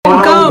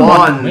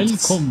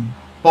month's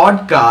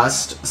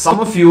podcast, some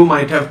of you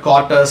might have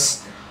caught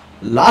us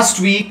last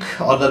week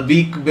or the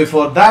week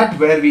before that,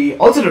 where we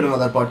also did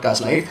another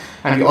podcast live,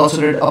 and we also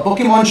did a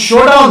Pokemon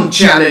Showdown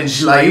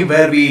challenge live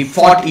where we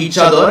fought each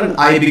other and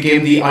I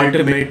became the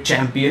ultimate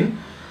champion,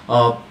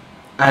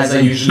 as I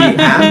usually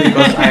am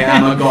because I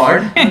am a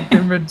god.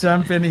 Ultimate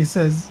champion, he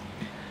says.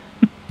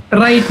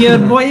 Right here,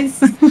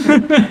 boys.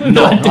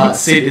 No,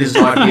 Sid is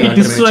not the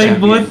ultimate champion.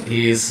 Both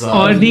he is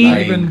Audi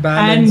and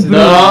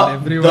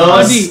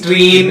the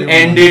stream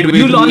ended with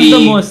you lost me the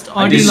most.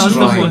 Audi lost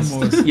the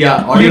most.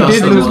 Yeah, Audi lost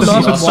the most.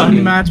 You lost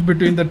one match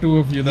between the two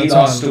of you. That's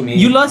all. To me.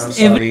 You lost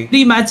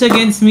every match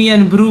against me,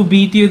 and Brew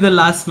beat you the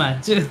last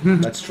match.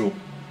 That's true.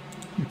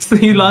 So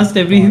you lost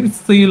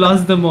So you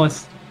lost the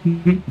most.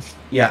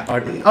 Yeah,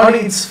 Audi,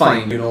 it's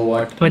fine. You know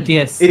what? But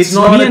yes, it's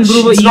not a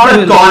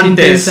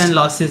contest. And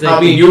losses, I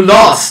mean, you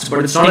lost,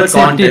 but it's not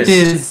Except a contest. It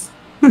is.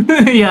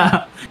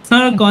 Yeah, it's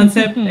not a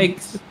concept.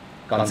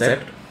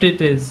 Concept?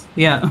 It is.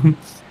 Yeah.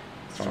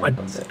 It's not a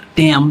concept.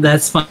 Damn,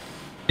 that's fun.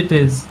 It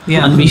is.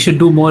 Yeah, we should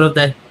do more of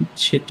that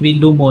shit. We'll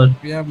do more.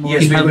 We have more.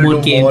 Yes, we have will more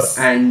do games.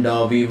 more, and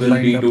we will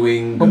be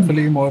doing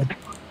hopefully more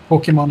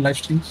Pokemon live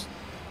streams.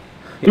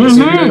 Yes,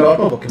 we will do a lot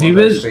of Pokemon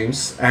live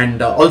streams,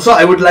 and also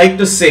I would like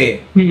to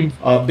say,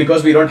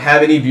 because we don't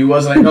have any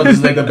viewers right now, this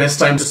is like the best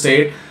time to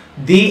say it.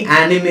 The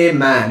anime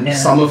man,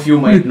 some of you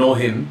might know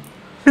him,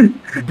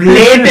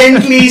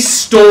 blatantly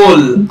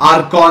stole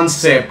our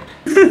concept.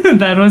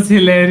 That was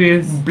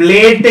hilarious.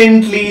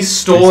 Blatantly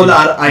stole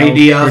our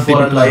idea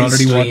for a live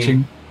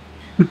stream,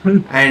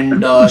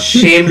 and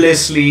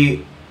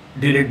shamelessly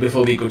did it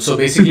before we could. So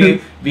basically,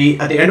 we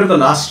at the end of the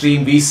last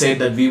stream we said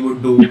that we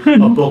would do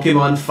a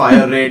Pokemon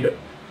Fire Red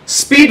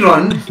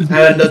speedrun,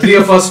 and the three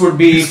of us would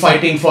be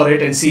fighting for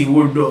it and see who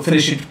would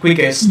finish it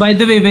quickest. By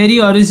the way, very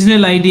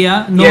original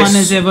idea. No one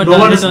has ever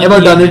done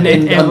it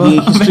in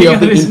the history of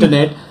the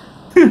internet.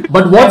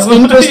 But what's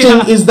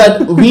interesting is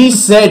that we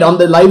said on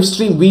the live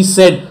stream, we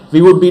said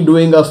we would be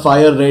doing a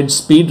Fire Red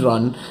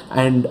speedrun,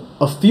 and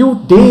a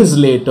few days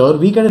later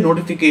we get a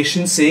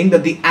notification saying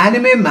that the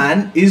anime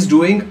man is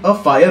doing a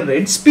Fire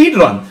Red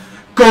speedrun.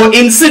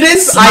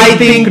 Coincidence? I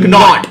think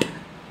not.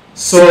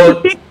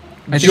 So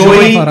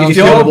Joey, if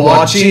you're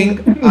watching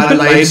our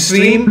live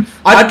stream,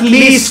 at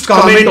least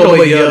comment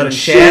over here and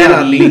share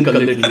our link a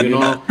little, you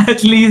know.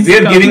 At least we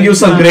are giving you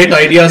some great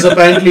ideas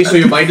apparently, so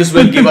you might as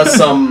well give us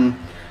some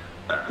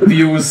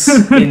views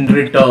in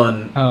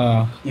return.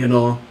 You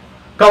know.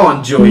 Come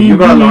on, Joey, you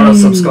got a lot of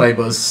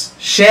subscribers.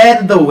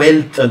 Share the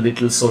wealth a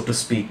little, so to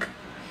speak.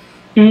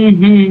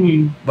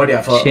 But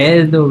yeah,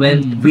 share the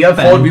wealth. We have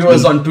 4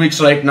 viewers on Twitch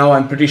right now.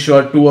 I'm pretty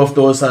sure 2 of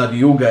those are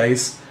you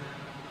guys.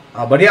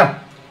 But yeah.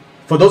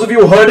 For those of you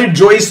who heard it,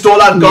 Joey stole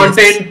our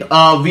content.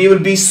 We will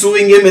be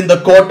suing him in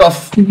the court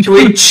of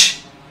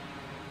Twitch.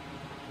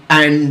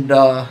 And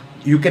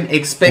you can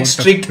expect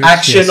strict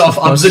action of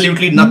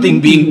absolutely nothing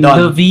being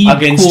done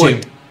against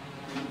him.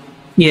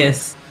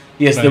 Yes.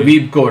 Yes, the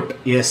Weeb court.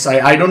 Yes,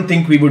 I don't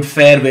think we would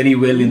fare very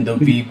well in the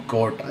Weeb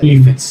court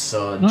if it's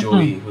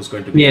Joey who's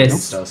going to be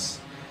against us.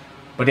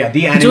 But yeah,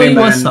 the anime Joey, man,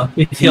 what's up?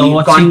 If you're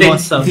watching,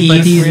 what's up?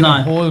 But he's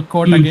not. Whole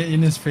court again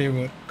in his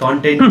favor.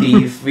 Content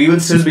thief. We will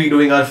still be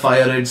doing our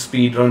Fire Red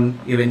speedrun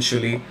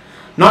eventually.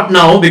 Not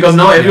now, because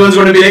now everyone's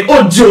going to be like,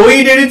 oh,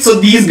 Joey did it,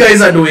 so these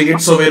guys are doing it,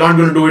 so we're not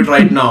going to do it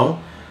right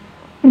now.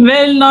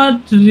 Well,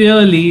 not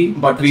really.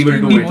 But we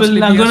will do it.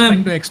 People are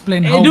going to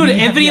explain how dude,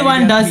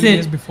 everyone does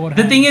it.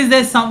 The thing is,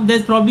 there's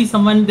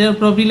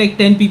probably like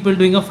 10 people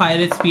doing a Fire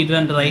Red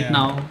speedrun right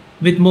now,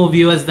 with more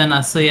viewers than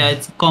us. So yeah,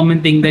 it's a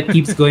common thing that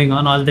keeps going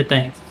on all the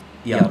time.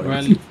 Yeah,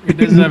 well, it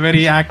is a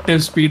very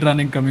active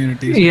speedrunning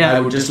community. So yeah,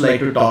 I would just like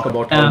to talk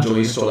about how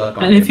Joey stole our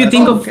content. And if you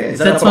think of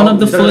that's one of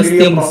the first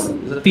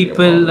things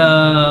people,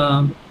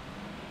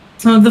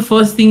 some of the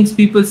first things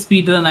people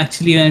speedrun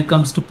actually when it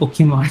comes to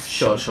Pokemon.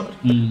 Sure.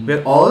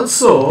 We're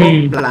also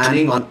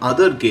planning on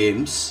other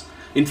games.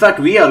 In fact,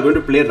 we are going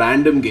to play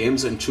random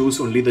games and choose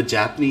only the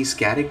Japanese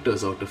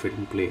characters out of it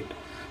and play it,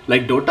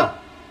 like Dota.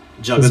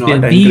 Juggernaut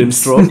and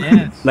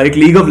Grimstroke. Like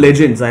League of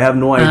Legends, I have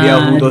no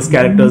idea who those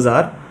characters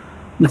are.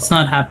 That's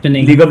not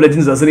happening. League of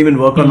Legends doesn't even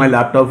work on my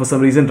laptop for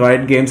some reason.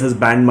 Riot Games has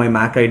banned my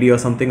Mac ID or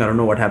something. I don't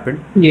know what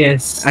happened.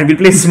 Yes. And we'll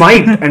play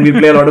Smite and we'll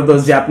play a lot of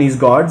those Japanese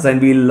gods,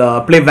 and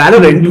we'll play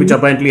Valorant, which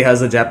apparently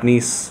has a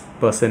Japanese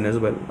person as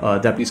well,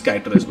 Japanese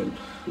character as well.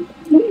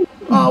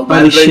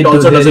 Valorant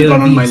also doesn't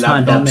run on my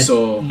laptop,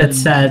 so that's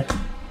sad.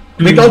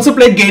 We'll also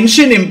play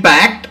Genshin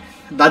Impact.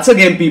 That's a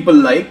game people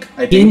like,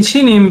 I think.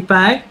 Genshin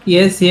Impact,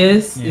 yes. Yeah.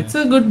 It's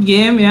a good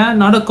game, yeah.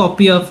 Not a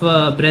copy of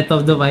Breath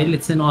of the Wild.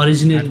 It's an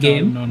original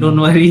game. No.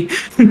 Don't worry.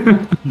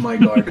 My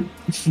god.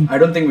 I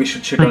don't think we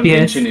should shit on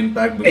Genshin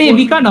Impact. Hey,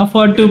 we can't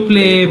afford to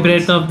play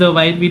Breath of the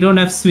Wild. We don't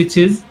have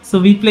Switches. So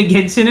we play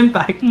Genshin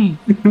Impact.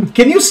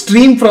 Can you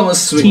stream from a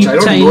Switch? I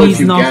don't know if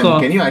you can.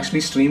 Can you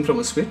actually stream from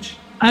a Switch?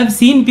 I've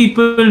seen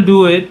people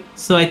do it,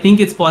 so I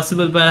think it's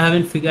possible, but I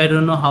haven't figured. I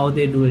don't know how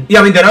they do it. Yeah,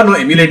 I mean there are no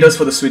emulators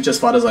for the Switch as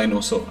far as I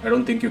know, so I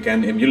don't think you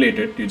can emulate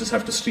it. You just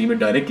have to stream it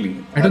directly.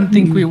 I don't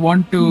think we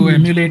want to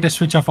emulate a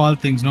Switch of all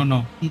things.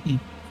 No.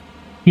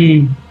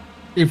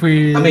 if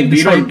we I mean, we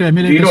decide don't- to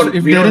emulate we this, don't-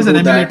 if we there don't is an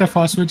do that. emulator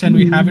for Switch and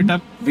we have it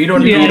up, We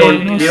don't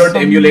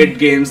emulate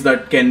games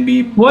that can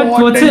be bought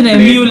What's and an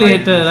played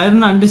emulator? by- I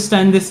don't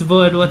understand this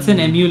word. What's an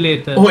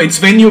emulator? Oh, it's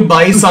when you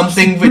buy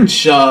something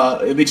which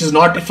is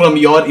not from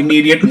your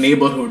immediate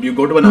neighborhood. You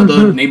go to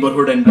another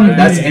neighborhood and buy.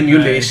 That's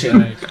emulation.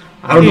 right.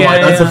 I don't know why.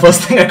 Yeah, That's the yeah.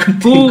 first thing I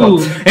could think Ooh.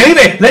 of.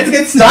 Anyway, let's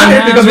get started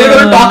We because we're have,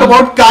 going to talk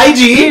about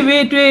Kaiji. Hey,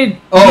 wait.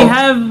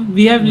 Oh.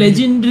 We have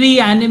legendary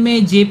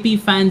anime JP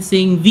fans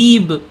saying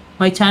Weeb.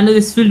 My channel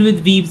is filled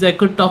with Weebs. I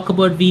could talk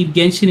about Weeb.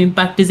 Genshin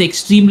Impact is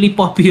extremely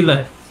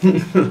popular.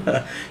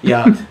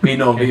 Yeah, we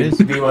know.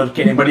 We were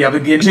kidding. But yeah, the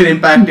Genshin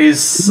Impact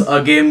is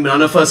a game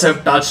none of us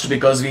have touched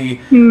because we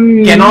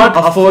cannot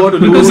afford to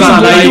lose we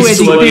our get too lives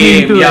to a addicted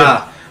game. into it.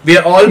 Yeah.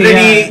 We're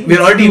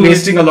already True.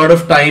 wasting a lot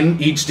of time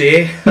each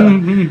day.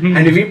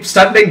 And if we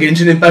start playing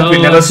Genshin Impact, we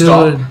Oh, never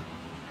stop. dude.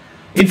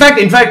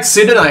 In fact,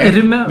 Sid and I,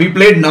 remember- we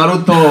played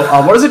Naruto.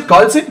 What is it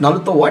called, Sid?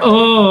 Naruto what?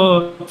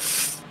 Oh,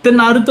 the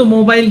Naruto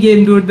mobile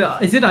game, dude.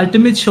 Is it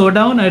Ultimate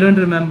Showdown? I don't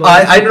remember.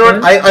 I do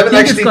not. I will think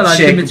it's actually called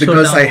check Ultimate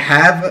because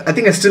Showdown. I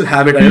think I still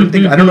have it.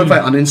 I don't know if I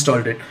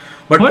uninstalled it.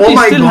 But What, oh you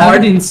my still have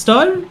god. it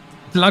installed?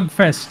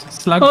 Slugfest.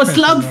 Oh,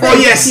 Slugfest. Oh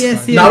yes,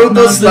 Yes. Naruto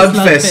Naruto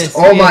Slugfest.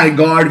 Oh my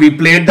god, we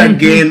played that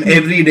game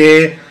every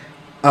day,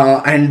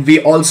 and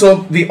we also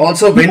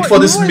went for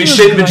this you were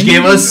mission which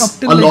gave grinding us up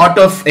till a like- lot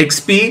of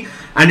XP,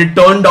 and it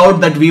turned out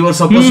that we were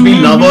supposed to be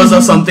lovers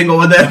or something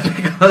over there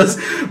because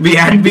we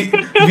had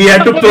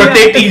to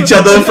protect each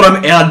other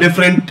from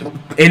different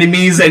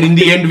enemies, and in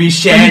the end we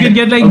shared could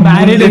get, like, a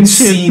married and moonlit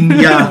shit. scene.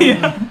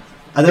 Yeah.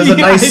 And there was a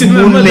Yeah, nice I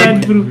remember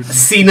that, moonlit bro.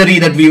 scenery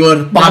that we were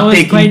That was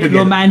partaking quite together.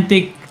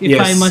 romantic, if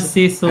I Yes. must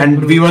say so. And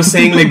bro. we were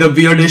saying like the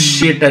weirdest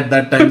shit at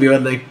that time. We were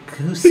like,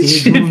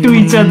 Shit to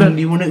each other.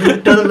 You wanna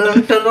turn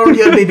around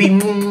here, baby?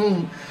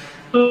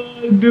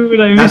 Oh, dude,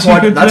 I That's wish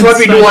what you could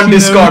we do such on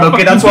Discord.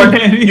 Okay, that's what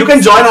hilarious. you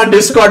can join our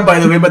Discord, by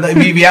the way. But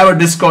we have a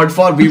Discord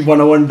for Weeb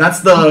 101.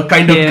 That's the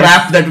kind of Yes,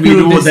 crap that we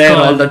through do there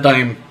Discord. all the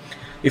time.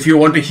 If you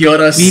want to hear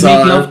us, We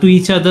make love to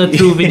each other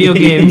through video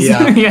games.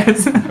 Yeah.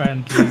 Yes.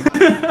 Apparently.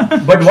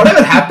 But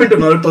whatever happened to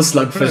Naruto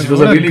Slugfest? It was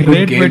a What really good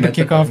great game. way to at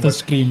kick the off time, the but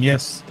stream.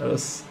 Yes. that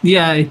was-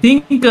 Yeah, I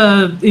think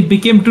it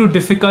became too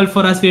difficult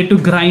for us. We had to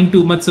grind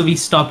too much, so we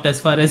stopped.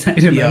 As far as I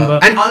remember.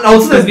 Yeah, and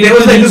also Because we there had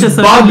was to like reach a this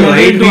certain bug, level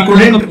right? to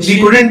We unlock we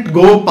shit. couldn't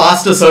go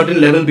past a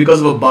certain level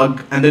because of a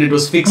bug, and then it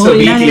was fixed Oh, a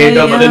week yeah,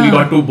 later. But then we yeah.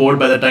 got too bored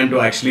by the time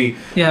to actually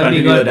Yeah, we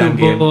continue the got damn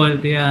too game.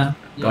 bored. Yeah.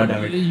 God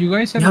damn it! You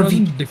guys said Yeah, it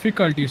wasn't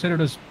difficult. You said it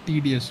was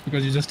tedious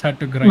because you just had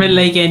to grind. Well,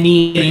 like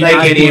any. Like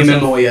any RPG.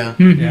 MMO, yeah.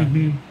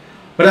 Yeah.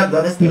 But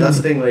that's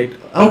the thing, right?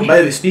 Oh, by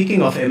the way,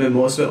 speaking of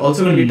MMOs, we're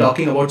also going to be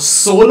talking about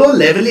solo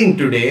leveling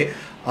today.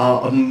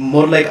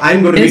 More like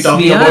I'm going to be Yes,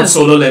 talking we about are.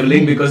 solo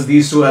leveling because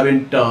these two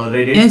haven't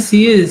read it. Yes,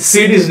 he is.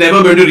 Sid is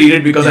never going to read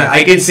it because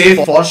I can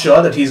say for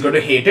sure that he's going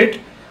to hate it.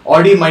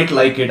 Audi might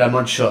like it, I'm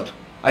not sure.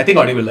 I think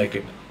Audi will like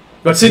it.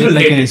 But Sid will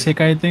Like hate an it.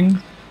 isekai thing.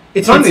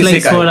 It's not It's like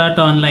Isekai. Sword Art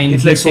Online.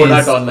 It's he like Sword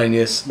says. Art Online,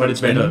 yes, but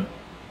it's better.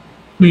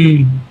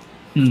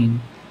 Hmm.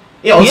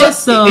 Yeah, also,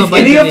 Yes, if by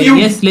any the of way, you...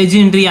 yes,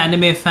 legendary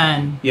anime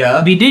fan.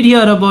 Yeah. We did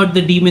hear about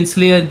the Demon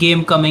Slayer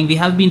game coming. We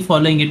have been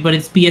following it, but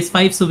it's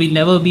PS5, so we'll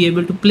never be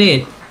able to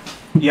play it.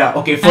 Yeah,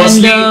 okay.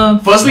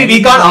 Firstly,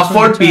 we can't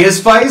afford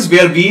PS5s. We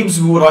are weebs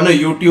who run a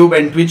YouTube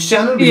and Twitch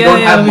channel. We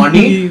don't have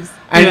money. weebs.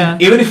 And Yeah.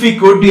 even if we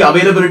could, the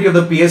availability of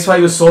the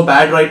PS5 is so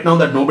bad right now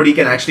that nobody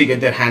can actually get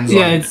their hands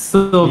Yeah, on it. it's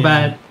so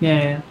bad.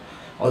 Yeah.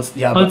 Also,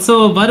 yeah, but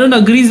Also, Varun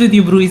agrees with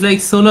you, bro. He's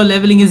like, solo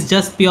leveling is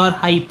just pure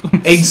hype.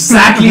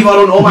 exactly,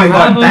 Varun. Oh my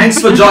god. Varun.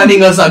 Thanks for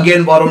joining us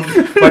again, Varun.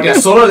 But yeah,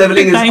 solo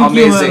leveling is Thank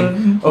you, amazing.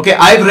 Varun. Okay,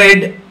 I've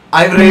read.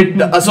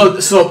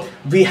 So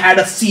we had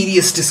a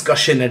serious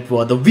discussion at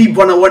the Weeb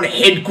 101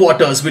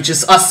 headquarters, which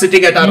is us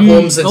sitting at our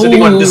homes and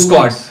sitting on Oh,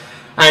 Discord. yes.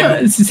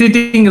 And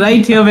Sitting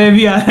right here where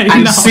we are right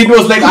And now. Sid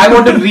was like, I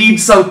want to read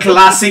some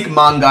classic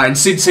manga. And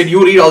Sid said,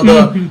 you read all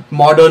the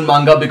modern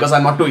manga because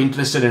I'm not too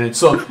interested in it.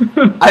 So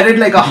I read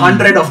like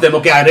 100 of them.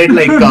 Okay, I read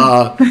like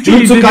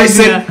Jujutsu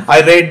Kaisen. Yeah.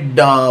 I read,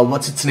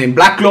 what's its name?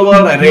 Black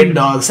Clover. I read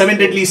Seven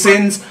Deadly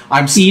Sins.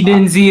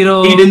 Eden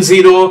Zero. Eden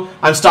Zero.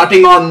 I'm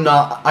starting on,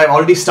 I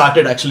already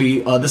started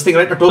actually this thing,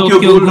 right? Tokyo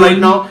Ghoul Ghoul. right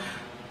now.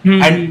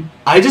 And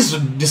I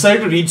just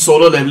decided to read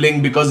Solo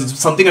Leveling because it's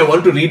something I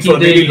want to read for a You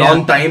did, really yeah.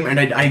 long time, and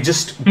I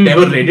just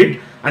never read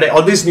it. And I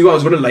always knew I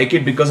was going to like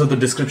it because of the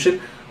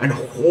description. And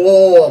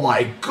oh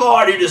my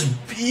god, it is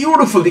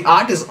beautiful. The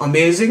art is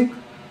amazing.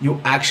 You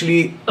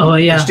actually Oh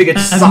yeah, just to get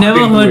I've sucked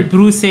never into heard it.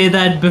 Brew say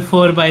that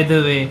before. By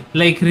the way,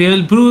 like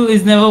real Brew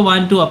is never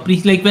one to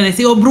appreciate. Like when I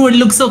say, "Oh, Brew, it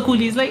looks so cool,"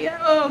 he's like, "Yeah,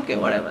 oh, okay,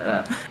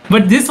 whatever."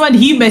 But this one,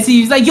 he messaged.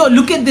 He's like, "Yo,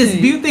 look at this.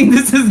 Do you think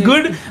this is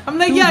good?" I'm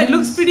like, "Yeah, it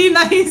looks pretty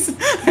nice."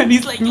 And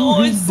he's like,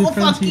 "Oh, it's so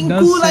fucking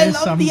cool. I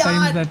love the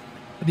art." That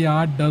the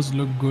art does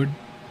look good.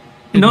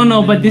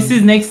 No, but this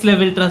is next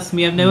level. Trust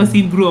me, I've never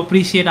seen Brew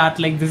appreciate art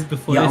like this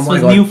before. Yeah, This oh my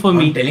was God. new for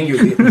me. I'm telling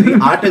you, the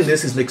art in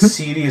this is like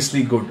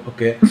seriously good.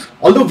 Okay,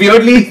 although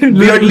weirdly,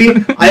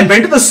 I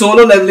went to the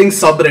Solo Leveling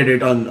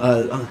subreddit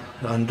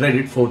on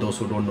Reddit for those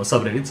who don't know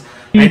subreddits,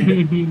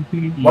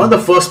 and one of the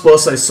first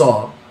posts I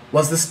saw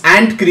was this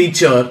ant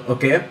creature,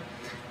 okay,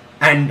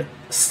 and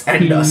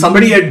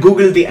somebody had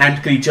googled the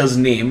ant creature's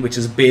name, which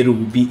is Beru,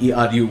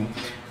 Beru,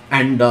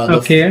 and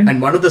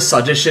and one of the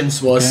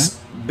suggestions was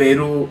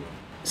Beru,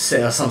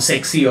 some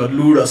sexy or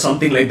lewd or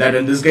something like that,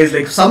 and this guy's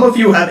like, some of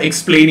you have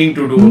explaining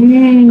to do.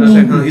 I was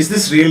like, is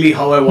this really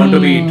how I want to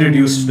be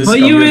introduced to this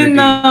community?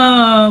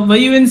 Were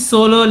you in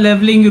Solo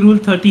Leveling Rule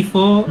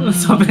 34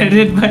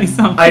 subreddit by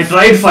some? I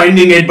tried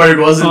finding it, but it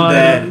wasn't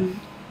there.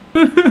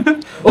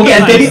 Okay,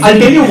 I'll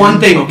tell you one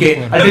thing.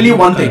 Okay, I'll tell you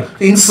one thing.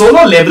 In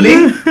Solo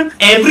Leveling,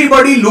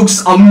 everybody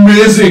looks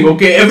amazing.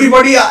 Okay,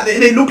 everybody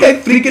they look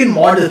like freaking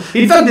models.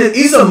 In fact, there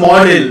is a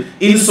model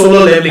in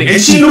Solo Leveling,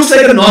 and she looks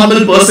like a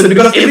normal person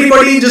because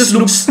everybody just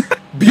looks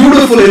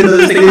beautiful in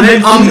this thing.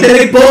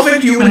 They're like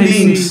perfect human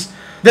beings.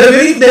 There are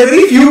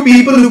very few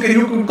people who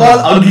you could call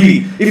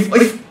ugly.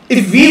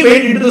 If we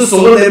went into the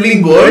Solo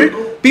Leveling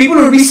world, people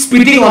would be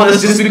spitting on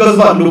us just because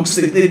of our looks.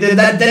 They're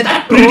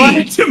that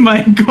pretty. Oh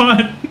my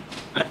god.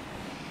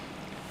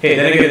 Hey,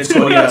 then again, it's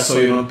Korea, so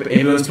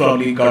everyone's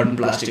probably gotten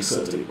plastic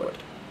surgery, but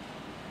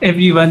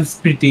everyone's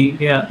pretty,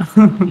 yeah.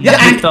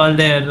 Yeah, with all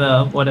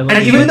their whatever.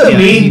 And even the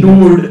main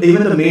dude,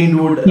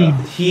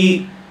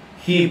 he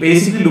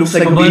basically looks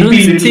like a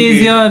wimpy little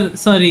kid.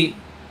 Sorry.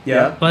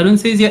 Yeah. Varun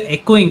says you're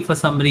echoing for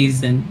some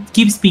reason.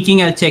 Keep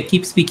speaking. I'll check.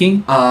 Keep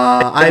speaking.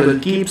 I will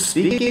keep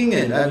speaking,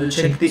 and I will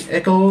check the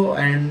echo.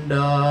 And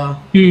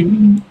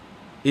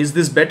is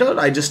this better?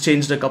 I just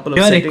changed a couple of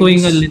settings. You're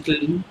echoing a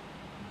little.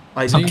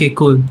 Okay,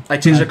 cool. I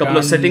changed a couple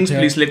of settings.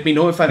 Please let me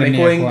know if I'm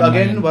echoing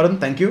again, Varun.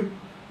 Thank you.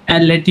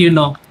 I'll let you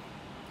know.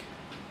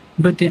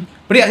 But yeah,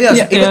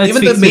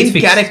 even the main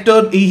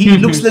character, he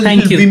looks a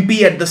little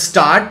wimpy at the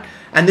start,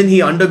 and then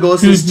he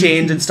undergoes his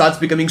change and starts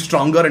becoming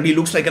stronger, and he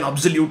looks like an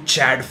absolute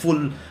Chad,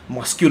 full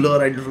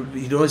muscular, and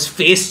his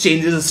face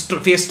changes, his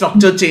face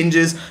structure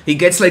changes. He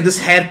gets like this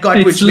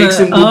haircut, which makes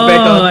him look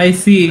better. Oh, I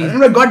see.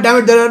 And God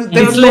damn it, there are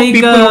no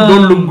people who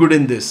don't look good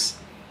in this.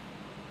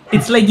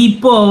 It's like he's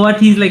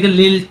like a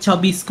little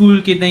chubby school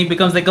kid, then he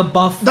becomes like a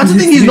buff. That's the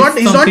thing, he's not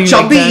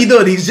chubby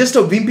either. He's just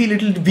a wimpy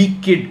little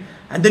weak kid,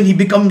 and then he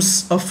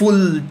becomes a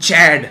full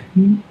Chad.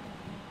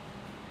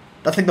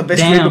 That's like the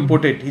best way to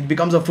put it. He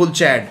becomes a full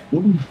Chad.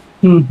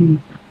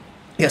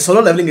 Yeah, Solo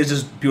Leveling is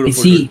just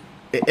beautiful.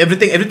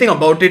 Everything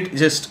about it is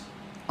just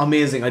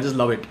amazing. I just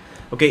love it.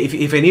 Okay,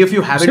 if any of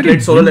you haven't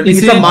read Solo Leveling,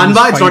 it's a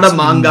manhwa, it's not a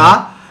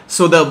manga.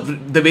 So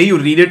the way you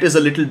read it is a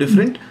little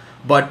different,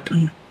 but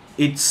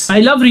I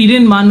love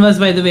reading manhwas,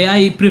 by the way.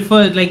 I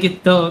prefer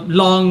the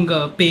long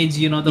page,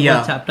 the whole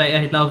chapter.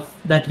 I love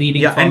that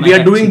reading. Yeah, and we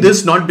are doing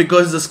this not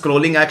because the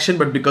scrolling action,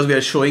 but because we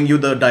are showing you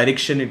the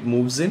direction it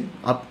moves in,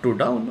 up to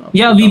down.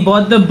 We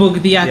bought the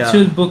book. The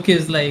actual book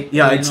is like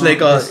it's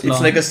like a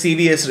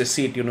CVS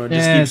receipt. It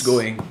just keeps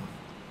going.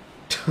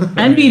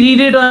 And we read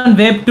it on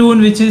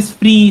Webtoon, which is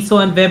free. So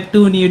on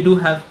Webtoon, you do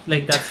have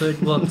that's how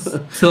it works.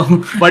 So,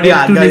 but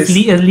Webtoon is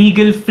a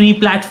legal free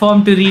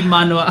platform to read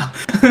manhwa.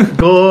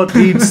 Go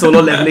read Solo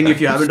Leveling if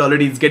you haven't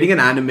already. It's getting an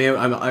anime.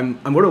 I'm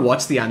going to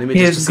watch the anime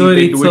just to see if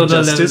they do it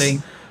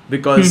justice.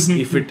 Because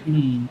if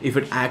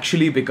it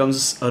actually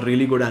becomes a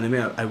really good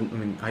anime, I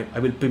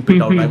will pimp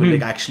it out. I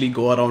will actually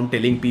go around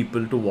telling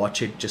people to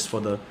watch it just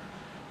for the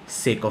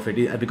sake of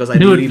it, because I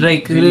really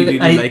like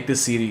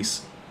this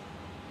series.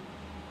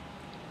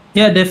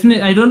 Yeah,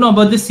 definitely. I don't know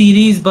about the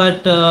series,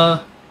 but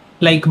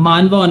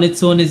manhwa on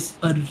its own is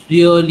a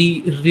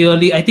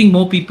really, I think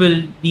more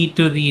people need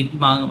to read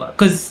manhwa.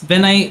 Because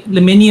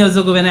many years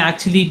ago, when I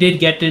actually did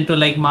get into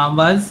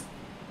manhwas,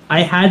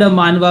 I had a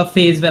manhwa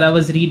phase where I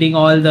was reading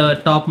all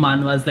the top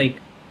manhwas like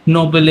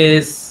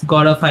Nobilis,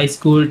 God of High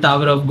School,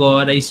 Tower of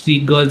God, I used to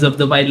read Girls of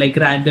the Wild,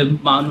 random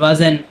manhwas.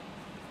 And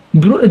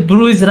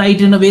Bru is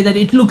right in a way that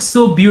it looks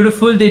so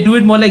beautiful. They do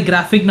it more like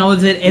graphic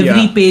novels where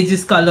every page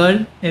is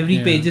colored.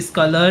 Page is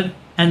colored.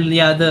 And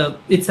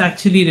it's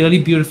actually really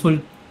beautiful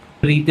to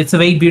read. It's a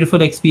very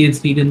beautiful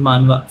experience reading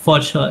manhwa, for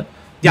sure.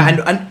 Yeah,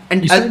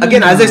 and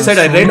again, as I said,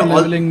 I read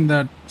all...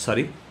 That...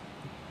 Sorry?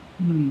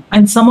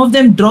 And some of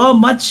them draw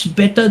much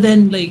better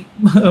than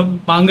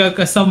some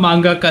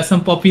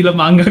popular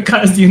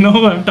mangakas. You know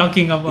what I'm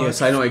talking about.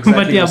 Yes, I know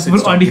exactly.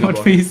 But what are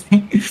you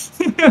saying?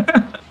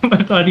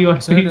 What are you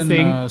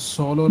saying?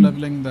 Solo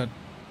Leveling that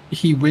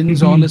he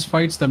wins all his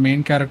fights. The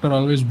main character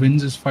always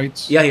wins his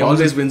fights. Yeah, he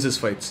always wins his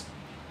fights.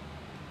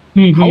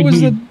 How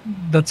is it?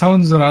 That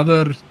sounds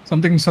rather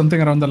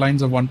something around the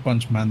lines of One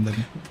Punch Man.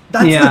 Then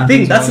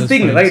that's the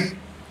thing, right?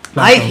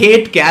 I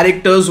hate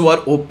characters who are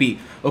OP.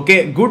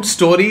 Okay, good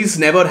stories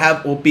never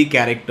have OP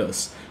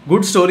characters.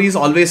 Good stories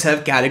always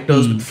have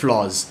characters with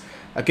flaws.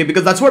 Okay,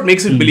 because that's what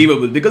makes it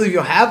believable. Because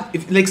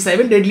if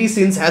Seven Deadly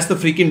Sins has the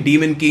freaking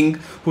Demon King,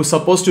 who's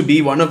supposed to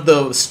be one of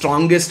the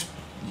strongest,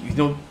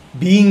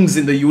 beings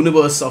in the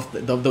universe of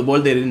the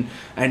world they're in,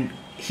 and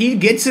he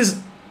gets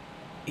his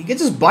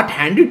butt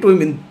handed to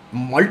him in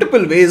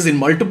multiple ways, in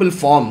multiple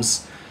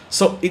forms.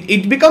 So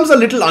it becomes a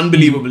little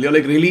unbelievable. You're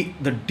like, really,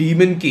 the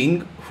Demon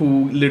King,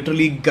 who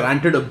literally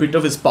granted a bit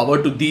of his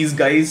power to these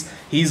guys,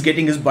 he's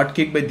getting his butt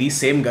kicked by these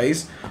same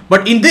guys.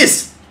 But in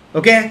this,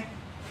 okay,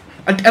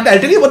 And I'll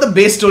tell you what the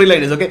base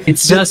storyline is, okay?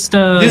 It's just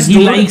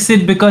he likes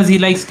it because he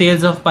likes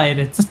Tales of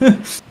Pirates.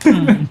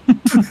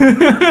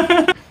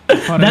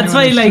 That's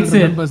why he likes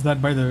it.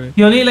 That, by the way.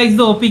 He only likes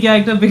the OP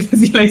character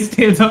because he likes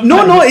Tales of Pirates.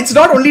 No, it's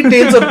not only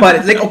Tales of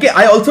Pirates. Like, okay,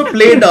 I also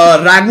played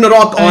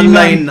Ragnarok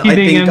Online. I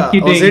think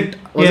was it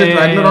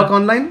Ragnarok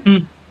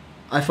Online?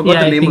 I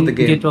forgot the name of the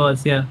game. It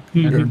was, yeah.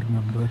 I don't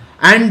remember.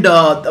 And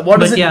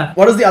what is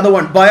the other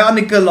one?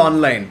 Bionicle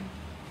Online.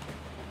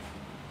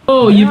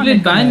 Oh, you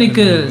played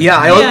Bionicle. Yeah,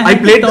 I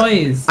played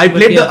toys. I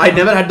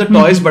never had the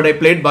toys, but I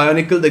played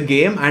Bionicle the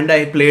game, and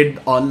I played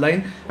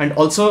online. And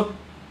also,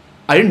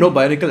 I didn't know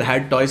Bionicle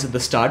had toys at the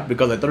start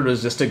because I thought it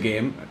was just a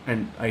game,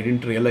 and I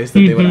didn't realize that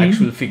they were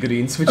actual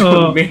figurines which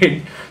were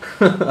made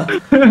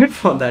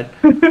for that.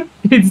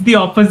 It's the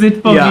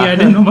opposite for me. I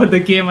didn't know about the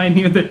game. I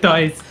knew the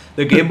toys.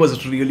 The game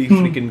was really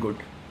freaking good.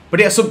 But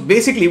yeah, so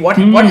basically what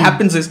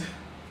happens is,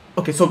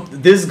 okay, so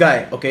this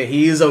guy, okay,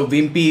 he is a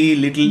wimpy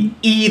little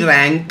E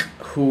rank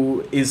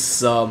who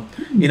is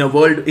in a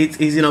world.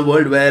 He's in a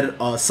world where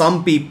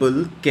some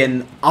people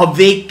can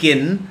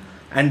awaken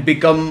and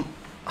become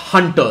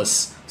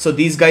hunters. So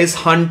these guys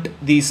hunt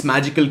these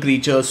magical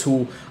creatures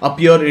who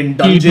appear in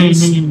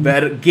dungeons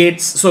where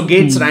gates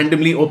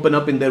randomly open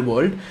up in their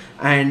world,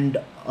 and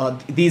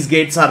these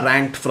gates are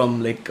ranked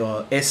from like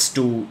S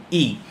to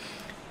E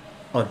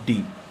or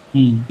D.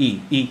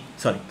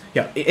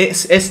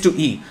 S to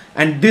E,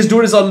 and this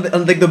dude is on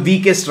like the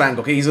weakest rank.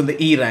 Okay, he's on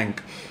the E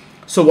rank.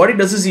 So what he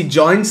does is he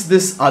joins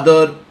this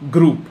other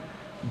group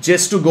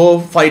just to go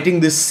fighting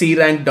this C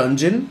rank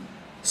dungeon,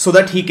 so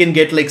that he can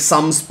get like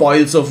some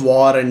spoils of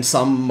war and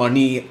some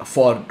money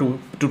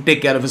to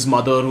take care of his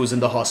mother who's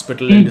in the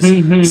hospital and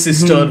his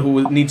sister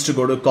who needs to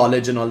go to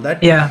college and all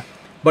that. Yeah.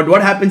 But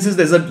what happens is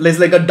there's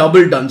like a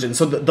double dungeon.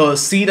 So the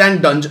C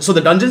rank dungeon. So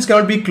the dungeons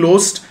cannot be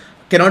closed,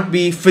 cannot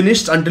be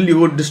finished until you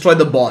would destroy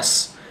the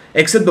boss.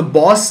 Except the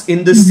boss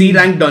in the C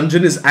rank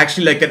dungeon is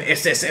actually like an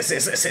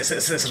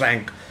SS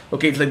rank.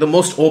 Okay, it's like the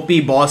most OP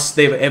boss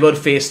they've ever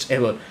faced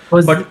ever.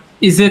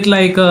 Is it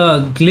like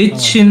a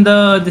glitch in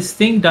this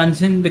thing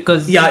dungeon?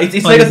 Because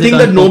it's like a thing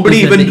that nobody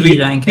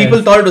even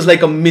people thought it was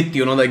like a myth,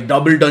 like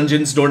double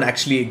dungeons don't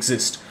actually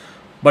exist.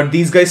 But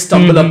these guys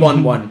stumble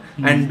upon one,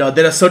 and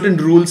there are certain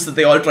rules that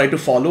they all try to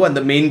follow, and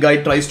the main guy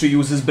tries to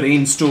use his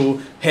brains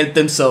to help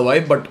them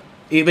survive, but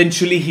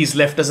eventually he's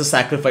left as a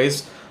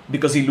sacrifice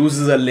because he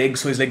loses a leg,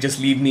 so he's like,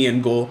 just leave me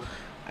and go.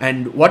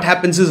 And what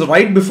happens is,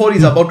 right before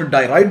he's about to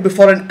die, right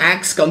before an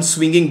axe comes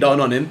swinging down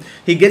on him,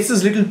 he gets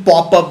this little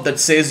pop-up that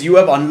says, you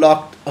have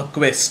unlocked a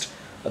quest,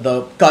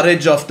 the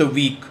courage of the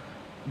weak.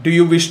 Do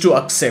you wish to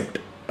accept?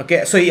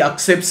 Okay, so he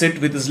accepts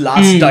it with his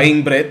last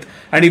dying breath,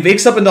 and he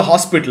wakes up in the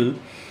hospital.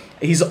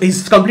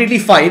 He's completely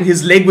fine.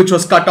 His leg, which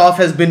was cut off,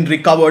 has been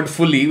recovered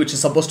fully, which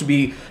is supposed to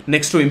be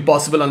next to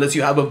impossible unless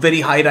you have a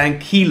very high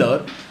rank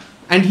healer.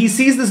 And he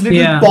sees this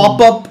little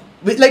pop-up,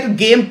 with like a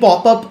game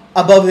pop-up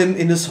above him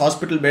in his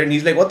hospital bed, and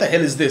he's like, what the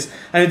hell is this?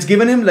 And it's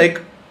given him like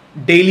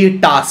daily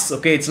tasks.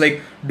 Okay, it's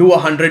like do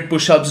 100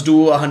 push-ups,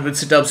 do 100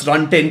 sit-ups,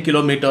 run 10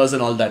 kilometers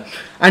and all that.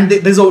 And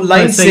there's a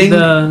line saying, like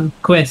the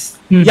quest.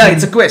 Yeah,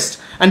 it's a quest.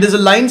 And there's a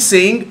line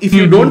saying, if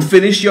you don't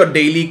finish your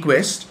daily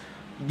quest,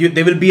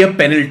 there will be a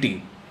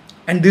penalty.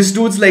 And this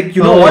dude's like,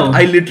 you know what?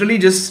 I literally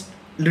just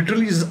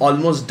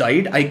almost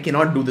died. I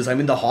cannot do this. I'm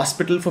in the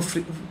hospital for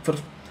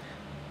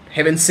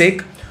heaven's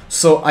sake.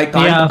 So I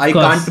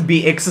can't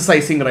be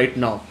exercising right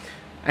now.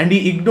 And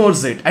he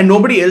ignores it. And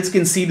nobody else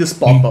can see this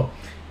pop-up.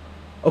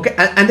 Okay,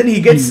 and then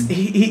he gets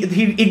he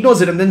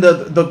ignores it, and then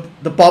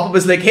the pop-up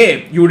is like,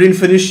 hey, you didn't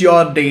finish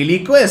your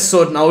daily quest,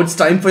 so now it's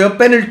time for your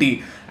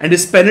penalty. And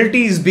his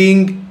penalty is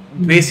being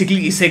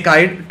basically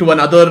isekai'd to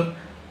another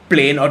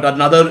plane or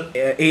another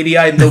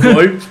area in the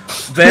world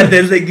where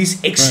there's like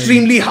these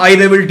extremely high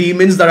level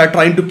demons that are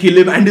trying to kill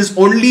him, and his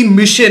only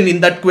mission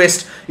in that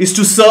quest is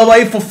to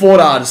survive for 4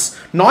 hours,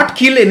 not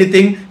kill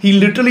anything. He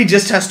literally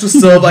just has to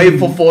survive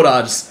for 4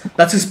 hours.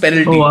 That's his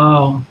penalty. Oh,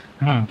 wow.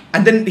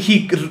 And then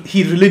he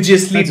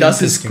religiously does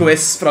his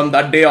quests from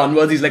that day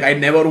onwards. He's like, I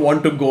never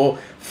want to go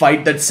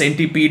fight that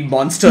centipede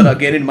monster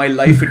again in my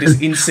life. It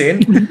is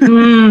insane.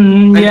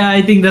 Yeah,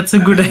 I think that's a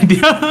good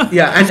idea.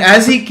 Yeah, and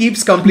as he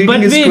keeps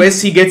completing his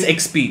quests, he gets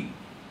XP.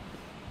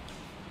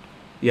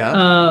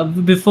 Yeah.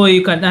 Before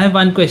you can, I have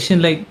one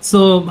question. Like,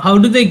 so how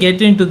do they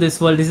get into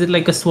this world? Is it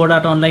like a Sword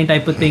Art Online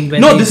type of thing?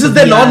 No, this is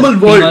their normal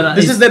world.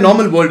 This is their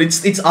normal world.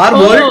 It's our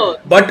world,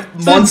 but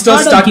so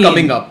monsters start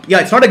coming up.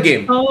 Yeah, it's not a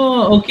game.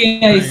 Oh, okay.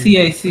 I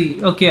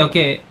see.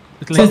 Okay.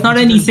 So it's not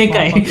an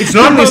isekai. It's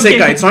not an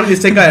isekai. It's not an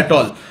isekai at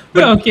all.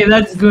 But, okay,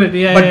 that's good.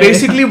 Yeah. But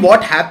basically,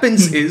 what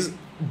happens is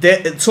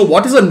so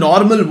what is a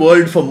normal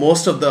world for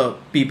most of the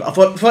people,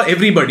 for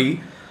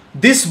everybody?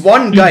 This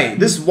one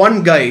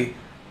guy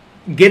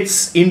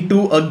gets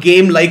into a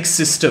game-like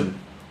system.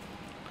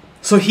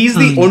 So he's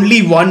the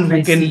only one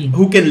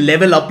who can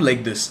level up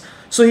like this.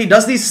 So he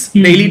does these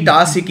daily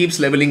tasks. He keeps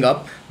leveling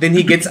up. Then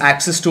he gets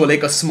access to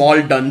like a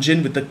small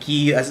dungeon with a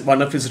key as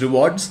one of his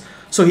rewards.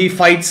 So he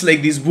fights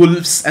like these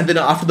wolves, and then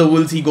after the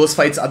wolves he goes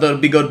fights other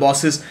bigger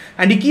bosses,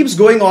 and he keeps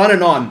going on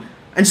and on.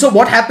 And so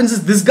what happens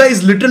is this guy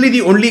is literally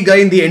the only guy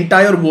in the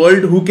entire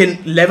world who can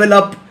level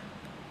up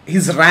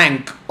his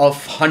rank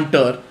of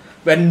hunter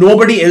when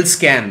nobody else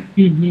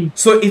can.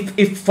 So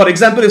if for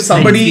example, if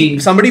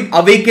somebody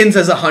awakens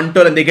as a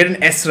hunter and they get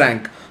an S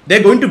rank,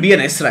 they're going to be an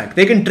S rank.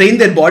 They can train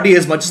their body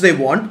as much as they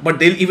want, but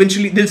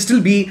they'll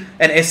still be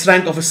an S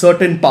rank of a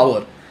certain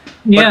power.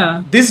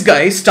 Yeah. But this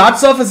guy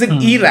starts off as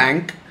an E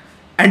rank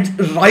and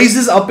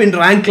rises up in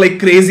rank like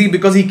crazy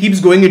because he keeps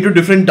going into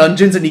different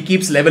dungeons and he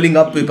keeps leveling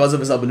up because of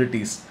his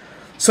abilities.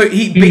 So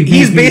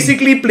he's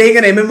basically playing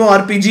an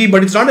MMORPG,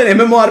 but it's not an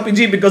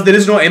MMORPG because there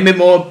is no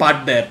MMO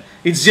part there.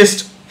 It's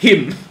just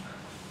him.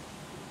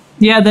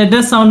 Yeah, that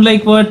does sound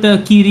like what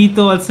Kirito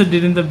also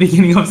did in the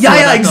beginning of Sword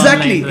Art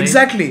exactly, Online, right?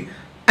 exactly.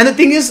 And the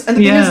thing is, the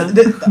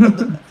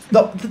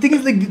thing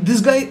is, like this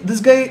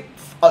guy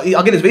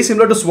again is very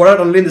similar to Sword Art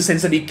Online in the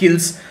sense that he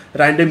kills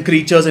random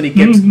creatures and he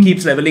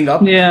keeps leveling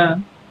up. Yeah.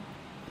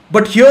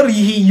 But here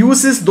he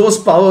uses those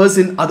powers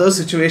in other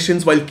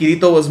situations, while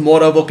Kirito was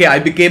more of, okay, I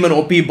became an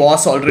OP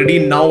boss already,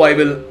 now I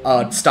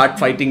will start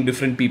fighting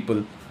different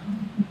people.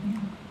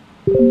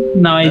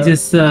 Now I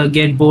just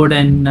get bored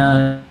and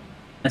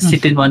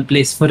sit in one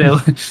place forever.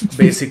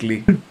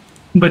 Basically.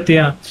 But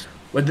yeah.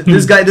 But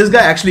this guy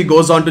actually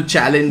goes on to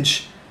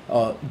challenge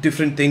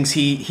different things.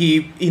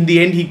 He in the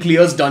end he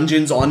clears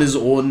dungeons on his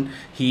own.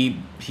 He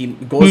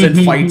goes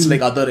and fights like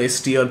other S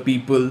tier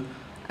people.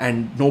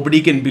 And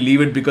nobody can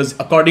believe it because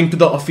according to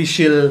the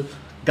official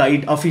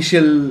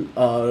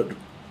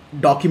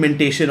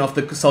documentation of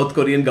the South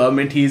Korean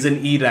government, he is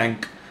an E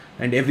rank.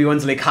 And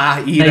everyone's like,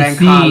 ha, E rank,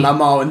 ha,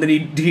 lamao. And then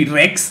he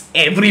wrecks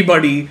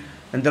everybody.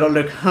 And they're all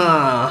like,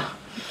 ha,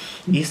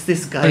 is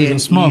this guy an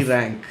E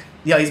rank?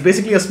 Yeah, he's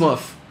basically a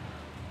smurf.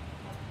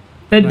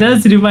 That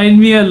does remind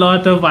me a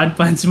lot of One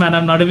Punch Man.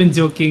 I'm not even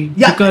joking.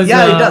 Yeah, because, it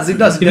does. It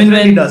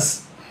definitely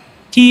does.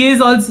 He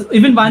is also,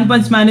 even One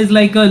Punch Man is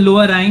like a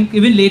lower rank.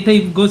 Even later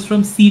he goes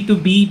from C to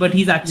B, but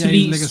he's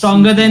actually he's like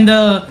stronger than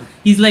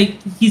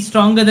he's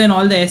stronger than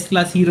all the S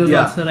class heroes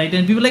also, right?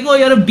 And people are like, oh,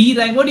 you're a B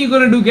rank, what are you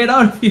gonna do? Get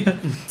out of here.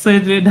 So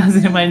it does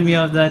remind me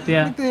of that,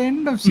 yeah. At the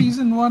end of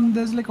season 1,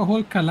 there's like a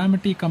whole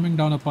calamity coming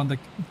down upon the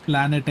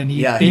planet, and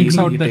he takes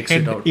out the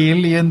head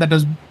alien that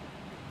was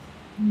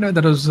bringing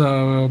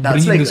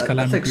this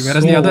calamity.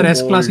 Whereas the other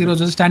S class heroes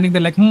are just standing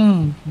there like,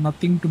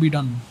 nothing to be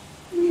done.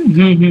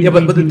 Yeah,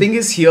 but the thing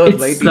is here,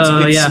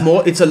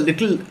 it's a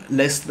little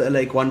less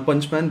like One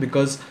Punch Man,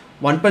 because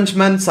One Punch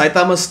Man,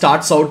 Saitama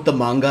starts out the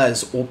manga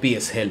as OP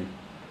as hell.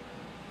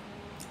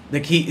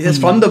 Like he is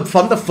from the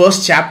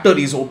first chapter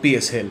he's OP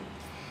as hell.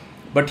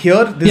 But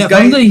here this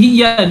guy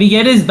we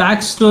get his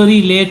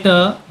backstory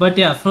later, but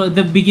for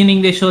the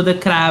beginning they show the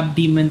crab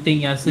demon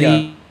thing,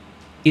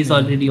 he's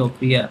already OP.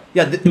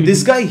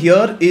 This guy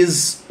here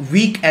is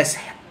weak as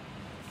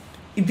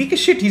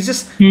shit.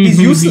 He's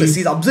useless.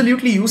 He's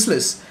absolutely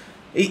useless.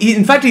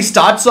 In fact, he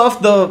starts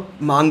off the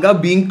manga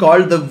being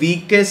called the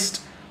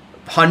weakest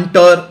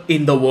hunter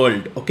in the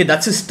world. Okay,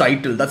 that's his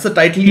title. That's the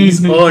title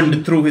he's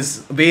earned through his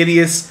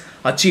various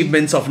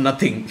achievements of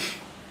nothing.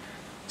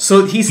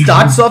 So he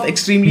starts off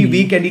extremely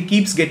weak and he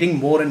keeps getting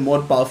more and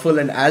more powerful,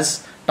 and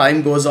as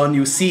time goes on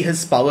you see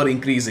his power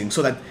increasing.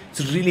 So that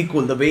it's really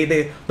cool. The way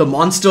the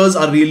monsters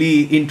are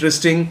really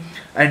interesting.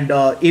 And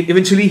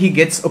eventually he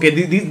gets... Okay,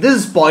 this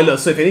is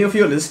spoilers. So if any of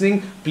you are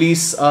listening,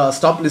 please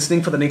stop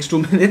listening for the next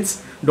 2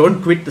 minutes.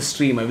 Don't quit the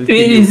stream. I will kill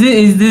you.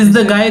 Is this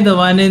the guy, the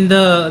one in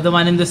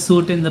the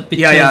suit in the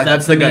picture? Yeah,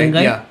 that's the guy.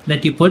 Yeah.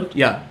 That you put?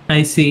 Yeah.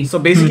 I see. So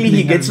basically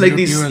he gets like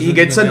this... He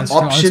gets an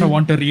option... I also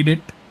want to read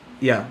it.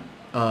 Yeah.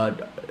 Tell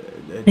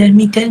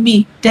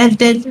me. Tell.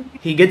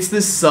 He gets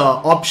this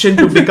option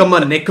to become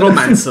a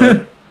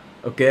necromancer.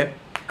 Okay.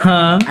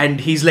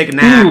 And he's like,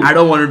 nah, I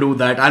don't want to do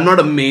that. I'm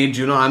not a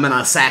mage, I'm an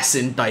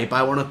assassin type.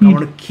 I want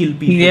to kill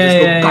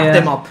people, cut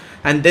them up.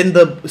 And then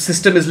the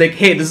system is like,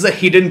 hey, this is a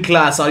hidden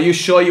class. Are you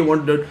sure you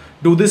want to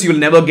do this? You'll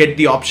never get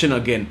the option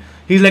again.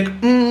 He's like,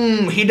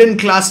 hidden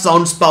class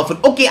sounds powerful.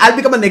 Okay, I'll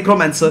become a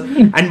necromancer.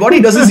 And what he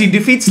does is he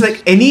defeats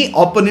like any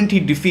opponent he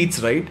defeats,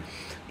 right?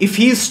 If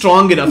he's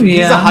strong enough, if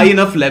he's a high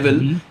enough level,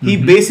 he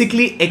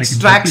basically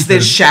extracts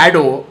their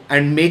shadow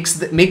and makes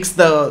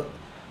the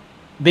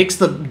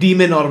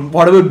demon or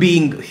whatever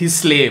being his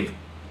slave.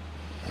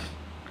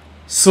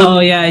 So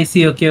I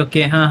see.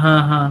 Okay.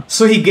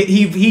 So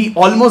he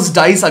almost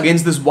dies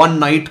against this one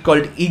knight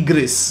called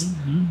Igris.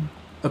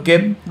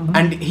 Okay,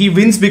 and he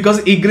wins because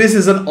Igris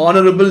is an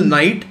honorable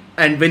knight,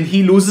 and when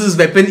he loses his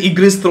weapon,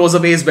 Igris throws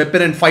away his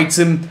weapon and fights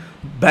him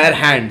bare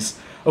hands.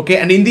 Okay,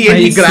 and in the end,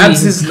 he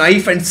grabs his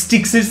knife and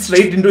sticks it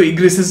straight into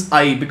Igris's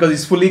eye because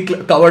he's fully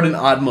covered in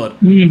armor.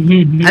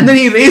 And then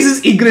he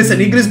raises Igris,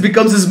 and Igris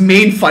becomes his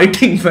main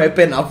fighting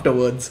weapon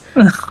afterwards.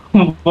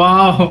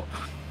 Wow.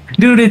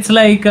 Dude, it's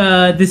like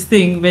this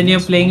thing when you're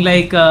playing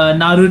like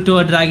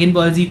Naruto or Dragon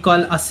Ball Z, you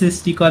call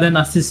an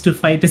assist to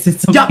fight.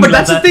 Yeah, but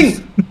that's the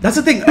thing. That's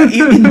the thing.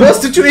 In those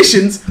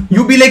situations,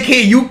 you be like,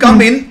 hey, you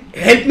come in,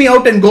 help me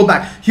out and go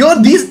back. Here,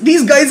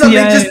 these guys are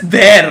just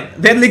there.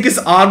 They're like his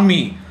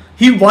army.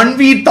 He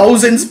 1v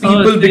thousands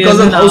people because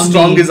of how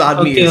strong his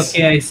army is.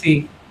 Okay, I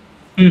see.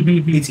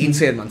 It's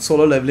insane, man.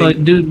 Solo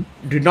leveling.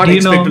 Did not do you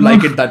expect to know-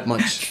 like it that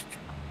much.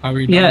 Are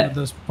we done Yeah. with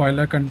the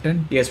spoiler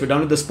content? Yes, we're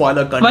done with the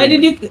spoiler content. Why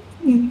did you?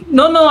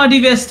 No,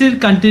 Adi, we are still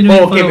continuing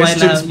Oh, okay, for a we're while.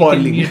 still You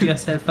spoiling. can mute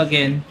yourself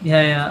again.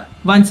 Yeah.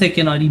 1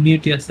 second, Adi,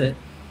 mute yourself.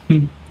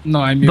 No,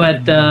 I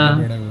muted. But,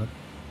 whatever.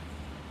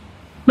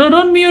 No,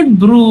 don't mute,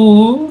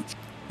 bro.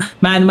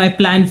 Man, my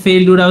plan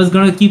failed, dude. I was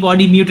gonna keep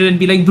Adi muted and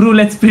be like, bro,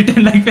 let's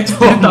pretend like we're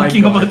still Oh my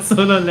talking God. about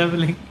solo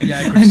leveling.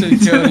 Yeah, I could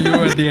still hear you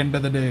at the end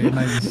of the day.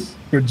 Nice.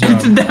 Good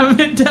job. Damn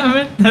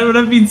it. That would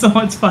have been so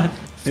much fun.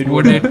 It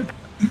would it.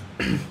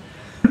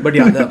 But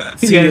yeah,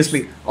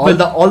 seriously, all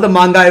the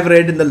manga I've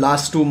read in the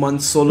last 2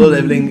 months, solo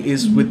leveling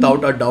is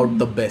without a doubt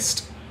the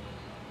best.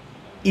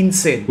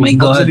 Insane, My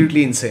God.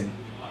 absolutely insane.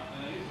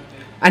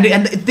 And the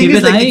thing Even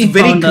is, like, I it's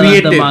very found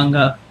creative. the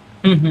manga.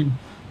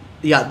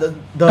 Yeah, the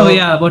Oh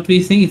yeah, what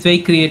we think it's very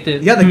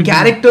creative. yeah, the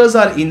characters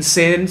are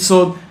insane.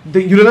 So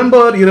you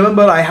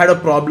remember I had a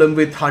problem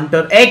with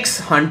Hunter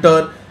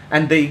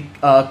and the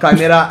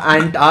Chimera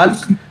Ant arc.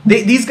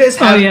 These guys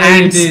have you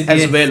ants did,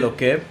 as yes. well,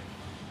 okay?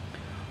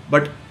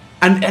 But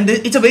and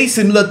it's a very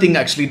similar thing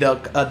actually.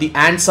 The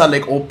ants are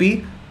like OP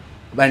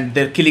and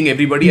they're killing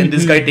everybody, and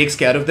this guy takes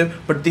care of them.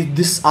 But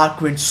this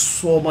arc went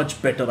so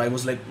much better. I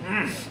was like,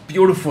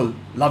 beautiful,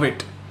 love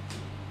it.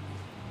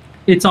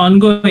 It's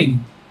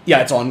ongoing. Yeah,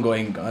 it's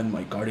ongoing. Oh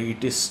my god,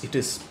 it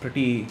is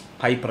pretty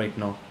hype right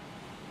now.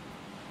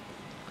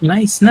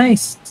 Nice.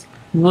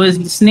 Who was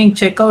listening,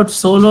 check out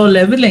Solo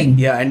Leveling.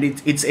 Yeah, and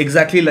it's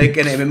exactly like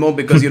an MMO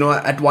because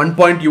at one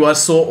point you are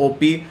so OP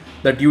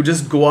that you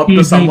just go up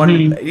to someone.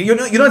 You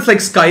know it's like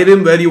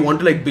Skyrim where you want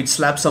to like bitch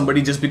slap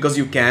somebody just because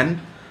you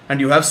can, and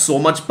you have so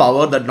much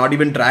power that not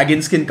even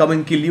dragons can come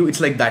and kill you.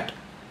 It's like that.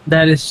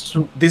 That is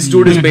true. This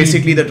dude is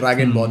basically the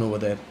dragonborn over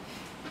there.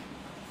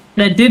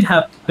 That did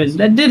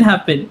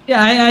happen.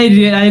 Yeah,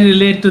 I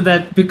relate to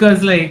that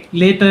because like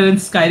later in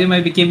Skyrim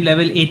I became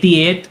level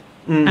 88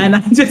 and I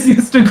just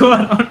used to go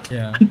around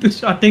to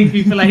shotting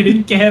people. I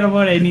didn't care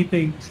about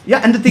anything. Yeah,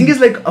 and the thing is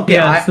like, okay,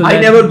 Yeah, so I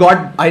that-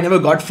 never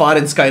got far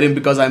in Skyrim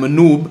because I'm a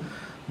noob.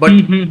 But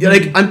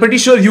like, I'm pretty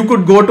sure you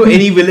could go to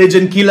any village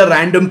and kill a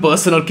random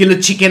person or kill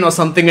a chicken or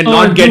something and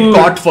not get dude.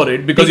 caught for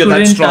it because They you're that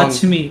couldn't strong.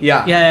 touch me.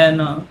 Yeah.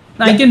 No.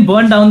 I can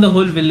burn down the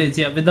whole village,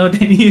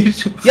 without any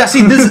issue. Yeah,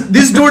 see,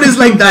 this dude is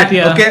like that.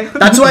 Yeah. Okay,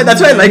 that's why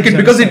I like it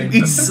because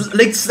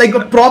it's like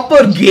a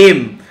proper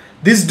game.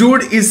 This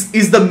dude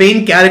is the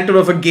main character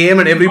of a game,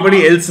 and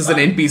everybody else is an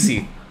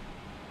NPC.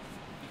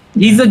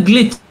 He's a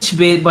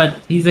glitch, but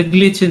he's a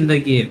glitch in the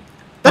game.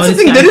 That's Or the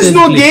thing. his There is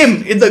no character's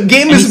glitch. game. The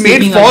game And is he's made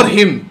taking for a-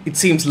 him. It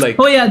seems like.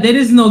 Oh yeah, there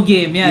is no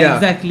game. Yeah, Yeah.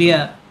 exactly.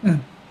 Yeah,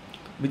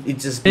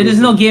 It's just there is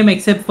beautiful. no game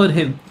except for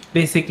him,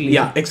 basically.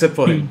 Yeah, except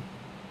for him.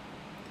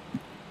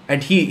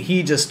 And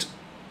he just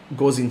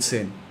goes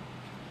insane.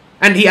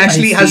 And he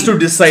actually I has see. to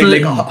decide So-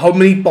 like how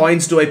many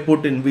points do I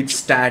put in which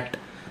stat.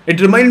 It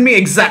reminded me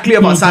exactly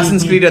of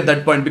Assassin's Creed at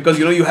that point because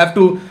you have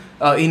to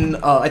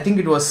I think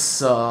it was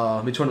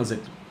which one was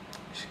it?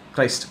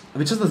 Christ,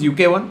 which was the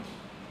UK one?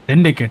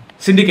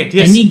 Syndicate.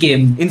 Yes. Any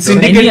game. In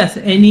Syndicate.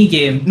 Any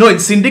game. No, in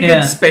Syndicate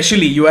Yeah.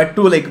 especially, you had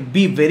to like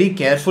be very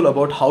careful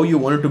about how you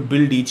wanted to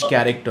build each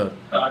character.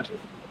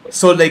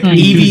 So like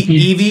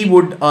Evie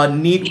would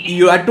need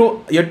you had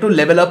to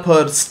level up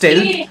her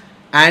stealth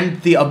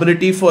and the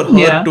ability for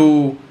her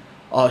to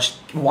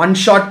one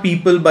shot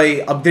people by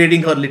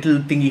upgrading her little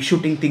thingy,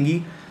 shooting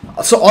thingy.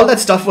 So all that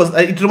stuff was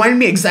it reminded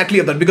me exactly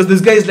of that because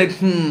this guy is like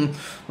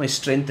my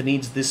strength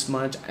needs this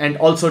much, and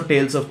also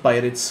Tales of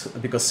Pirates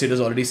because Sid has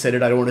already said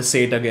it. I don't want to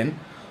say it again.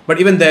 But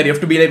even there, you have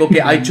to be like,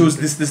 okay, I choose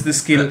this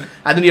skill,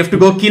 and then you have to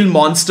go kill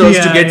monsters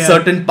to get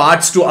certain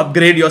parts to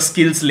upgrade your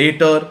skills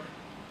later.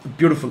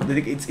 Beautiful.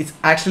 It's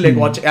actually like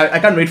watching. I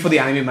can't wait for the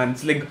anime, man.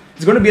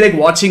 It's going to be like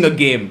watching a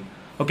game.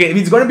 Okay,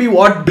 it's going to be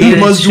what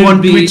gamers do on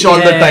Twitch all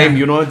the time.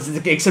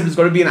 Except it's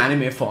going to be in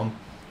anime form.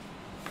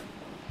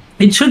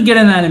 It should get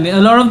an anime. A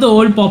lot of the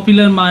old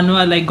popular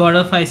manhwa like God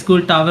of High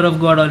School, Tower of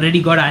God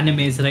already got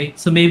animes, right?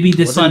 So maybe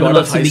this Wasn't one God will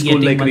of also High be School,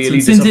 getting like, one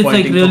really soon. Since it's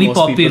like disappointing for really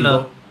most people,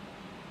 popular.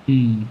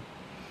 though?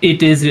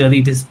 It is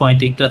really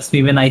disappointing. Trust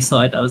me, when I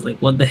saw it, I was like,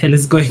 what the hell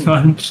is going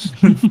on?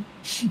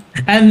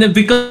 And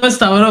because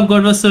Tower of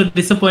God was so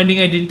disappointing,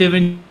 I didn't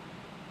even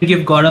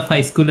give God of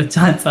High School a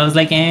chance. I was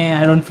like,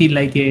 I don't feel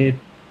like it.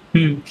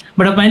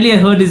 But apparently I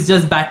heard it's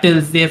just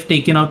battles. They have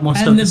taken out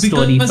most of the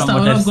story from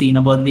what I've seen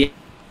about the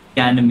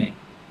anime.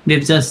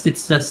 It's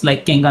just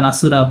like Kengan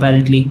Asura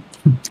apparently.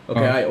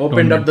 Okay, I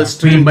opened up the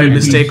stream by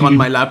mistake on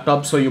my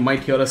laptop, so you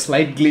might hear a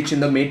slight glitch in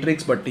the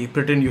matrix, but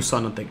pretend you saw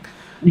nothing.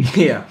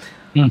 Yeah.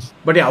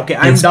 But yeah, okay,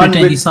 I'm done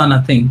pretend you with saw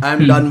nothing.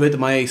 I'm done with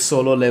my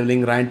solo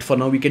leveling rant for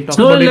now. We can talk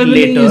Solo about it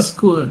leveling later is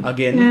cool.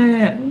 again.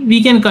 Yeah,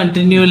 we can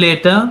continue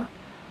later.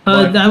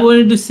 But- I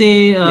wanted to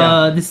say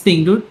this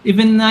thing, dude.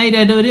 Even I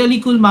read a really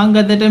cool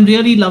manga that I'm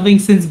really loving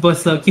since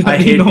Berserk. You I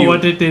already hate know you.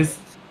 what it is.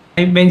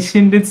 I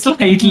mentioned it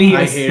slightly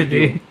I hate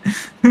yesterday.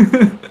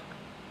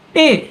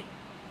 Hey,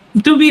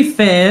 to be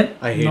fair,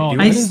 I hate No. you.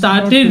 I That is not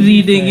started to be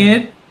reading fair.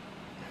 it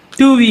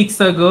 2 weeks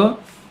ago.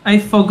 I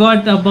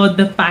forgot about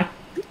the pack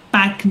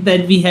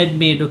that we had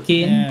made, okay?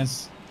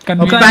 Yes. A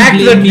Convenient. pact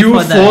blame that me you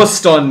for that.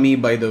 forced on me,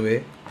 by the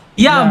way.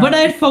 Yeah, Yeah. but I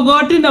had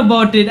forgotten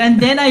about it, and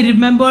then I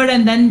remembered,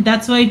 and then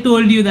that's why I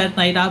told you that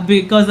night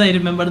because I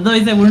remembered.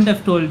 Otherwise, I wouldn't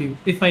have told you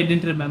if I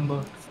didn't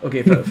remember.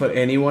 Okay, for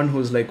anyone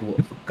who's like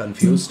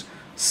confused,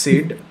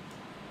 Sid.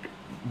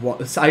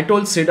 I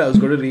told Sid I was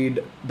going to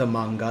read the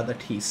manga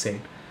that he said.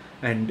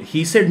 And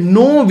he said,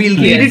 no, we'll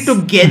read it Yes.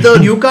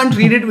 together. You can't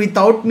read it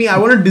without me. I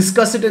want to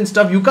discuss it and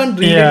stuff. You can't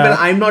read it Yeah. when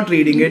I'm not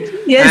reading it.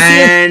 Yes,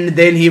 and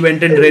then he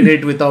went and read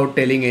it without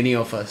telling any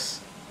of us.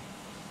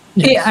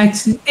 Hey,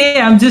 actually,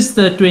 I'm just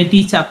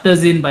 20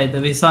 chapters in, by the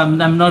way, so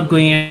I'm not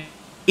going at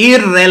a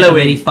Irrelevant.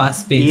 very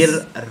fast pace.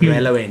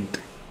 Irrelevant.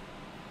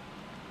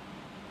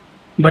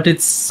 But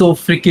it's so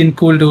freaking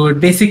cool, dude.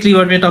 Basically,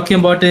 what we're talking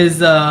about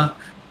is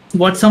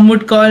what some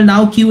would call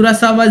now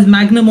Kurosawa's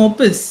magnum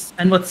opus,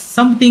 and what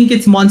some think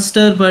it's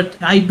Monster, but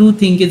I do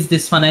think it's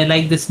this one. I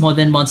like this more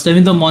than Monster,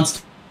 even though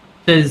Monster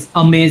is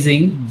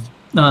amazing.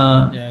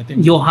 Yeah, I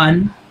think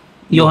Johan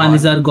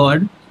is our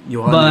god.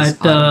 Johan is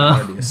But,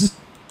 Arcadius.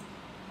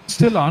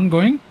 still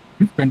ongoing.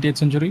 20th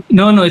century.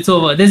 No, it's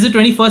over. There's the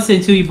 21st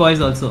Century Boys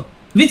also,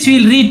 which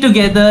we'll read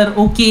together.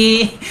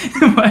 Okay,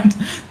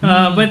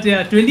 but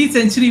yeah, 20th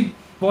Century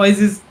Boys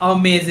is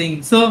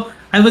amazing. So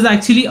I was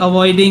actually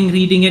avoiding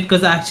reading it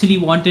because I actually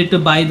wanted to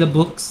buy the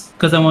books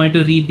because I wanted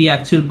to read the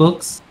actual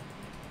books,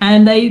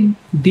 and I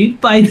did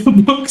buy the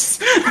books,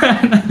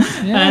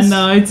 and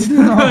it's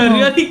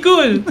really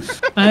cool.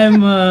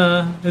 I'm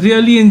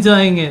really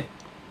enjoying it.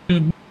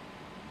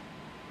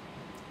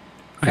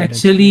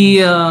 Actually,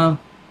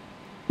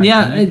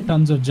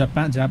 Tons of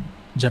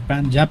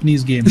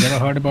Japanese games. Ever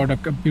heard about a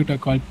computer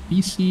called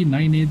PC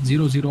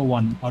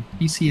 98001 or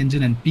PC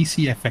Engine and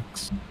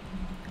PCFX?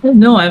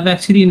 no, I've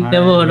actually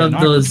never heard of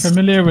not those.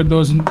 familiar with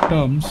those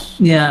terms.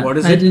 Yeah. What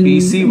is I it? didn't-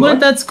 PC Well, what?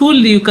 that's cool.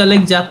 You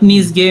collect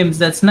Japanese games.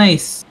 That's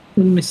nice.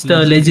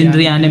 Mr.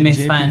 Legendary Anime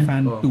JP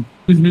fan. Oh. 2.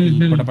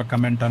 Mhm. He put up a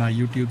comment on our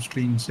YouTube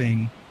stream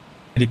saying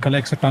that he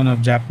collects a ton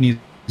of Japanese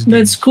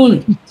That's games. cool.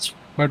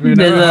 But we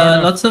There's, never heard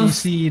of lots of-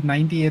 PC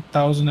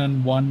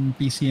 98001,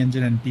 PC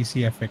Engine and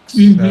PCFX.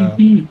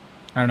 Mhm.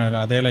 I don't know,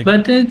 are they like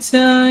But it's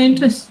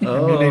interesting.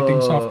 emulating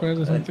softwares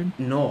or something?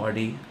 No,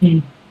 Adi. Hmm.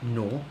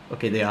 No.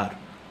 Okay, they are.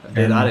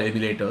 There Yeah. are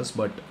emulators,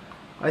 but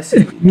I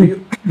said, do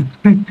you,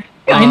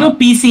 I know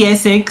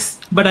PCSX,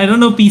 but I don't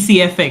know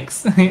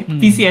PCFX.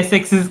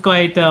 PCSX is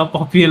quite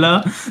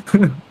popular.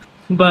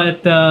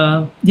 But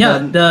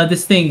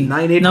this thing. Now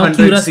 9800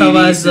 series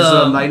Kurosawa's is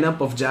a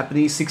lineup of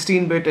Japanese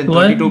 16-bit and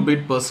What?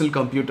 32-bit personal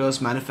computers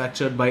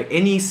manufactured by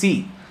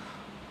NEC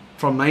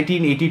from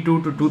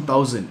 1982 to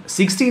 2000.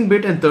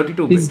 16-bit and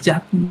 32-bit. is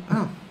Japanese.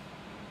 Ah,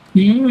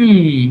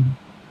 Hmm.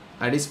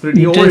 that is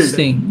pretty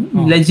Interesting.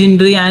 Oh.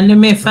 Legendary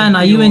anime fan. Are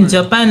Pretty you in old.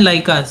 Japan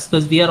like us?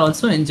 Because we are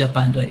also in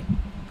Japan, right? old.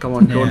 Come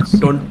on, Yes.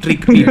 don't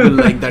trick people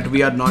like that.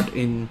 We are not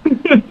in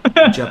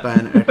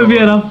Japan at all. We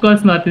are of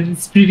course not.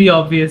 It's pretty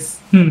obvious.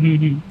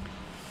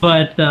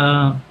 But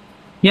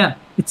yeah,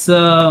 it's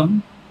a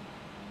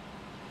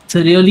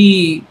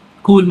really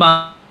cool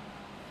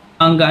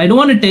manga. I don't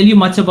want to tell you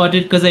much about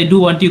it because I do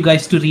want you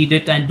guys to read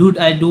it, and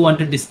I do want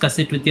to discuss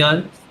it with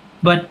y'all.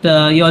 But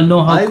you all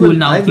know how I cool will-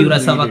 now I will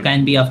read Kurosawa it.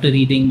 can be after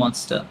reading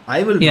Monster.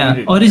 I will Yeah, read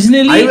it.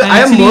 originally I am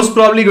actually most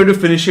probably going to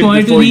finish it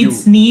going to before read you.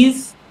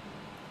 Sneeze.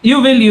 You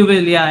will.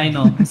 Yeah, I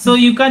know. So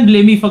you can't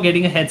blame me for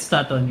getting a head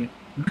start on you.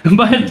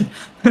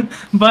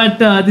 but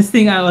this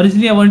thing I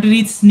wanted to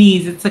read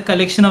Sneeze. It's a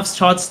collection of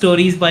short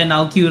stories by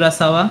Naoki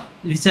Urasawa.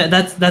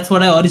 That's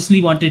what I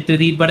originally wanted to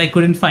read, but I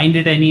couldn't find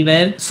it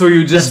anywhere. So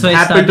you just That's why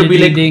I happen to be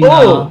started like, reading,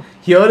 oh,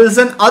 here is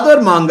an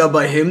other manga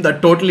by him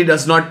that totally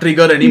does not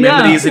trigger any Yeah,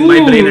 memories in my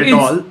ooh, brain at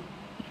it's- all.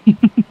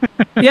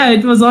 Yeah,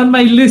 it was on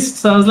my list,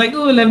 so I was like,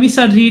 oh, let me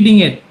start reading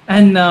it.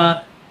 And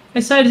I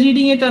started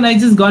reading it, and I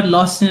just got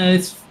lost in it.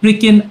 It's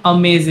freaking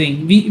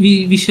amazing.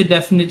 We should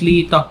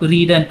definitely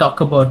read and talk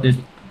about it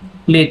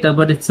later.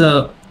 But it's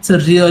a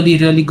really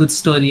really good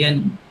story.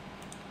 And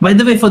by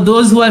the way, for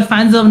those who are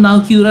fans of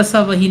Naoki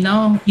Urasawa,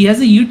 he has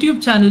a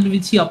YouTube channel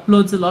which he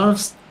uploads a lot of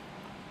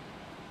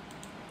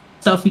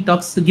stuff. He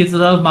gives a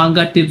lot of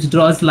manga tips,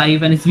 draws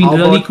live, and it's been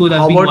really cool.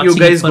 How I've been about you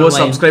watching it guys for a go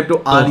while. subscribe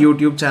to our So,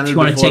 YouTube channel if you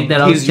wanna before check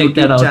that out, his check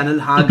that YouTube out. channel.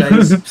 Ha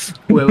guys,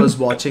 whoever's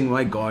watching,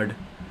 my god.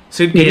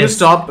 Sid, can you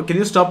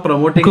stop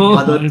promoting Go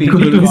other to people?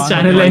 his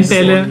channel and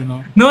tell you him.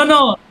 know.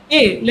 No.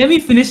 Hey, let me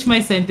finish my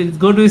sentence.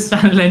 Go to his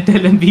channel and tell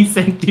him we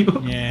sent you.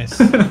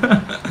 Yes.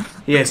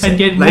 Yes, And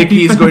get more like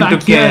he's people going to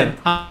back here.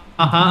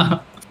 care.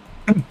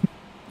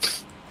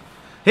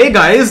 Hey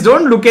guys,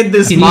 don't look at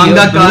this Can you hear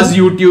Mangaka's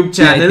Brew? YouTube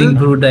Yeah, I think channel.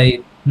 Brew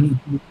died.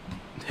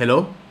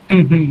 Hello?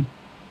 Mhm.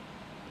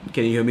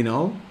 Can you hear me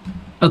now?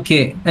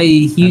 Okay.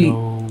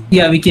 Hello.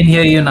 Yeah, we can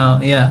hear you now.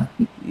 Yeah.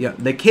 Yeah,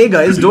 like hey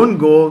guys, don't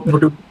go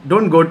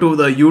to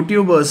the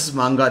YouTubers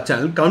manga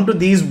channel. Come to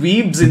these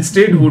weebs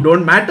instead who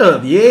don't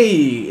matter.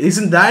 Yay!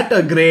 Isn't that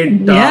a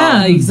great?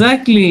 Yeah,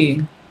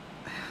 exactly.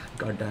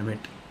 God damn it.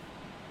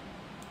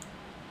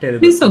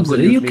 Terrible. It's so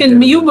good. You absolutely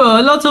can.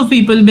 terrible. Lots of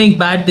people make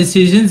bad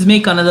decisions.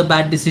 Make another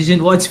bad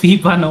decision. Watch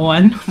Veep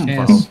 101.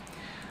 Yes.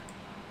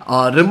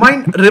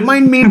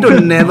 Remind me to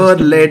never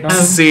let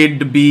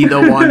Sid be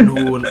the one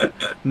who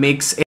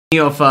makes any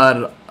of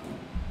our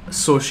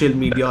social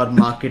media or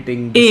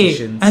marketing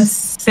decisions. I'm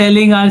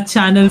selling our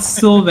channel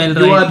so well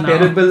You right are now.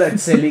 terrible at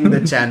selling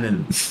the channel.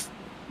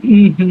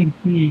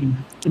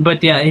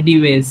 But yeah,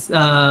 anyways,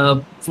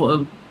 for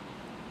Let's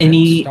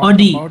any talk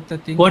Audi, about the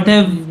thing what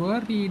that have we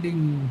were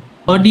reading.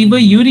 Audi, were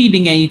you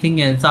reading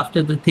anything else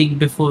after the thing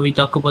before we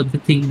talk about the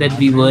thing that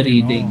we were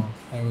Really, reading?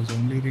 no. I was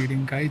only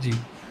reading Kaiji.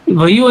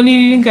 Were you only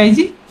reading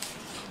Kaiji?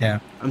 Yeah.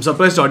 I'm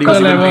surprised Audi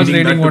was Well, I even was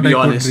reading that, to what be I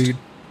honest. could read.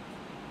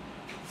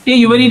 Yeah,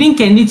 you were reading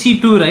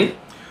Kenichi too, right?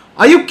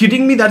 Are you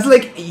kidding me? That's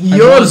like was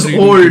years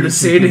reading old, Kenichi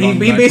Sid. too He long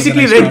back,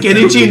 basically but then I read stopped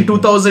Kenichi in reading.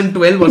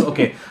 2012. Was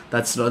okay.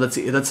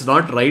 That's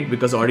not right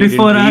because Audi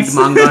Before didn't read us.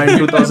 manga in A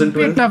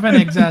 2012. bit of an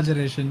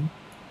exaggeration,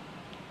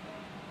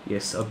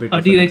 Yes, a bit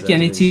Audi of an read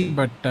exaggeration. Kenichi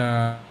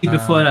but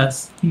before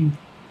us. yeah,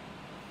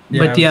 I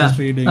But was yeah, just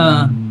reading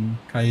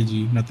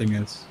Kaiji, nothing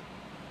else.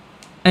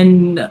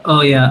 and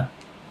oh yeah,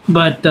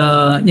 but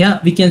yeah,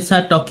 we can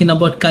start talking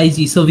about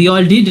Kaiji. So we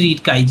all did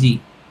read Kaiji,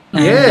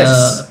 and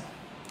Yes.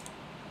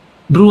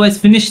 Brew has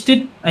finished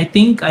it. I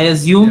think. I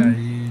assume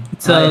Yeah,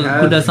 it's a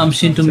good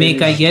assumption to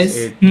make. I guess.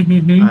 It.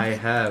 I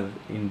have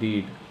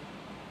indeed.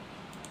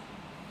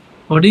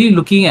 What are you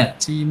looking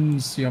at?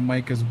 seems your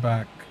mic is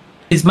back.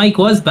 His mic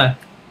was back.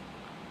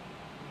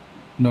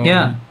 No,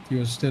 Yeah.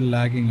 you're still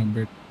lagging a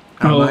bit.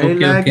 Am I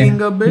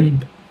lagging a bit?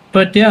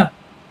 But yeah,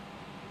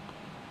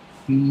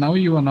 Now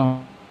you are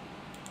not.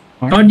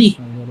 Audi,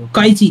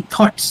 Kaiji,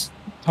 thoughts.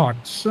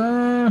 Thoughts.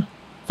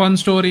 Fun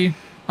story.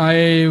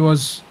 I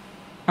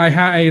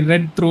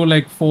read through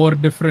like 4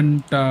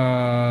 different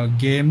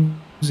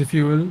games, if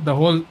you will. The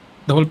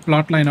whole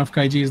plot line of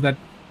Kaiji is that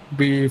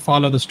we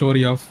follow the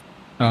story of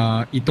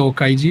Ito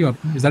Kaiji, or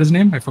is that his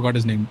name? I forgot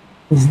his name.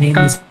 His name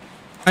is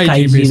Kaiji.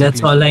 basically.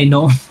 That's all I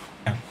know.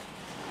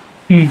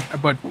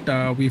 But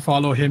we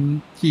follow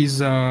him.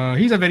 He's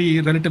a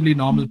very relatively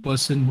normal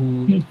person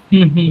who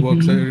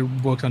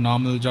works a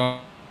normal job,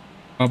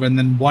 and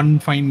then one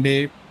fine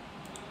day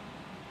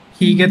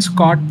he gets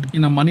caught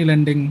in a money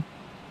lending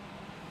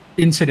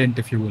incident,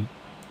 if you will,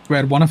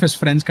 where one of his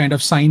friends kind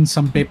of signs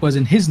some papers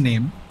in his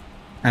name,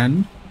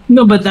 and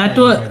No, but that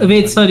was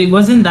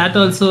wasn't that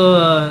also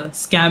a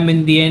scam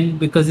in the end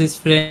because his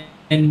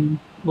friend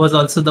was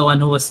also the one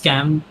who was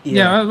scammed?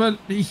 yeah, well,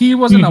 he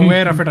wasn't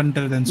aware of it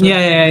until then. So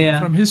Yeah.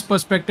 from his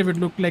perspective, it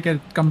looked like a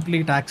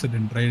complete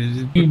accident, right?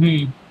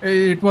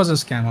 It was a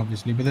scam,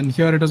 obviously, but then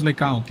here it was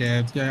like,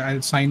 okay,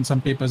 I'll sign some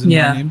papers in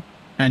my name,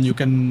 and you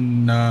can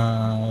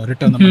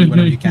return the money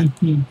whenever you can.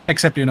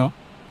 Except,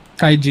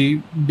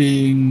 Kaiji,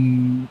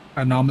 being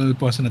a normal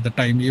person at the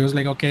time, he was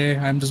like, okay,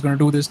 I'm just going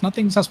to do this.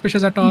 Nothing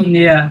suspicious at all.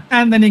 Yeah.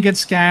 And then he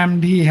gets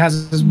scammed. He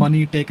has his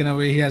money taken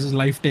away. He has his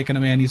life taken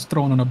away, and he's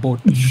thrown on a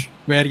boat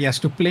where he has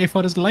to play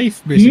for his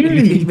life,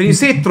 basically. When you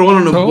say thrown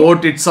on a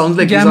boat, it sounds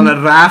like he's on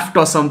a raft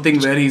or something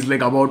where he's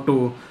like about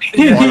to.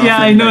 Yeah,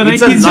 I know, right?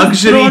 It's a He's just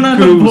luxury thrown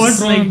on a cruise.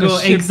 boat, like go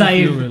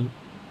exiled.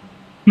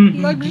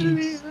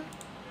 Luxury.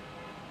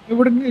 I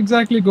wouldn't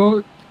exactly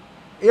go.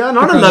 Yeah,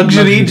 not a Because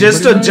luxury, luxury,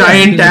 just but a it's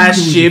giant a ass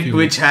cruise, ship if you will.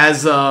 which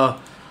has a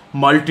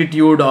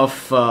multitude of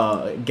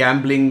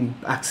gambling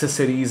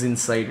accessories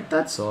inside.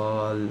 That's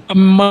all. A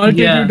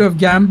multitude of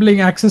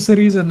gambling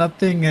accessories and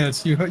nothing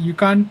else. You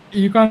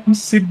can't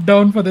sit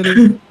down for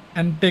the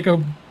and take a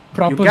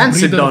proper. You can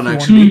sit breather down, if you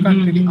want. actually. You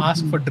can't really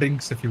ask for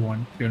drinks if you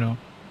want,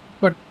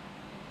 But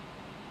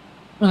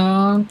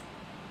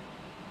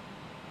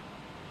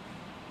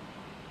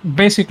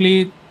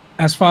basically,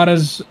 as far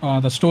as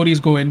the stories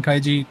go in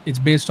Kaiji, it's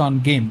based on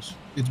games.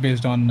 It's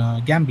based on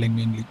gambling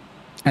mainly,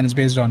 and it's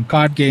based on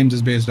card games.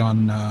 It's based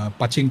on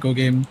pachinko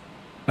game,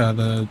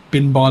 the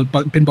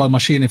pinball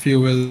machine, if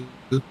you will.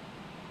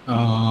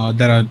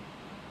 There are.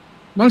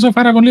 Well, so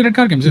far I've only read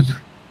card games,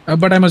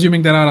 but I'm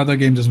assuming there are other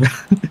games as well.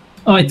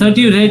 Oh, I thought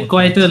you read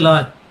quite a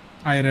lot.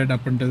 I read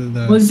up until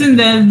the. Wasn't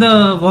there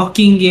the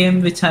walking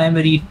game which I am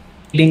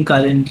reading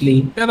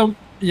currently?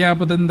 Yeah,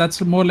 but then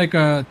that's more like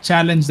a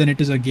challenge than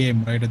it is a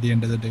game, right? At the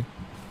end of the day.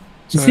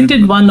 So Isn't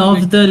it one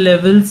of the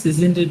levels?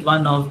 Isn't it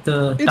one of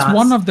the It's tasks?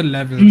 one of the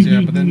levels,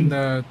 yeah. But then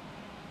the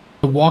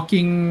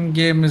walking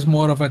game is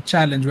more of a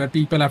challenge where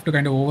people have to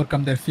kind of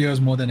overcome their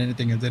fears more than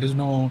anything else. There is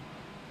no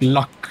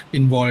luck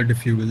involved,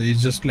 if you will.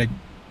 It's just like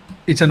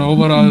it's an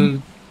overall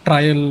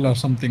trial or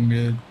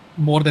something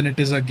more than it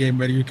is a game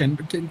where you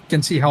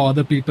can see how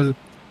other people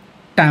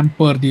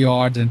tamper the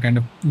odds and kind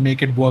of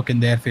make it work in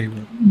their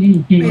favor.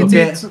 I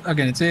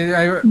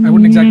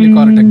wouldn't exactly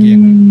call it a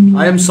game.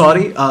 I am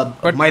sorry,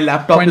 But my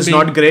laptop point is being-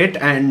 not great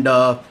and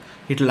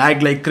it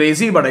lagged like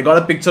crazy, but I got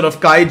a picture of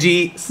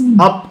Kaiji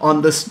up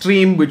on the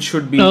stream, which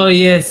should be Oh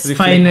yes,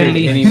 reflected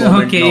finally. any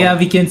moment Okay, now. yeah,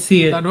 we can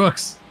see it. That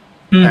works.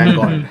 Thank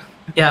God.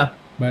 Yeah.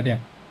 But yeah,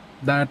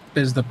 that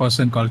is the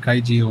person called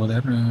Kaiji over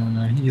there.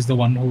 He's the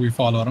one who we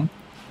follow around.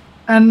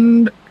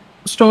 And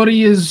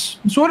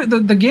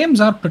the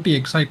games are pretty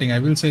exciting. I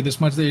will say this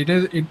much: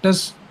 it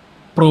does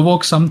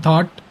provoke some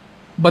thought,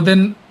 but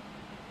then,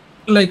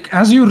 like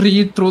as you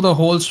read through the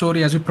whole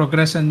story, as you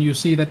progress, and you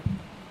see that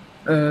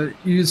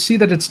you see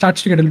that it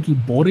starts to get a little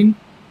boring,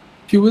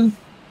 if you will.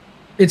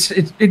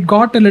 It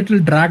got a little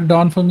dragged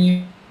on for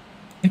me,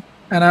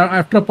 and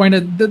after a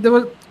point, there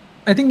was,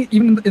 I think,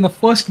 even in the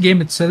first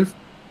game itself,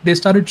 they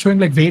started showing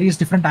like various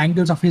different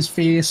angles of his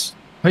face,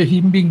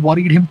 him being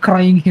worried, him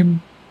crying,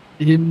 him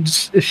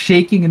just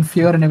shaking in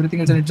fear and everything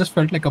else, and it just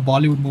felt like a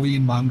Bollywood movie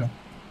in manga.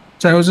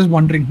 So I was just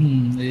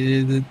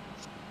wondering,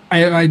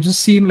 I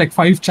just seen like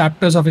 5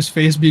 chapters of his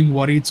face being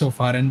worried so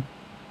far, and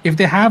if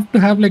they have to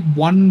have like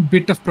one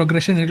bit of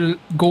progression, it'll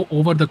go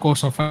over the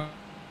course of 5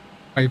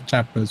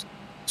 chapters.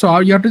 So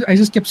you have to. I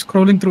just kept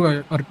scrolling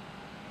through or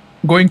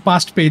going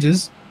past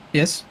pages.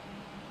 Yes,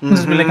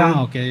 just be like,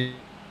 okay,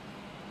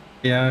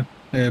 yeah,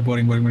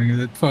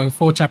 boring. For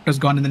 4 chapters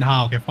gone, and then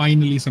okay,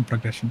 finally some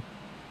progression.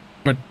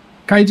 But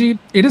Kaiji,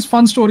 it is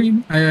fun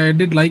story. I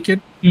did like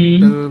it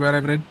where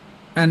I've read,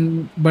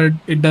 but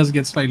it does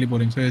get slightly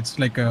boring. So it's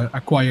like a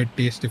acquired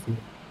taste, if you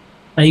will.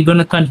 Are you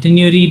gonna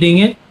continue reading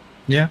it?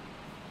 Yeah.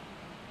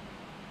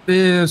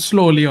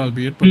 Slowly,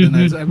 albeit, but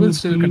then I will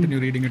still continue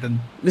reading it. And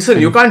listen,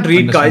 you can't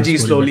read Kaiji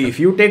slowly. If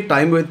you take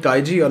time with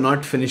Kaiji, you're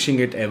not finishing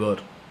it ever.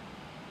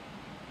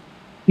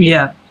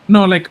 Yeah.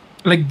 No, like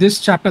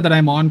this chapter that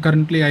I'm on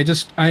currently, I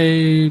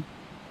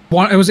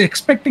was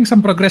expecting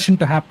some progression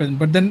to happen,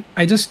 but then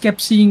I just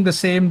kept seeing the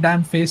same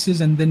damn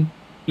faces, and then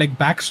like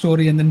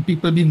backstory, and then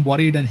people being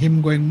worried, and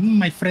him going,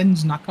 my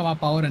friend's Nakawa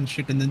power and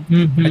shit, and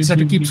then I just had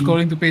to keep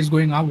scrolling the page,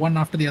 going one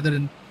after the other,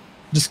 and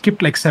just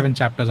skipped like 7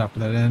 chapters after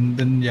that. And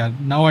then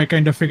now I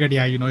kind of figured,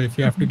 if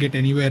you have to get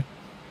anywhere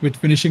with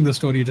finishing the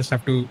story, you just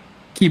have to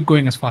keep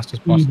going as fast as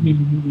possible,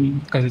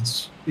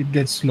 because it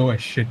gets slow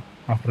as shit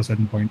after a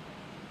certain point.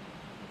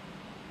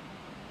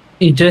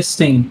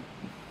 Interesting.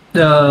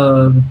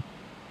 Interesting.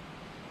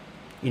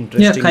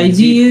 Yeah,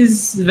 Kaiji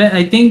is,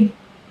 I think,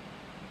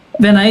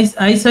 when I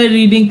started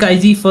reading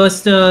Kaiji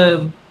first,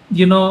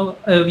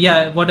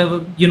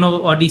 whatever,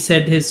 Audi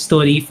said, his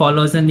story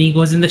follows, and he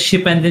goes in the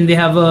ship, and then they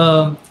have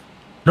a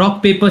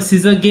rock, paper,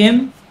 scissor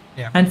game.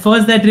 Yeah. And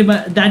first that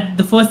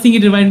the first thing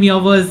it reminded me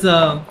of was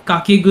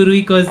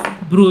Kakegurui, because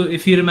bro,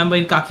 if you remember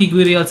in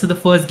Kakegurui also the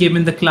first game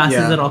in the class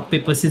is a rock,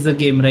 paper, scissor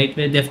game, right?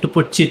 Where they have to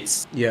put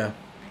chits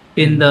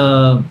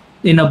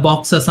in a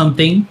box or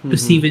something to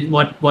see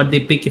what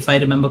they pick, if I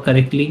remember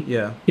correctly.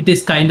 Yeah. It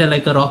is kind of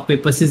like a rock,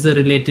 paper, scissor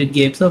related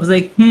game. So I was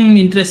like,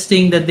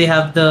 interesting that they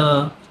have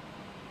the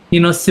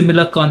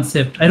similar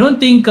concept. I don't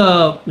think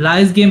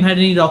Liar's Game had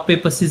any rock,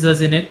 paper, scissors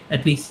in it,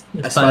 at least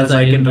as far as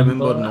I can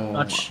remember.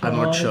 No, I'm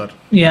not sure.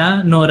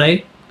 Yeah, no,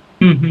 right?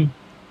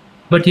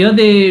 But here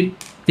they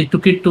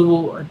took it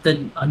to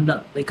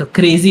like a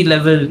crazy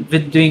level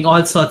with doing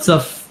all sorts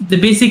of.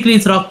 Basically,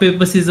 it's rock,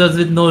 paper, scissors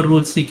with no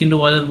rules. So you can do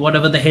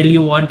whatever the hell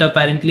you want,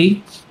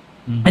 apparently.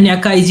 And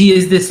Kaiji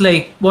is this,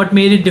 like, what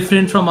made it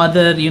different from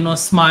other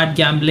smart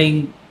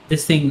gambling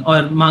this thing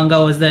or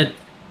manga was that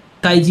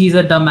Kaiji is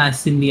a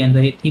dumbass in the end,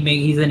 right?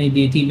 He's an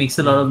idiot. He makes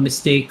a lot of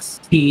mistakes.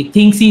 He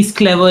thinks he's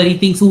clever. He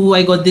thinks,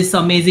 I got this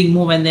amazing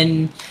move, and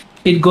then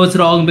it goes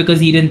wrong because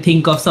he didn't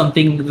think of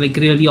something like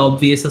really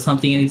obvious or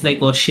something, and he's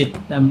like, oh shit.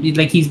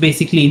 Like he's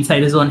basically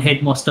inside his own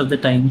head most of the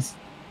times.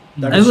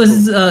 I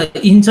was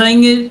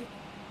enjoying it.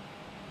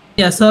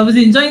 Yeah, so I was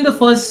enjoying the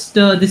first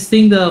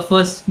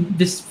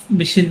this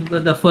mission,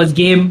 the first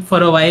game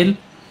for a while,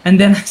 and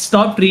then I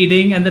stopped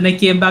reading, and then I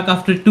came back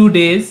after 2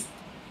 days.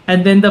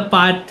 And then the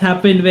part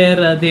happened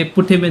where they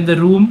put him in the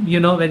room,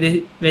 where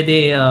they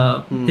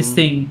this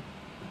thing,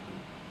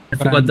 I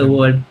forgot the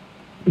word,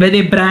 where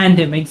they brand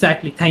him.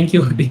 Exactly. Thank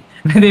you, Odi.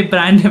 Where they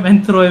brand him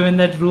and throw him in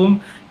that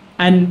room,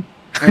 and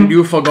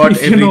you forgot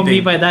everything. You know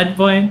me by that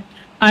point.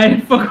 I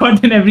had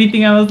forgotten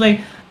everything. I was like,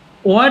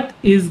 what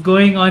is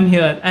going on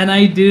here? And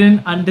I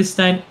didn't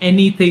understand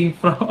anything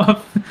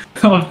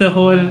of the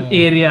whole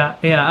area.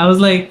 Yeah, I was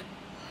like,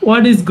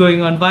 what is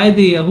going on?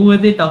 Who are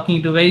they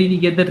talking to? Where did he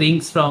get the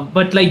rings from?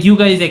 But like you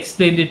guys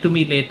explained it to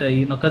me later,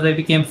 because I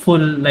became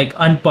full like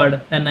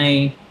unpad,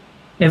 and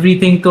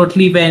everything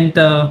totally went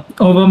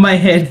over my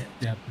head.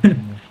 Yeah.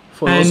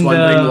 For those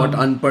wondering what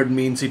unpad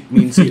means, it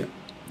means it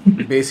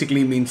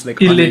basically means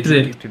like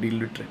illiterate.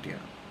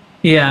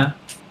 Yeah.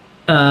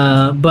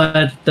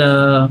 But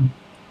I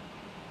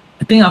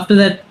think after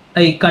that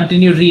I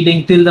continued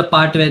reading till the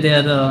part where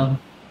they're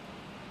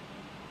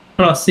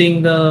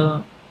crossing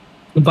the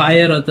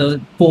wire or the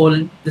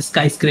pole, the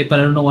skyscraper, I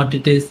don't know what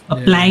it is.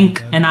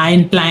 Plank, an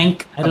iron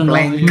plank. I don't know.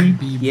 Beam.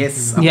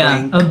 Yes.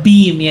 Plank. A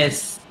beam,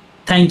 yes.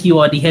 Thank you,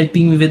 Audi,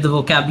 helping me with the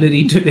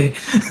vocabulary today.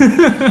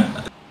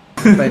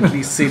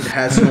 Apparently Sid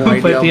has no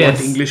idea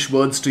what English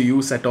words to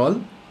use at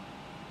all.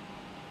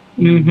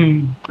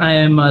 I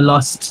am a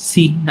lost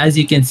sea, as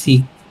you can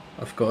see.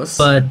 Of course.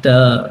 But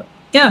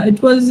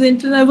it was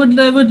interesting. I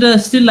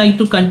would still like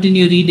to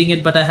continue reading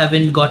it, but I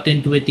haven't got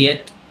into it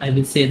yet. I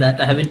will say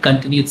that I haven't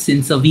continued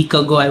since a week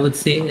ago, I would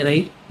say,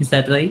 right? Is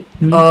that right?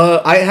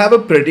 I have a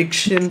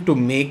prediction to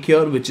make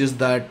here, which is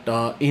that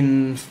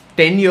in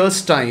 10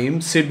 years' time,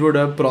 Sid would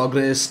have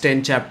progressed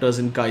 10 chapters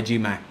in Kaiji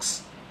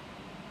Max.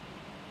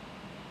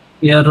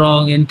 You're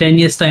wrong. In 10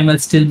 years' time, I'll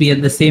still be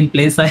at the same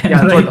place I am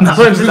Yeah, right now.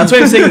 that's why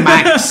I'm saying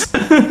max.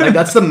 Like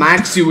that's the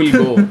max you will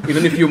go,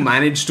 even if you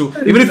manage to.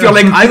 Even if you're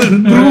like, I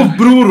will prove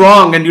brew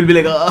wrong, and you'll be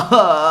like,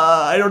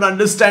 I don't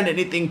understand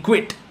anything.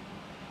 Quit.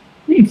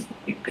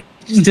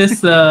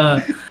 Just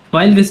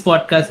while this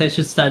podcast, I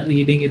should start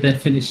reading it and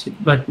finish it.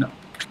 But no,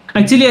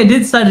 actually, I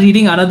did start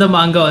reading another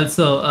manga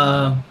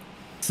also.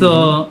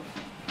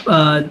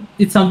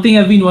 It's something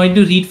I've been wanting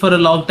to read for a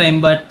long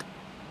time. But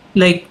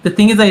like the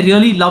thing is, I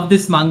really love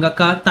this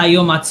mangaka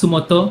Taiyo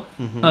Matsumoto.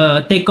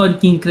 Take on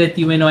Kinkret.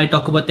 You may know I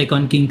talk about Take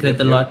on Kinkret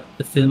a lot.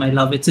 The film, I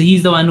love it. So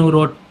he's the one who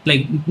wrote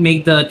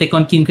make the Take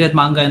on Kinkret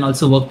manga and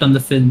also worked on the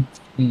film.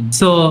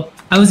 So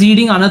I was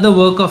reading another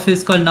work of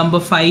his called Number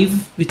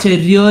 5, which I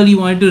really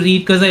wanted to read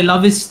because I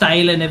love his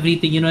style and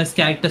everything. His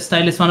character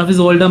style. It's one of his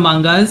older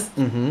mangas.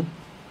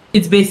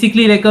 It's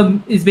basically like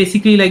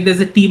there's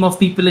a team of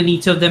people and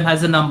each of them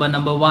has a number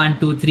 1,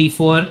 2, 3,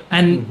 4,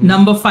 and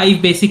number 5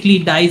 basically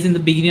dies in the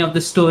beginning of the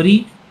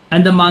story,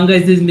 and the manga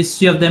is this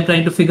mystery of them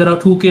trying to figure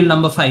out who killed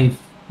number 5,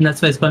 and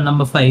that's why it's called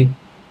Number 5.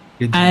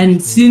 And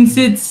since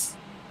it's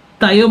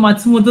Taiyo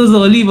Matsumoto's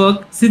early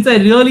work, since I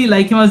really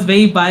like him, I was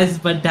very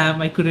biased, but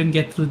damn, I couldn't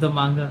get through the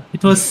manga.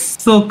 It was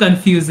so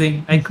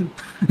confusing. I could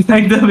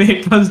like the way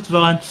it was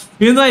drawn.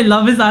 Even though I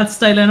love his art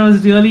style and I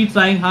was really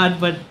trying hard,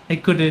 but I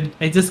couldn't.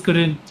 I just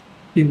couldn't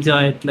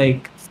enjoy it.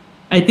 Like,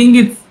 I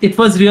think it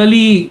was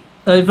really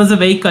it was a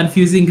very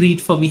confusing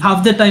read for me.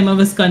 Half the time I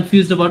was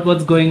confused about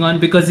what's going on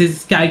because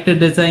his character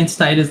design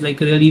style is like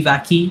really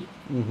wacky.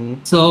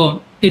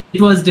 So it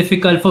was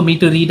difficult for me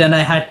to read and I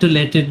had to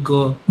let it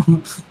go.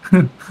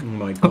 Oh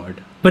my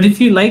god. But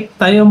if you like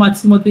Taiyo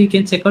Matsumoto, you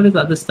can check out his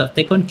other stuff.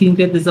 Take on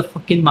Kinkret is a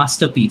fucking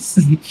masterpiece.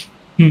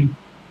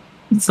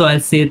 So I'll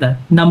say that.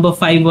 Number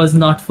 5 was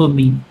not for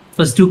me. It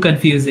was too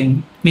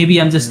confusing.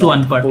 Maybe I'm just too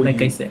unplugged,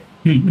 like I said.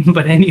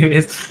 But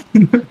anyways.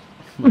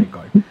 My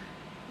god.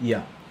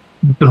 Yeah.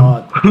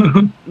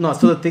 No,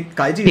 so the thing,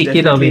 Kaiji is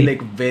definitely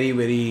like very,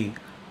 very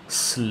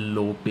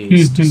slow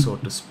paced, so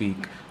to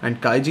speak. And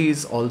Kaiji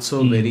is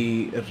also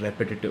very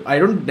repetitive. I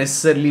don't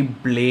necessarily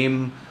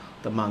blame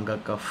the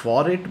mangaka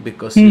for it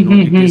because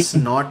it is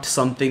not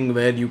something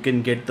where you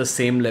can get the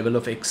same level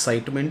of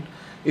excitement.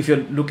 If you're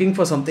looking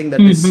for something that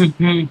is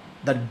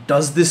that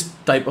does this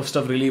type of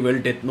stuff really well,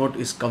 Death Note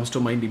comes to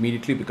mind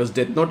immediately, because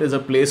Death Note is a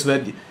place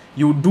where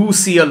you do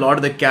see a lot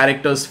of the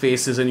characters'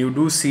 faces and you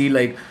do see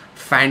like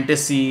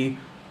fantasy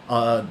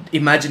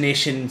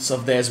imaginations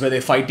of theirs where they're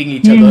fighting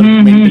each other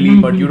mentally,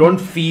 but you don't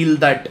feel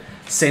that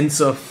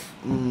sense of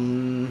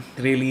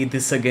really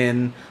this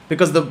again,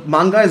 because the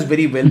manga is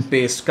very well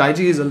paced.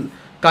 Kaiji is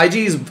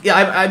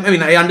I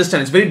mean, I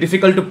understand it's very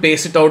difficult to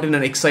pace it out in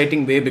an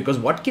exciting way, because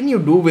what can you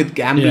do with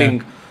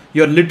gambling?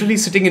 You're literally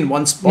sitting in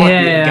one spot.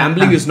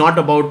 Gambling is not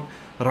about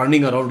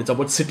running around, it's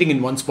about sitting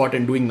in one spot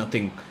and doing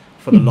nothing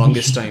for the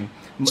longest time.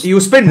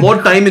 You spend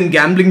more time in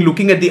gambling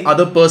looking at the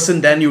other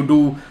person than you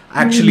do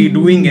actually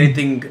doing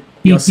anything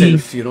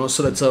yourself, so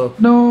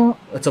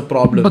that's a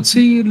problem. But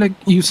see, like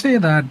you say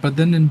that, but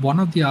then in one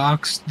of the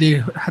arcs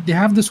they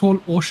have this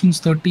whole Ocean's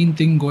 13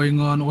 thing going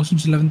on,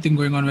 Ocean's 11 thing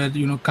going on, where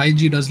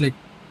Kaiji does like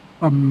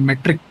a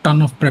metric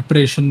ton of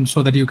preparation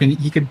so that he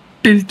can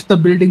tilt the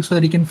building so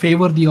that he can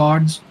favor the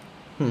odds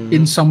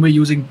in some way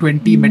using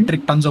 20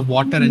 metric tons of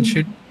water and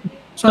shit.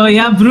 So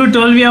yeah, Brew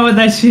told me about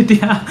that shit.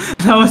 Yeah,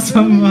 that was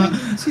some.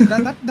 See,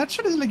 that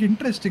shit is like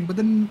interesting, but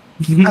then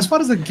as far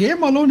as the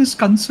game alone is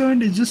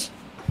concerned, it's just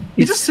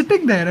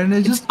sitting there and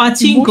it's just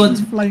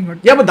pachinko flying out.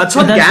 Yeah, but that's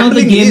what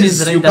gambling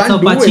is. Right? You that's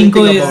can't how do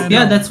pachinko anything is. about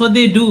Yeah, it. that's what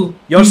they do.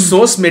 Your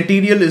source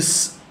material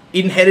is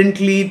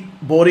inherently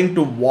boring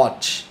to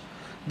watch.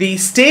 The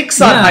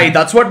stakes are high.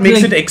 That's what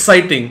makes it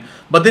exciting.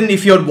 But then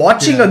if you're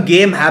watching a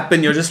game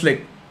happen, you're just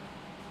like.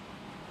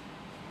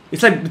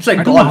 It's like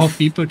I golf. don't know how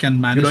people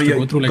can manage to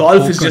go through like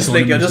golf poker is just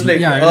like you're just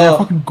like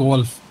fucking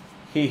golf.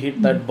 He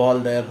hit that ball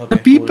there. Okay, The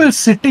people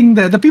sitting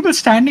there, the people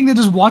standing there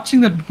just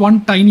watching that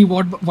one tiny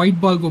white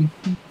ball go,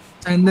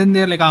 and then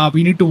they're like,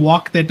 we need to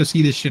walk there to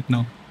see this shit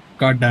now.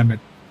 God damn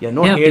it. Yeah,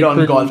 hate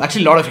on golf.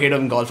 Actually, a lot of hate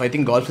on golf. I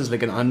think golf is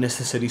like an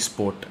unnecessary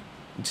sport.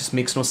 It just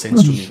makes no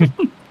sense to me.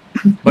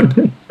 But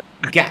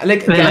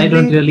I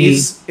don't really.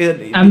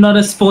 I'm not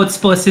a sports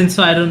person,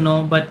 so I don't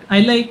know. But I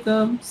like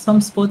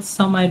some sports.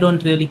 Some I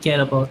don't really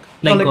care about,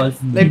 like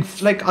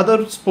golf. Like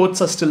other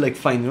sports are still like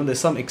fine. There's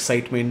some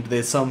excitement.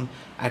 There's some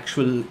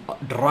actual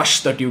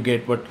rush that you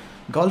get. But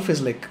golf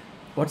is like,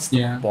 what's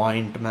the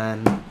point,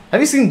 man?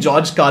 Have you seen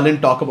George Carlin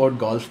talk about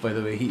golf? By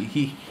the way,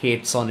 he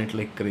hates on it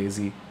like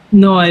crazy.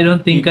 No, I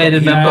don't think I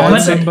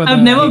remember. But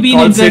I've never been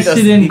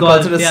interested in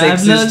golf. He calls it a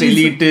sexist,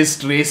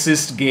 elitist,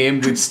 racist game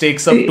which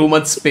takes up too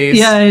much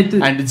space.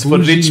 And it's for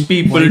rich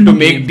people to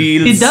make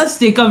deals. It does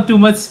take up too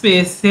much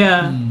space.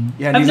 Yeah.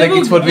 Yeah, and he's like,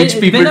 it's for rich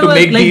people to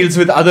make deals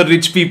with other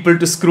rich people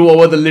to screw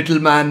over the little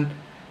man.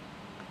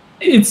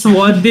 It's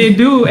what they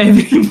do.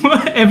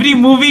 Every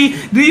movie.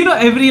 Do you know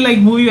every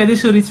movie where they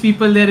show rich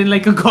people there in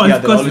like a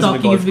golf course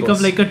talking? It's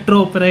become like a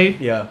trope, right?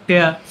 Yeah.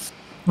 Yeah.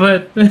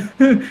 But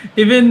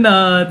even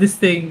this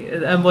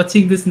thing, I'm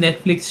watching this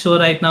Netflix show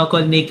right now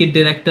called Naked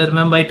Director.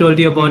 Remember I told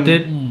you about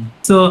it?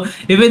 So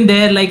even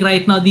there, like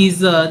right now, these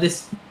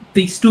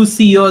two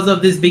CEOs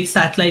of this big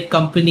satellite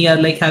company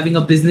are like having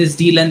a business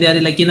deal, and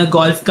they're like in a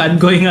golf cart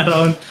going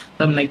around.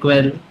 So I'm like,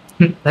 well,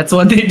 that's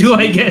what they do,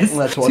 I guess.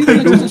 That's See, what they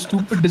that's do. just a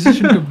stupid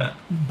decision to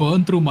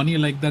burn through money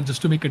like that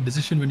just to make a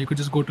decision when you could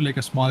just go to like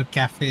a small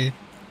cafe,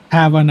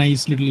 have a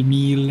nice little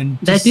meal, and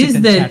just That sit is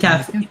and their chat.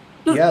 cafe.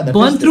 Yeah, that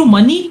Burn is through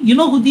money. You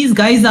know who these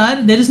guys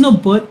are? There is no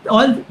birth.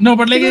 All No,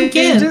 but like they don't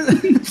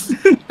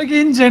care. like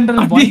in general,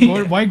 I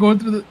mean- why go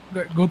through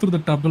the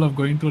trouble of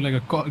going through like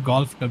a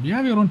golf club? You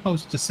have your own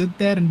house. Just sit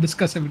there and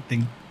discuss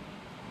everything.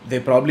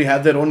 They probably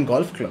have their own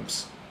golf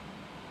clubs.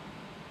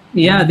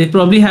 Yeah, they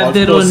probably have Golf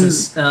their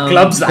courses. own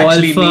Clubs golf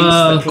actually means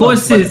the clubs,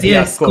 courses. but yeah,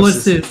 Yes,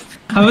 courses.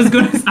 I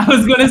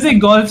was gonna say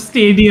golf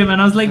stadium,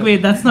 and I was like,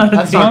 wait, that's not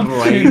That's a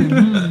not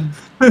thing.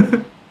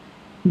 right.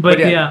 But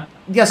yeah. yeah,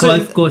 Yeah, so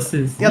golf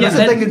courses. Yeah, that's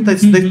the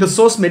thing. The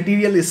source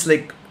material is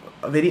like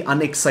very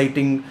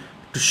unexciting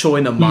to show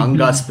in a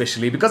manga,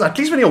 especially because at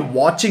least when you're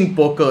watching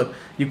poker,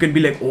 you can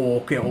be like, oh,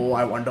 okay, oh,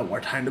 I wonder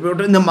what hand.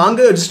 But in the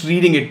manga, you're just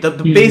reading it. The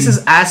pace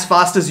is as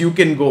fast as you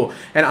can go,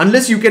 and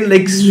unless you can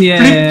like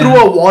flip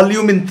through a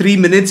volume in 3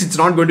 minutes, it's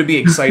not going to be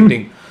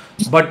exciting.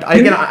 But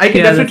I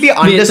can definitely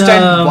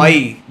understand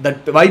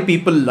why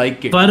people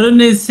like it.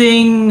 Varun is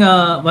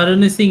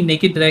saying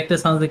Naked Director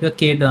sounds like a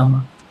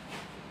K-drama.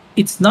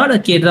 It's not a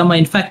K-drama.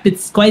 In fact,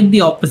 it's quite the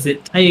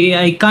opposite.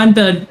 I can't.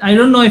 I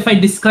don't know if I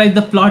describe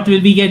the plot,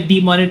 will we get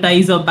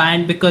demonetized or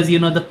banned because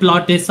the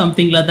plot is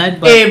something like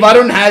that. But Hey,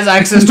 Varun has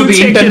access to the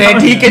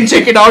internet. He can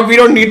check it out. We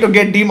don't need to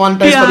get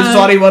demonetized for it.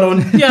 Sorry,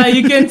 Varun. Yeah,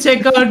 you can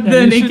check out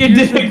the Naked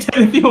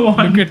Director if you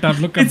want. Look it up.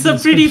 It's a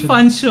pretty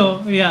fun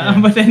show. Yeah,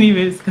 but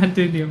anyways,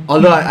 continue.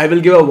 Although I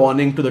will give a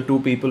warning to the two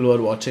people who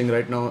are watching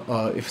right now.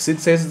 If Sid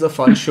says it's a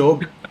fun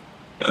show,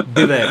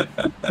 beware.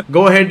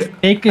 Go ahead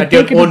at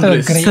your own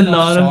risk. It's a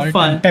lot of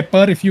fun. And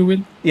pepper, if you will.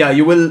 Yeah,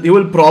 you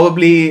will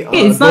probably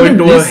it's go not a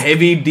into a risk.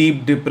 heavy,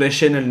 deep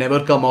depression and never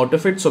come out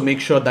of it. So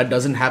make sure that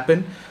doesn't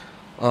happen.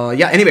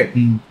 Anyway.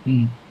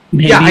 Maybe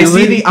Yeah, I you see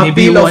will, the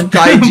maybe you appeal of won't.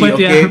 Kaiji. But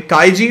Okay, yeah.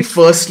 Kaiji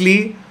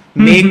firstly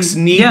makes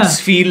needs Yeah.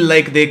 feel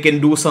like they can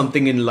do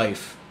something in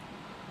life.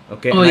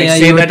 Okay, Oh and yeah, I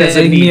say you were that as a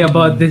telling me need.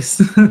 about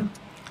this.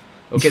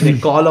 Okay, they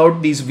call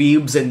out these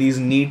weebs and these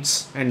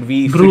needs, and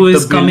we Gru fit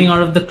is the bill. coming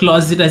out of the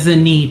closet as a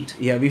NEET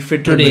Yeah, we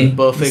fit the today.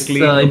 bill perfectly.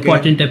 It's an okay.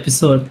 important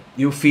episode.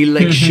 You feel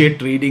like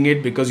shit reading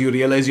it because you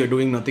realize you're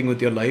doing nothing with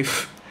your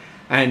life.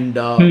 And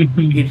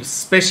it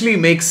especially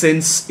makes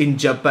sense in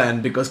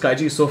Japan because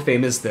Kaiji is so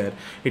famous there.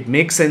 It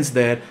makes sense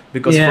there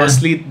because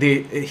firstly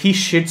he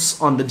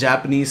shits on the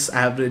Japanese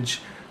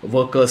average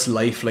worker's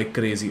life like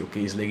crazy.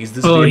 Okay, he's like, is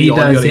this really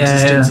all your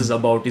existence is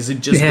about? Is it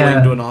just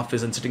going to an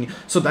office and sitting?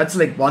 So that's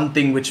like one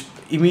thing which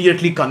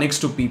immediately connects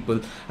to people.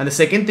 And the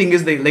second thing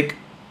is they like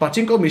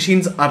pachinko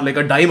machines are like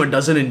a dime a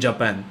dozen in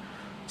Japan.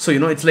 So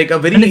it's like a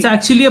very And it's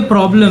actually a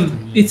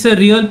problem. It's a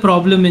real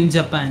problem in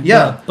Japan.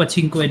 Yeah. The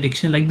pachinko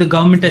addiction. Like the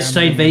government has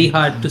tried very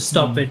hard to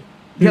stop it.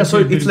 Yeah, so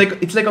it's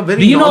like a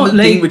very normal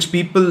thing which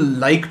people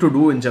like to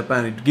do in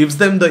Japan. It gives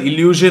them the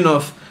illusion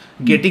of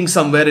getting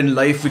somewhere in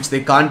life which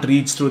they can't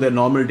reach through their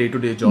normal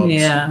day-to-day jobs.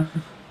 Yeah.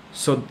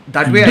 So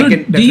that way I can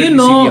definitely do you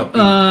know see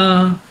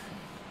the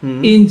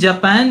appeal. in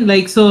Japan,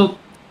 like, so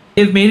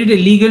they've made it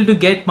illegal to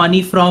get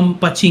money from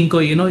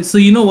pachinko, so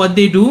you know what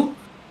they do?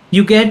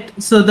 You get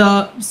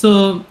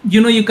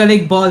you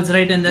collect balls,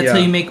 right? And that's how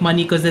you make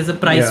money because there's a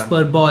price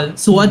per ball.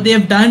 So what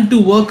they've done to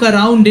work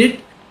around it,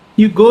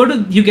 you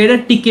get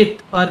a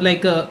ticket or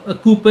like a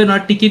coupon or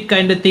ticket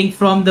kind of thing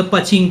from the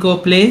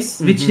pachinko place,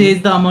 which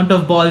says the amount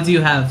of balls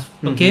you have,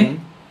 okay,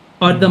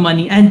 or the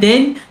money, and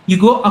then you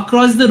go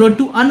across the road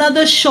to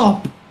another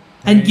shop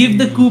and give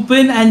the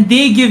coupon, and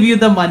they give you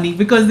the money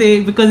because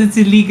it's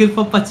illegal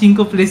for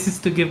pachinko places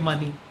to give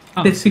money.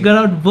 They figure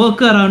out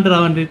work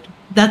around it.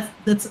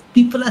 That's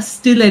people are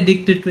still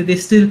addicted to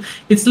it.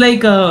 It's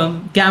like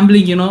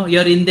gambling,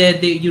 you're in there,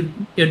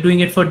 you're doing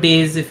it for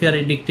days. If you're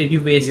addicted,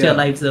 you waste your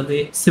lives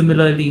away.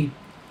 Similarly,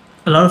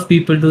 a lot of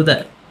people do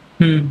that.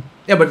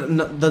 Yeah,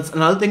 but that's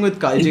another thing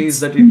with Kaiji is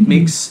that it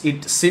makes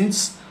it,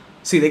 since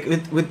like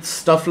with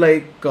stuff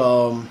like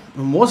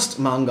most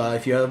manga,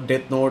 if you have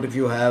Death Note, if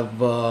you have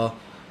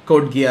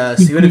Code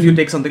Geass, even if you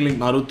take something like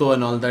Naruto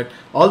and all that,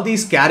 all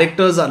these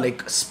characters are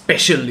like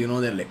special,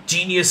 they're like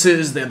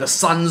geniuses, they're the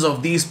sons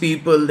of these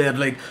people, they're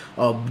like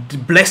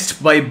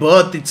blessed by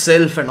birth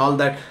itself and all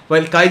that,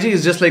 while Kaiji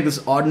is just like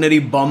this ordinary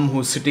bum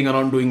who's sitting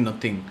around doing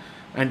nothing,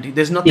 and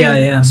there's nothing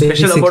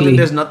special about him,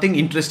 there's nothing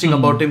interesting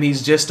about him,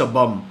 he's just a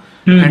bum.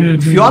 And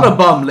if you're a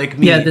bum like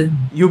me,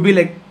 you'll be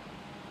like,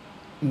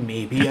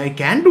 maybe I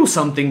can do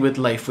something with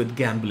life with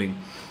gambling.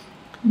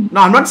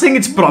 Now, I'm not saying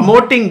it's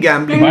promoting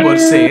gambling per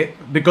se,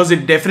 because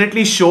it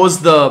definitely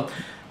shows the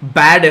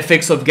bad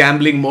effects of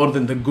gambling more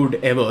than the good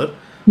ever.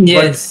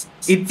 Yes.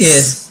 But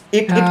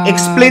it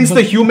explains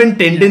the human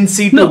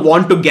tendency to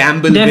want to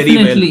gamble very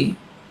well.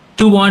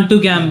 To want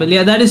to gamble.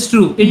 Yeah, that is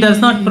true. It does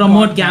not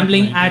promote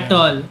gambling at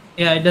all.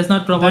 Yeah, it does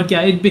not promote.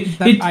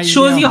 That- It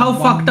shows you how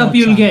one fucked up more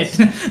you'll chance.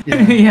 get.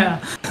 Yeah. Yeah.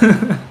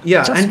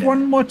 Yeah, Just and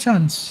one more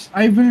chance.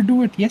 I will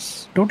do it.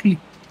 Yes, totally.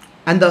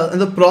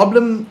 the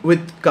problem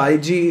with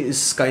Kaiji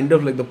is kind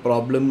of like the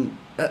problem.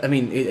 I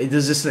mean, it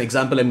is just an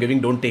example I'm giving.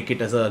 Don't take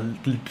it as a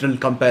literal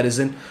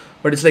comparison.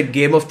 But it's like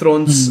Game of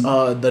Thrones.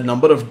 The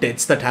number of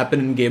deaths that happen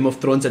in Game of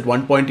Thrones. At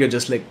one point, you're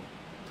just like,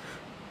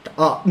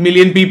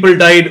 million people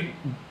died.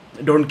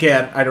 Don't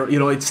care. I don't.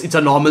 It's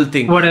a normal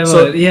thing. Whatever.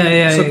 So,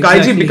 Yeah. So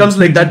Exactly. Kaiji becomes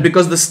like that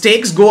because the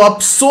stakes go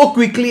up so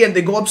quickly and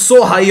they go up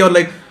so high. You're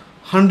like,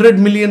 100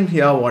 million,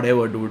 yeah,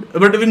 whatever, dude.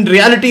 But in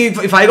reality,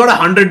 if I got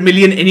 100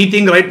 million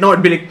anything right now,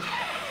 I'd be like,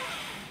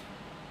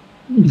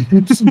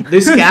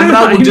 this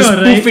camera would just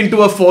poof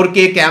into a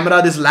 4K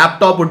camera. This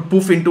laptop would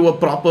poof into a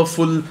proper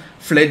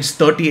full-fledged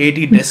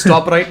 3080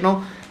 desktop right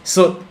now.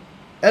 So,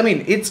 I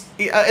mean,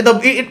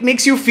 it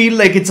makes you feel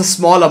like it's a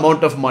small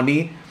amount of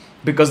money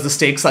because the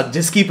stakes are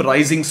just keep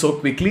rising so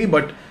quickly.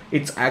 But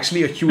it's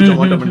actually a huge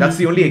amount of money. That's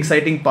the only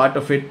exciting part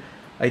of it,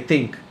 I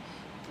think.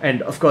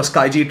 And of course,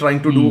 Kaiji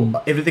trying to do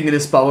everything in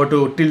his power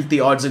to tilt the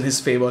odds in his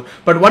favor.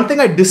 But one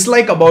thing I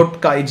dislike about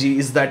Kaiji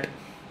is that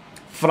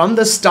from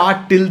the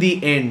start till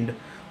the end,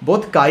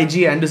 both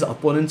Kaiji and his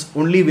opponents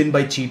only win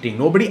by cheating.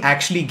 Nobody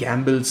actually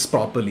gambles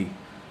properly.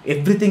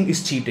 Everything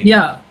is cheating.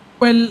 Yeah.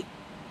 Well,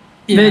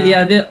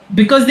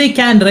 because they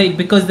can, right?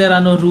 Because there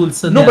are no rules.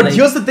 So No, but like,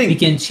 here's the thing. we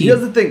can cheat. Here's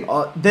the thing.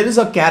 There is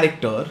a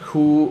character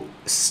who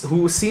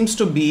seems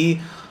to be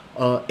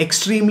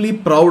extremely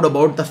proud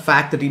about the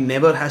fact that he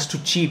never has to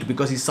cheat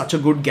because he's such a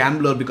good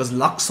gambler, because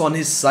luck's on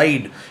his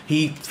side.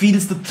 He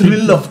feels the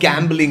thrill of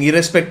gambling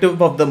irrespective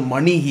of the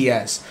money he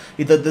has.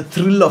 The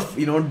thrill of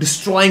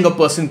destroying a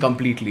person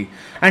completely.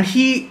 And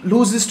he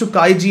loses to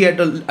Kaiji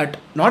at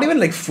not even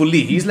like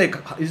fully. He's like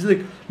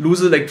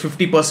loses like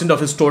 50%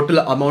 of his total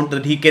amount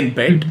that he can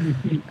bet.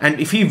 And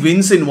if he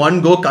wins in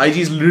one go, Kaiji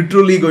is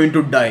literally going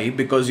to die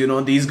because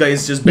these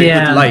guys just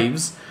bet with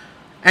lives.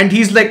 And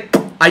he's like,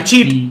 I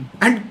cheat.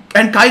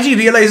 And Kaiji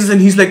realizes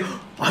and he's like,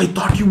 I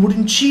thought you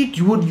wouldn't cheat.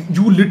 You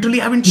literally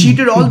haven't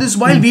cheated all this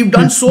while. We've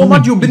done so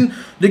much. You've been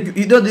like,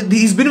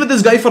 he's been with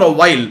this guy for a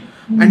while,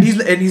 and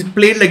he's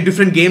played like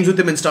different games with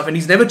him and stuff, and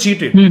he's never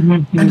cheated.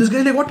 And this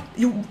guy's like, what?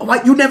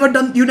 You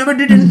never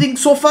did anything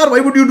so far. Why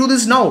would you do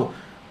this now?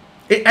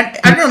 I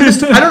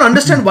don't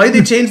understand why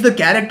they changed the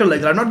character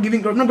like that. I'm not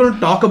going to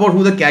talk about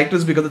who the character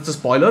is because it's a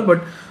spoiler,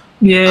 but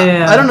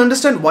I don't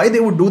understand why they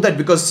would do that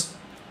because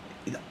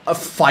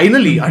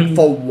finally, and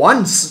for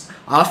once,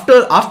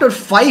 after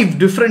 5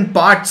 different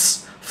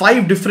parts,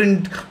 5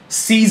 different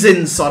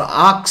seasons or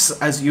arcs,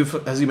 as you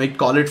might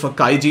call it, for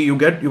Kaiji, you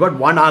got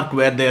one arc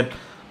where they're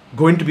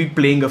going to be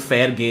playing a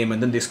fair game,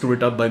 and then they screw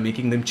it up by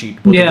making them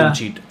cheat. Both of them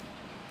cheat,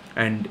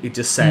 and it's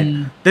just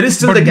sad. There is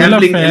still the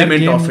gambling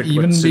element of it,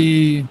 but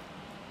still.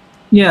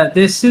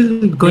 They're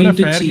still going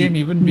to fair cheat. Game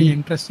even be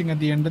interesting at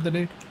the end of the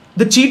day?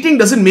 The cheating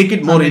doesn't make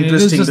it more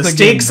interesting. The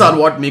stakes are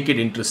what make it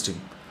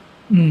interesting.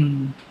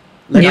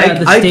 Like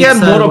I care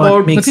more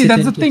about. But see,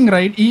 that's the thing,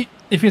 right?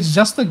 If it's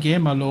just the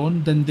game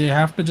alone, then they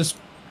have to just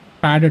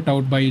pad it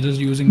out by just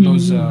using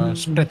those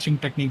stretching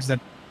techniques that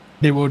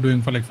they were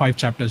doing for like 5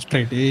 chapters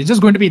straight. It's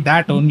just going to be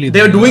that only.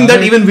 They're doing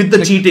that even with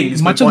the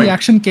cheating. Much of the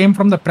action came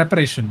from the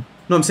preparation.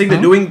 No, I'm saying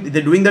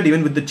they're doing that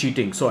even with the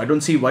cheating. So I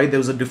don't see why there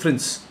was a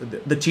difference.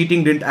 The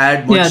cheating didn't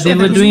add much. Yeah, they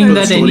were doing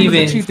that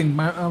anyway. Cheating.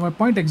 My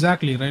point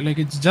exactly, right? Like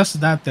it's just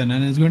that then,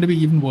 and it's going to be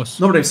even worse.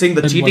 No, but I'm saying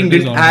the cheating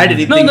didn't add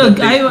anything. No,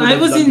 I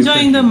was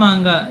enjoying the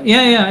manga.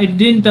 Yeah, it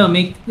didn't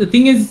make. The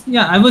thing is,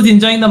 I was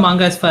enjoying the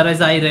manga as far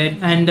as I read,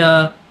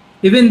 and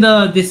even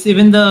the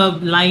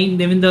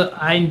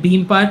iron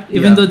beam part,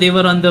 even though they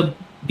were on the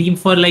beam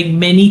for like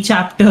many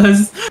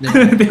chapters,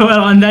 they were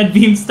on that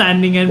beam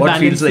standing and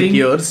balancing. Feels like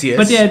years, yes.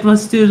 But it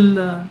was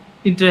still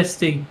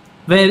interesting.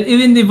 Where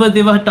even they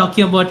were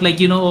talking about like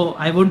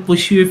I won't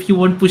push you if you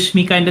won't push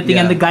me kind of thing,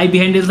 and the guy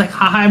behind is like,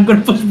 haha, I'm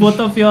gonna push both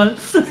of y'all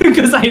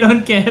because I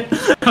don't care.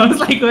 I was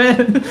like, well,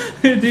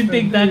 didn't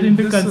take that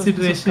into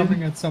consideration. This is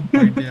coming at some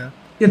point, yeah.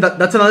 Yeah,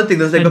 that's another thing.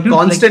 There's like a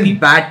constant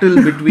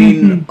battle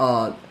between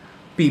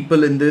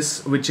people in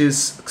this, which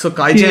is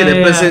Kaiji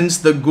represents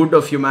the good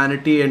of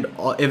humanity, and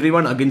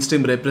everyone against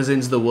him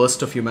represents the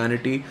worst of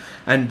humanity.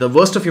 And the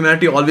worst of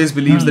humanity always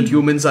believes that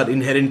humans are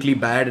inherently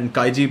bad, and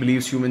Kaiji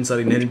believes humans are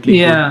inherently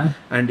good.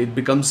 And it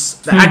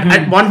becomes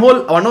at one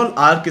whole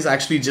arc is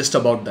actually just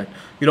about that.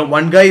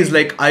 One guy is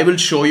like, I will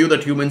show you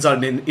that humans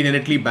are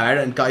inherently bad,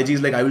 and Kaiji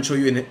is like, I will show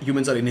you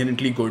humans are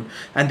inherently good,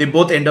 and they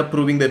both end up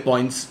proving their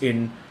points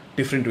in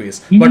different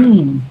ways. But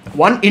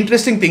one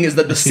interesting thing is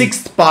that the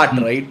 6th part,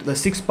 right? The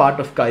 6th part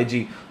of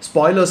Kaiji.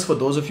 Spoilers for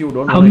those of you who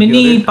don't know. How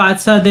many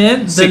parts are there?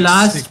 The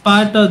last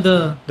part or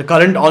the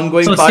current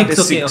ongoing part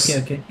is 6.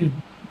 Okay.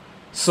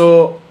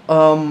 So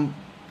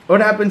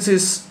what happens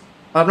is,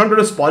 I'm not going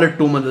to spoil it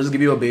too much. I'll just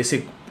give you a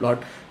basic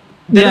plot.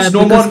 There is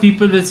no because more,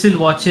 people will still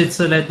watch it,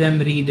 so let them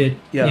read it.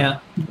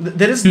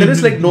 There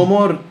is like no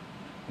more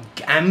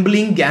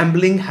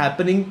gambling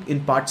happening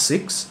in part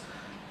 6.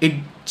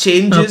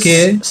 changes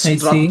Okay, I see.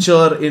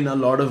 structure in a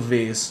lot of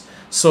ways.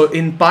 So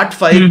in part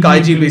 5,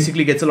 Kaiji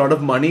basically gets a lot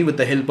of money with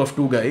the help of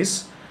two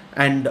guys,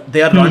 and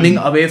they are running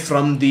away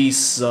from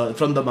these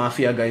from the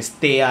mafia guys,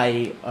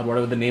 Tei or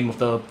whatever the name of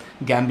the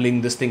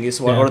gambling this thing is,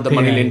 or the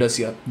money lenders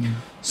here.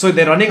 So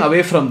they're running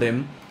away from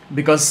them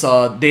because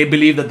they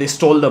believe that they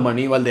stole the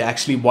money while they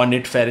actually won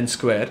it fair and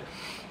square.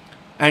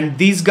 And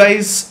these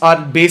guys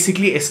are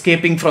basically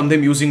escaping from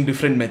them using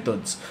different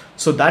methods.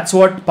 So that's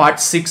what part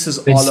 6 is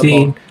all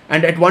about.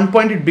 And at one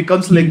point it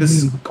becomes like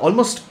this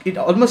it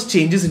almost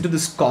changes into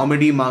this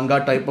comedy manga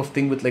type of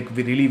thing with like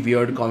really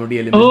weird comedy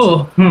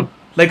elements.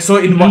 Like, so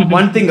in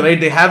one thing, right,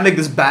 they have like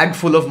this bag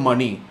full of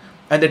money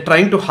and they're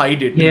trying to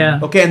hide it. Yeah.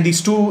 Okay, and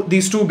these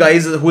two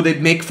guys who they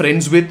make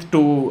friends with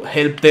to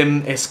help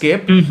them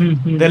escape,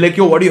 they're like,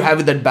 yo, what do you have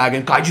in that bag?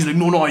 And Kaiji's like,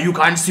 no, you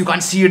can't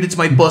see it, it's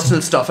my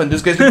personal stuff. And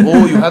this guy's like,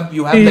 oh, you have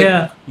you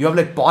have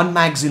like porn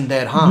mags in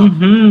there, huh?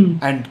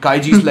 And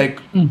Kaiji's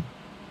like,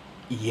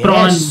 yes,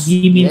 prawn.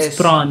 He means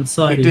prawn.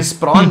 Sorry. It is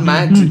prawn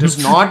mags. It is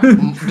not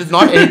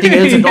anything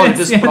else at all. It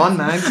is prawn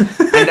mags.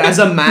 And as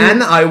a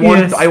man, I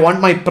want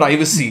my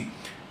privacy.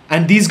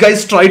 And these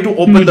guys try to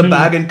open the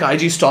bag, and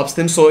Kaiji stops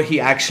them. So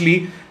he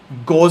actually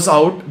goes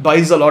out,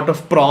 buys a lot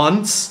of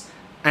prawns,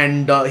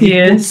 and he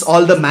puts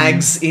all the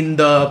mags in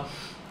the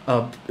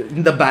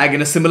bag,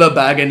 in a similar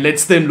bag, and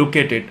lets them look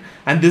at it.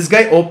 And this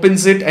guy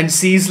opens it and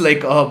sees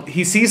like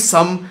he sees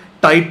some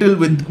title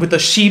with a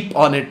sheep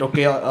on it,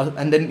 okay,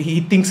 and then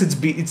he thinks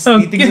he thinks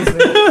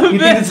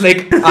it's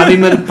like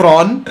animal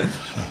prawn.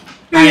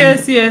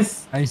 And yes.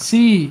 I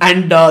see.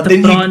 And The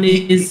then prawn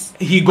is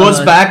he goes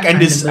back, and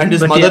his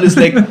mother is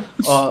like,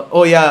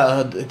 oh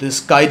yeah, this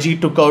Kaiji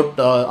took out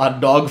our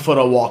dog for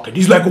a walk, and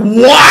he's like,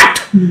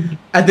 what?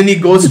 And then he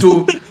runs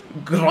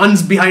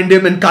behind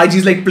him, and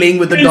Kaiji's like playing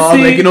with the dog,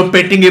 like,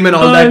 petting him and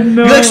all that.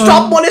 No. He's like,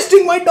 stop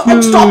molesting my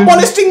dog, stop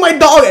molesting my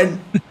dog. And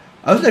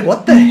I was like,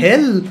 what the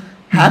hell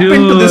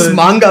happened to this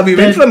manga? We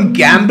went from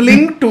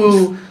gambling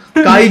to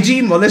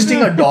Kaiji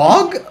molesting a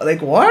dog?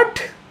 Like,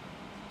 what?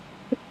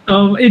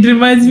 It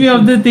reminds me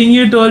of the thing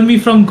you told me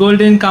from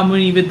Golden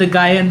Kamuy with the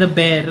guy and the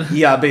bear.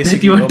 Yeah, basically.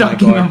 That you were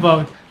talking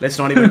about. Let's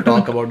not even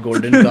talk about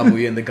Golden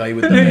Kamuy and the guy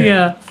with the bear.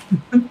 Yeah.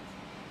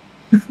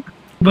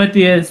 But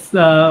yes,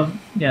 that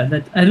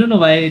I don't know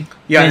why it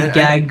went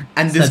gag.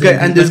 And this guy,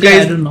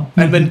 I don't know.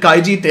 And when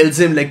Kaiji tells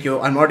him like, yo,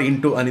 I'm not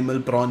into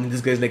animal prawn, and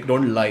this guy's like,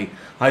 don't lie.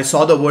 I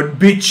saw the word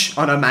bitch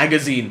on a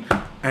magazine,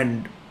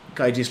 and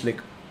Kaiji's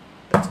like,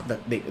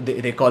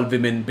 they call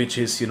women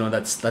bitches,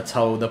 that's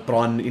how the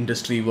prawn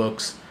industry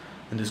works.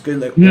 And this guy's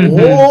like,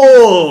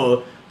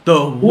 oh,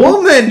 the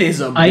woman is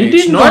a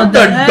bitch, not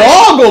the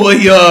dog over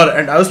here.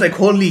 And I was like,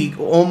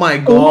 oh my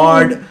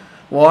god,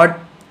 what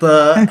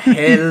the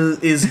hell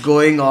is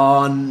going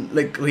on?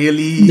 Like,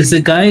 really? There's a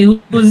guy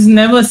who's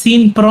never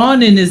seen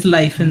prawn in his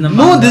life in the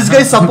manga. No, this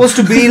guy's supposed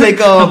to be like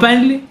a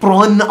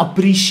prawn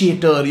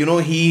appreciator. Him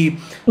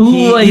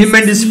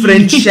and his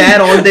friends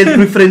share all their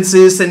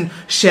preferences and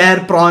share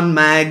prawn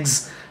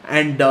mags.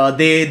 And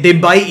they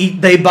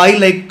buy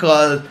like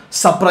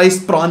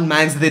surprise prawn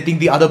mags they think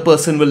the other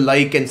person will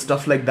like and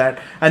stuff like that.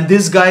 And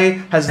this guy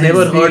has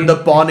never heard the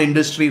porn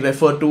industry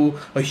refer to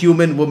a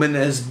human woman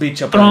as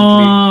bitch,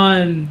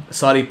 apparently.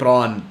 Sorry,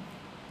 prawn.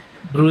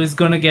 Bro is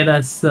gonna get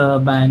us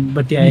banned,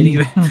 but yeah,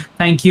 anyway,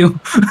 thank you.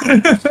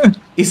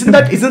 Isn't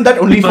that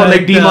only for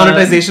like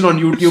demonetization on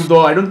YouTube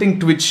though? I don't think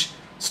Twitch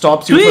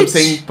stops you from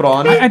saying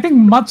prawn.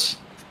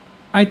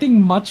 I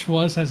think much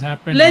worse has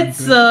happened.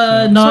 Let's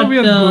not. So we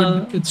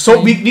are good.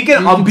 So we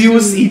can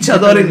abuse each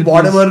other in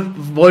whatever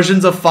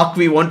versions of fuck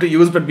we want to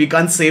use, but we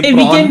can't say prawn.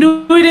 We can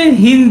do it in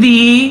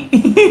Hindi.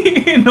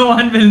 No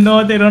one will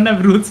know. They don't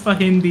have roots for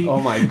Hindi.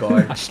 Oh my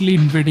god. Actually,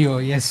 in video,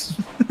 yes.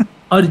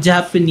 Or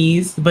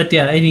Japanese, but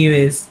yeah.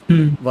 Anyways,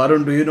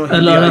 Varun, do you know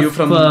Hindi? Are you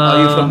from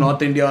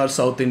North India or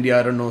South India?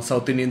 I don't know.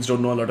 South Indians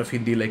don't know a lot of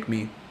Hindi like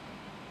me.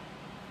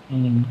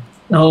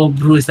 Oh,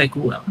 bro, it's like,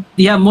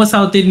 yeah, most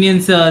South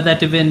Indians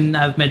that even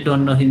I've met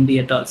don't know Hindi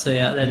at all. So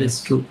yeah, that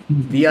is true.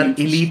 We are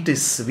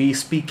elitists. We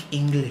speak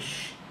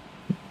English.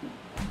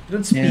 We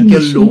don't speak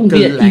your local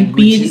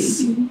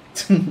languages.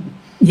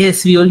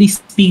 Yes, we only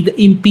speak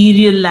the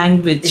imperial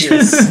language.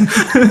 Yes.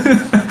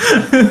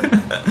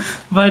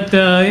 But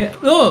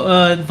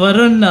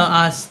Varun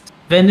asked,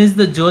 when is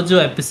the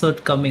JoJo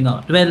episode coming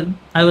out? Well,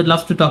 I would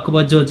love to talk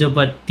about JoJo,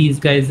 but these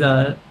guys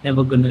are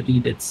never gonna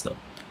read it, so.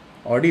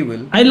 Audi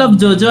will. I love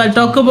JoJo. I'll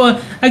talk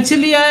about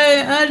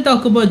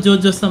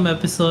JoJo some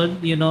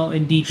episode,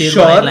 in detail.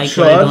 Sure, what I like,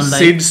 what I don't like.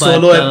 Sid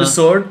solo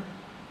episode.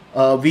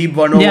 Weeb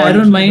 101. Yeah, I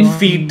don't mind.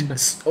 Feet,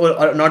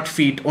 or not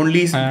feet.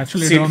 Only Sid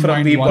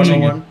from Weeb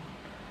 101.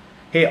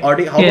 Hey,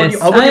 Audi, how about you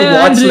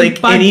watch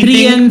like anything?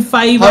 3 and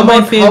 5 are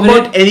my favorite. How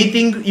about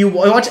anything? You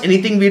watch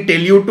anything we tell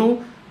you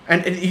to,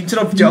 and instead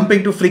of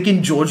jumping to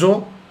freaking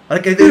JoJo,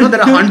 like there are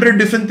 100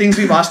 different things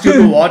we've asked you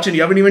to watch, and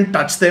you haven't even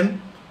touched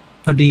them.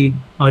 Audi,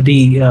 watch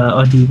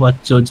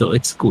JoJo.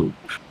 It's cool.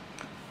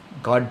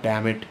 God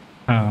damn it.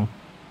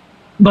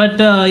 But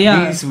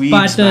yeah,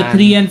 part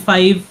 3 and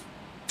 5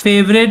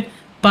 favorite.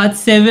 Part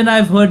 7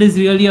 I've heard is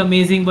really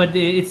amazing, but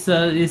it's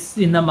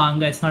in the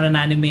manga. It's not an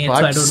anime, so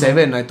I Part don't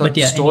 7. know. I thought But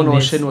yeah, Stone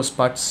anyways. Ocean was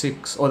part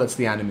 6. Oh, that's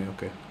the anime.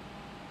 Okay.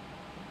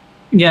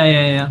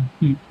 Yeah.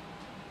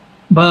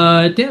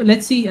 But yeah,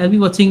 let's see. I'll be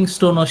watching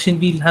Stone Ocean.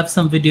 We'll have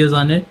some videos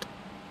on it,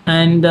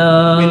 and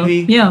Will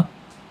we? yeah,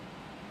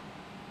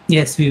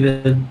 yes, we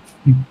will.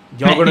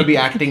 You're gonna be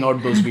acting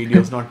out those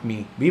videos, not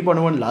me. We put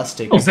one last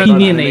take. I put on anime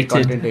Opinionated.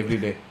 content every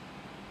day.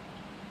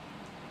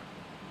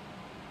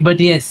 But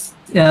yes,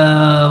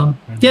 yeah,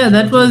 that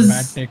Bad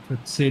was. take with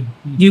Sid.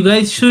 You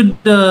guys should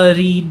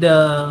read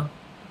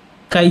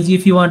Kaiji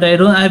if you want. I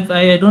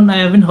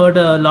haven't heard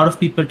a lot of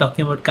people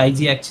talking about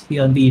Kaiji actually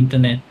on the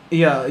internet.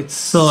 Yeah, it's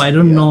So I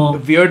don't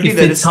know Weirdly, if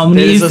there it's is how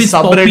many- there is if a it's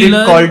subreddit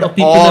popular called or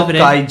people Aw have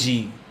read.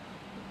 Kaiji.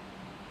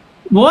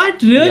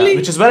 What really? Yeah,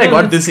 which is where I Oh,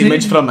 got that's this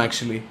image great. from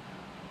actually.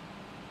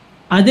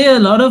 Are there a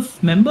lot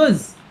of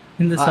members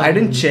in the I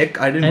didn't subreddit?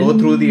 check. I didn't I go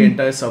through the didn't-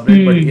 entire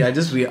subreddit, but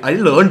Hmm. yeah, I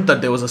learned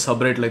that there was a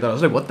subreddit like that. I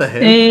was like, what the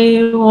hell?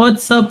 Hey,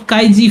 what's up,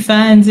 Kaiji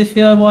fans? If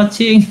you're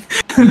watching,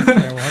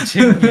 Yeah,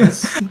 watching.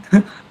 Yes.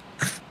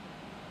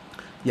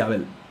 Yeah,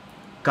 well,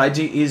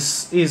 Kaiji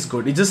is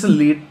good. It's just a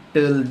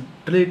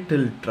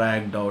little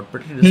dragged out,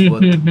 but it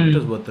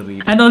is worth the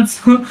read. and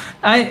also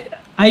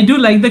I do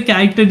like the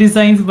character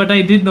designs, but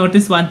I did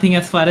notice one thing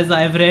as far as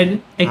I've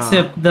read,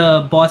 except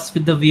the boss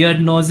with the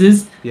weird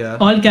noses. Yeah.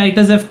 All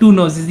characters have two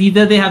noses.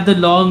 Either they have the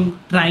long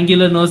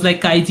triangular nose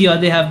like Kaiji, or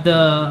they have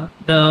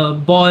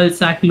the ball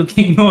sack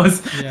looking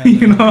nose. Yeah,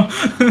 You know,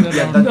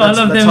 Yeah, all of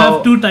that's them how-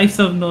 have two types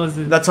of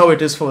noses. That's how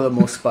it is for the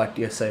most part.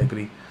 Yes, I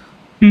agree.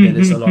 There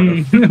is a lot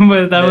of.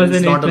 But that there was is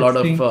an not a lot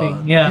of, interesting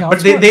thing. Yeah. Yeah.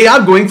 But they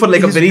are going for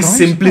like a His very drawing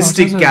simplistic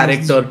process is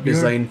character weird.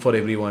 design for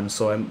everyone,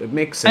 so it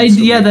makes sense.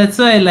 to Yeah, me. that's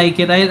why I like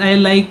it. I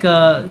like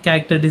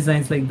character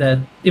designs like that.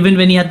 Even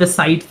when he had the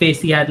side face,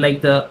 he had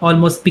like the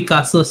almost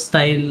Picasso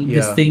style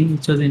this Yeah. thing,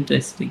 which was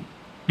interesting.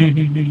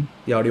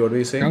 Yeah, what were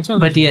you saying? Also,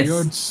 But this yes.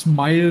 weird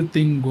smile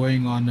thing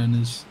going on in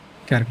his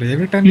character.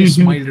 Every time he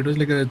smiled, it was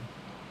like a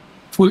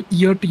full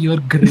ear-to-ear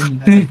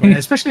grin. At that point.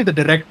 Especially the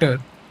director.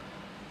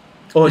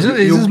 Oh, It's just-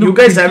 it's you just you look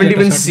guys creepy haven't at a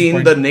even certain seen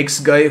point. the next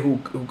guy who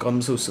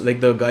comes, who's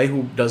like the guy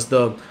who does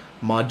the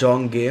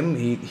mahjong game.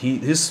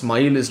 His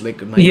smile is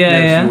like nightmare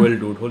Yeah. fuel,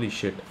 dude. Holy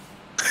shit.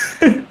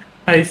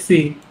 I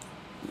see.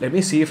 Let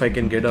me see if I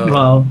can get a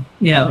Wow.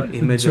 Yeah.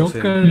 image of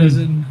Joker him.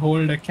 doesn't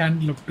hold a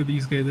candle up to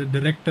these guys. The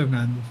director,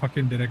 man. The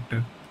fucking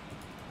director.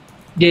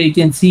 Yeah, you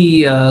can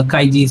see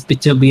Kaiji's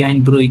picture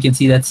behind bro. You can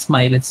see that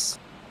smile. It's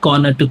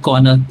corner to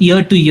corner,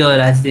 ear to ear,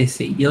 as they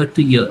say, ear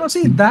to ear. No,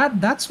 see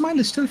that smile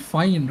is still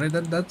fine, right?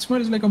 That smile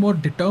is like a more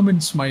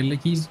determined smile.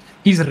 Like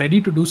he's ready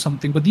to do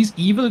something. But these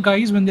evil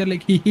guys, when they're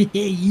like hey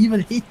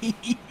evil,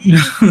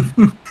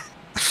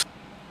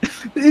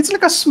 it's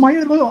like a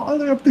smile goes all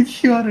the way up to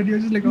here, and you're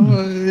just like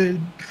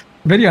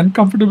very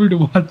uncomfortable to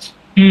watch.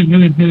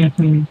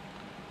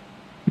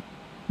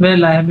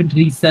 Well, I haven't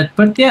reached that,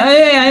 but yeah,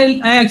 I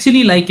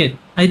actually like it.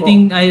 I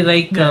think I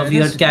like Yeah, weird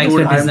it's- character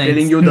Dude, I'm designs.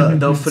 telling you,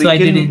 the So I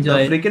did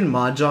enjoy it. freaking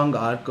mahjong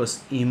arc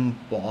was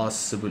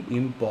impossible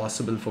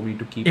for me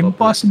to keep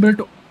Impossible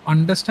to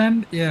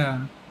understand. Yeah.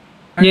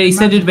 Yeah, he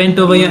said it went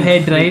over your up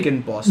head,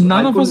 right?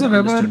 None of us have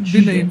ever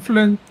been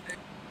influenced.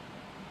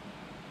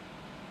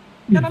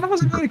 Yeah, none of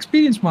us have ever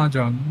experienced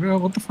mahjong.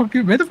 What the fuck?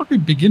 Where the fuck we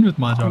begin with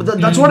mahjong?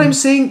 That's what I'm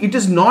saying. It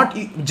is not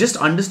just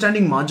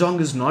understanding mahjong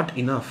is not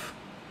enough.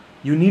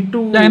 You need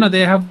to. Yeah, I know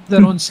they have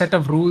their own set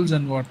of rules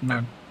and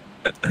whatnot.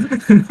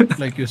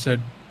 Like you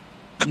said,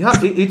 Yeah,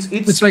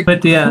 it's like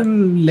But yeah. full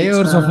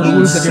layers of It's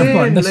rules that you have to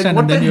insane. understand,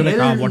 Like, and then what you're the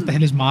like, hell? what the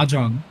hell is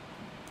mahjong?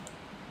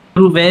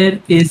 Bro, where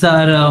is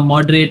our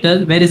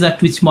moderator? Where is our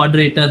Twitch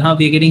moderator? Huh?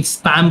 We're getting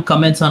spam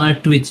comments on our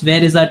Twitch.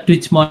 Where is our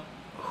Twitch moderator?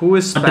 Who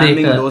is spamming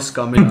Moderator. those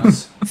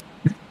comments?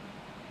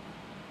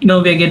 No,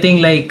 we're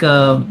getting like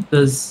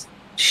those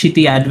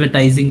shitty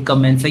advertising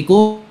comments like,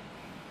 oh,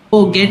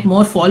 get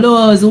more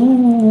followers.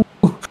 Ooh,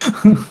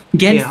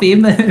 get Yeah.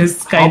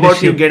 famous. How Kind about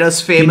of you shit. get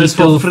us We famous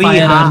need to for free?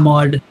 fire Huh? our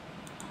mod.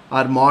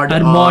 Our mod. Our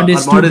mod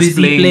is our too busy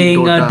playing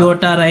Dota.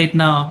 Dota right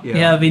now. Yeah.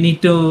 Yeah, we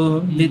need to.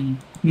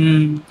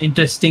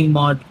 Interesting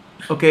mod.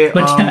 Okay.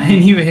 But yeah,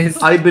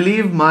 anyways. I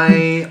believe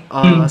my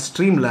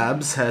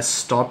Streamlabs has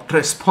stopped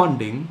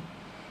responding.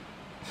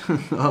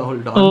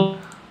 Hold on.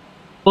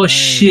 Oh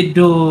shit,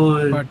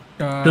 dude. But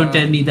Don't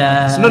tell me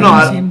that. No,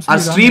 seems to our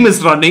be stream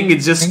is running.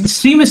 It's The just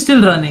stream is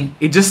still running.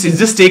 it's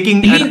just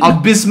taking an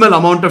abysmal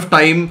amount of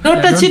time.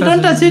 Don't touch it,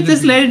 don't touch it.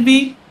 Just let it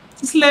be.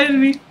 Just let it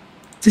be.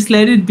 Just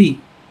let it be.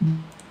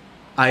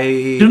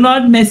 Do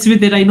not mess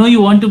with it. I know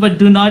you want to, but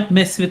do not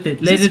mess with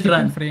it. Let it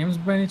run. Frames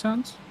by any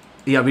chance?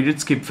 Yeah, we did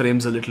skip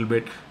frames a little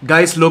bit.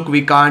 Guys, look,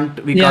 we can't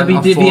Yeah, we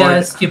did. We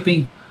are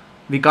skipping.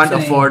 we can't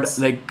frames. afford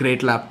like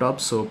great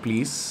laptops, so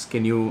please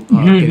can you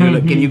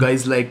can you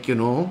guys like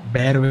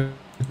Bear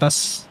with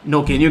us.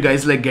 no, can you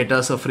guys like get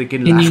us a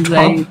freaking Can you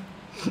laptop?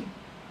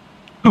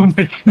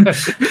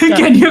 guys-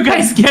 Can you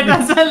guys get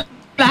us a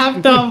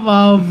laptop.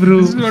 Wow, bro.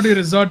 This is what you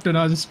resort to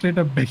now, just straight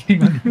up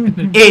begging.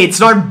 Hey, it's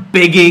not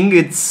begging.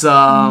 It's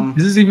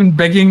This is even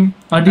begging.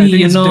 Adi, I think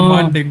you it's know.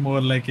 demanding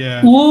more. Like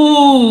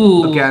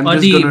Ooh. Okay, I'm just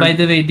Adi, gonna- by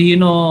the way, do you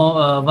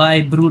know why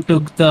Brew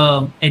took the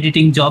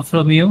editing job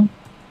from you?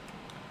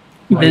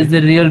 Why? There's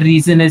the real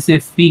reason is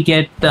if we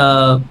get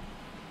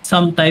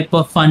some type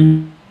of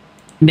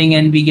funding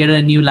and we get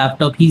a new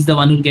laptop, he's the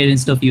one who'll get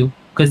instead of you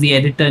because the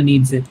editor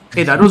needs it.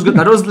 Hey, that was good.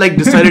 That was like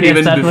decided Yes,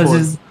 even that before. was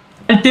his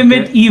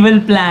ultimate evil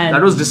plan.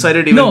 That was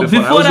decided even no, before.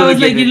 before I gonna was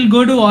like, get it. it'll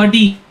go to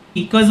Audi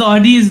because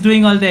Audi is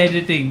doing all the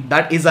editing.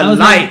 That is I a was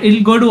lie. like,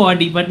 it'll go to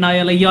Audi, but now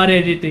you're like, you're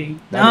editing.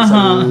 That is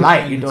a lie.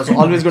 It was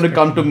always going to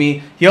come to me.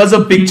 Here's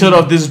a picture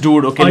of this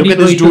dude. Okay, look at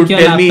this dude.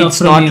 Tell me it's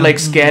not like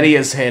scary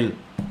as hell.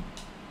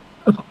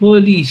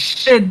 Holy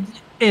shit.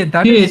 hey,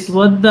 that Shit, is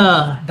what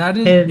the that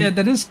is hell? yeah,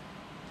 that is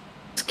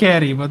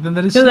scary, but then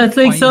there is So that's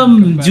like fine some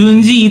comparison.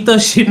 Junji Ito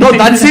shit. No,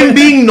 that's him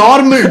being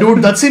normal,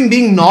 dude. That's him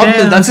being normal.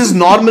 Damn. That's his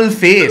normal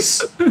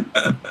face.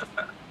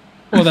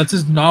 Oh, that's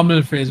his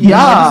normal face. Yeah.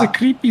 That is a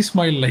creepy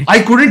smile like.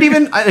 I couldn't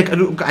even.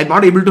 I'm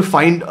not able to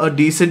find a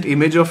decent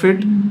image of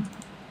it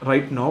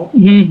right now.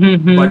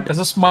 But There's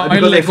a smile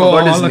because I like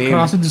forgot his all name.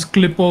 across and just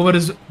clip over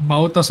his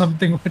mouth or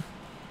something. you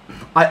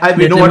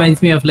It know what?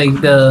 reminds me of like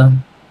the.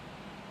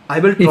 I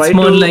will try It's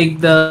more to.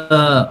 like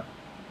the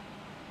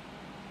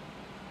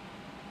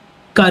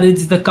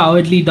Courage the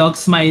Cowardly Dog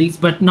smiles,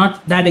 but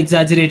not that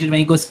exaggerated when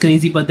he goes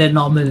crazy, but they're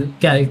normal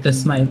character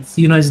smiles.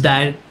 You know his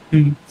dad.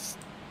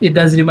 It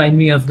does remind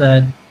me of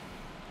that.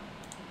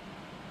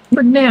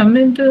 But damn,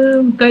 it,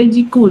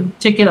 Kaiji, cool.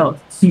 Check it out.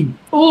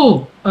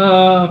 Oh,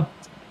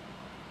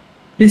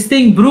 this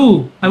thing,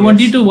 Brew. I want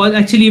Yes. you to watch.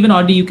 Actually, even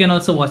Audi, you can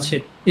also watch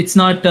it. It's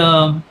not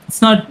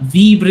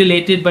Veeb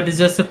related, but it's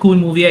just a cool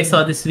movie I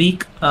saw this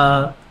week.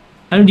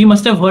 You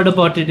must have heard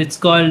about it. It's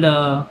called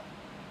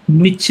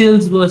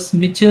Mitchell's versus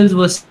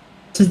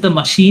the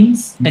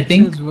Machines. I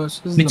think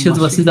Mitchell's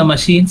versus the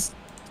Machines.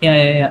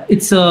 Yeah.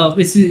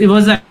 It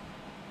was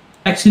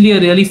actually a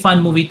really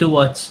fun movie to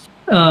watch.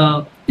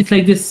 It's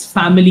like this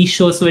family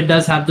show, so it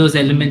does have those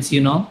elements,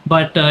 you know.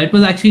 But it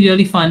was actually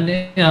really fun.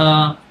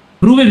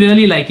 Brew will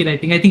really like it. I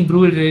think Brew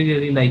will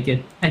really like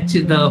it.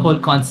 Actually, the whole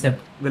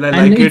concept. Will I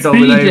And like it it's or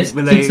pretty will I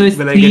interesting. So it's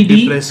will I get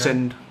 3D. depressed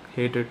and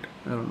hate it?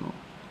 I don't know.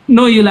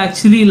 No, you'll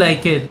actually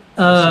like it.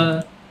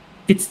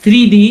 It's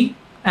 3D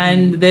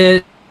and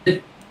there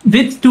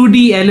with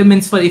 2D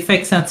elements for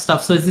effects and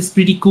stuff. So it's this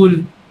pretty cool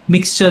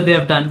mixture they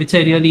have done, which I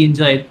really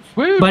enjoyed.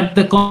 But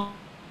the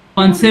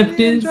concept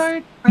is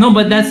no,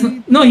 but that's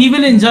no. He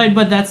will enjoy it,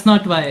 but that's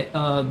not why.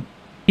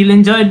 He'll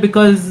enjoy it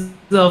because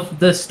of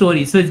the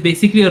story. So it's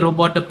basically a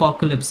robot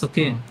apocalypse,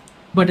 okay?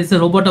 But it's a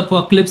robot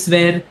apocalypse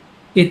where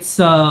it's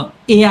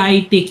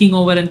AI taking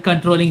over and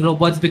controlling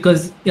robots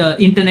because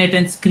internet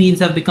and screens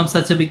have become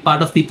such a big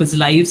part of people's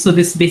lives. So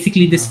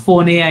this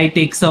phone AI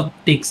takes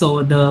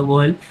over the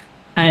world,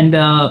 and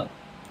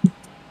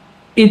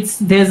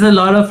there's a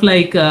lot of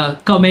like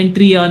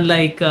commentary on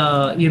like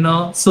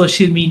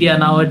social media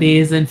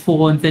nowadays and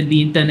phones and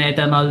the internet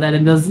and all that,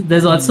 and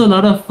there's also a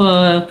lot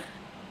of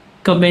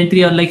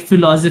commentary on like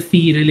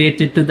philosophy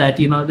related to that.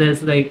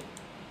 There's like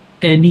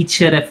a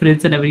Nietzsche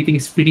reference and everything.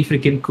 Is pretty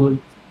freaking cool.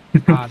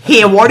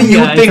 Hey, what do you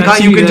Yeah, think? it's Huh?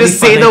 You actually can really just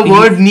say fun, I the think.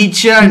 word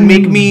Nietzsche and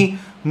make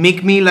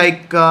me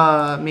like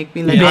I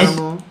don't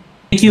know.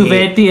 Make you Yeah.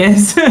 wet,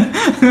 yes.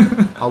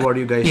 How about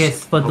you guys?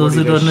 Yes, for How those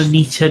who about you don't know, guys?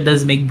 Nietzsche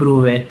does make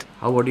brew wet.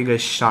 How about you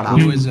guys? Shut up.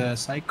 Who is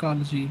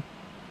psychology?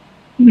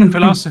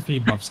 Philosophy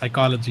buff,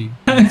 psychology.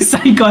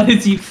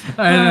 Psychology.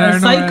 I don't know,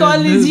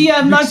 Psychology,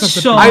 I'm not mix of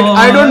the sure.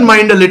 I don't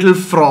mind a little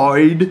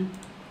Freud.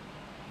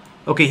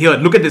 Okay, here,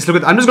 look at this.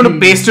 I'm just going to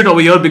paste it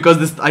over here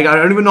because I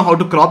don't even know how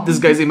to crop this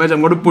guy's image. I'm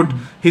going to put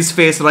his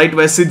face right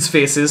where Sid's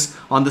face is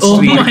on the Oh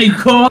screen. my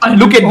god.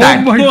 Look at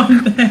that.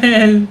 What the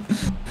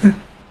hell?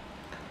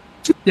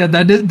 Yeah,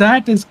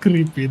 that is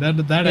creepy. That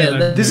I Yeah,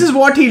 like. This is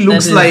what he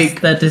looks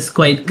like. That is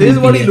quite This is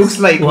what he creepy, looks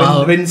like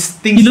wow. when He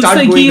things looks start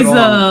like going he's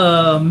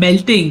wrong.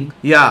 melting.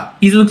 Yeah.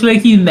 He looks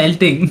like he's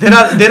melting. There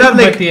are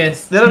like But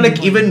yes. there are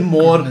like even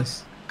more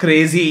goodness.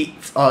 crazy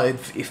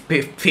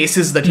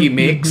faces that he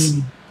makes.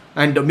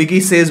 And Miggy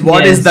says,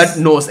 "What is Yes. that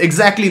nose?"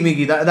 Exactly,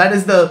 Miggy. That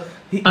is the.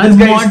 Our this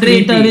guy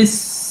moderator creepy.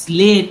 is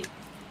late.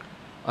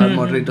 Our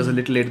moderator is a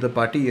little late to the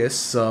party. Yes,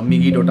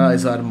 Miggy Dota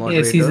is our moderator.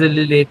 Yes, he's a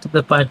little late to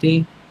the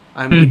party.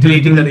 I'm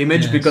iterating that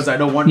image Yes. because I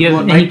don't want You more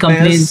have any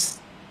nightmares.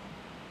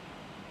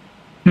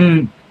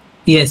 complaints?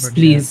 Yes, But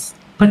please.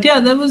 But yeah,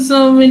 that was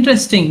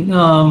interesting.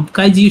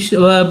 Kaiji,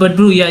 but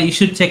Brew, yeah, you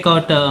should check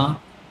out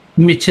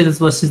Mitchell's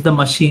versus the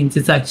Machines.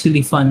 It's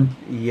actually fun.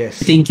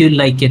 Yes, I think you'll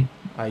like it.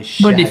 I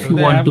shall. But if you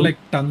They want have to. like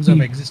tons of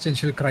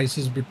existential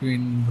crisis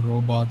between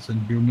robots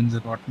and humans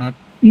and whatnot.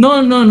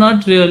 No,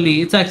 not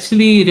really. It's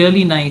actually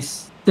really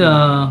nice.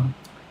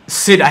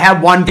 Sid, I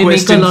have one They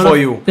make a question lot for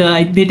of, you.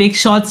 they take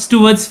shots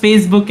towards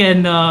Facebook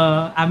and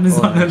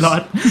Amazon Oh, a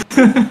lot.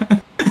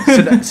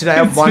 Sid, I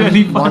have It's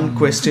really fun. one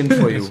question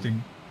for you.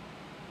 Interesting.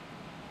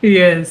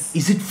 Yes.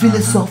 Is it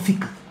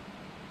philosophical?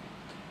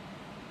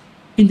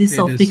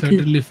 philosophical. It is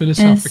certainly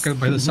philosophical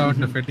by the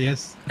sound of it,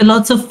 yes.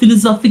 Lots of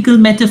philosophical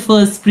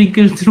metaphors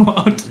sprinkled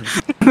throughout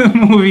the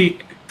movie.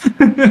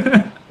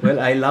 Well,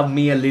 I love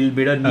me a little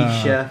bit of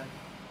Nietzsche.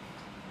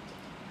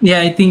 Yeah,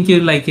 I think you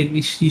like it.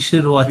 You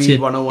should watch it.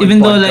 V101 Even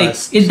though like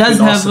podcast, it does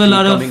have a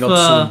lot coming up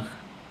of soon.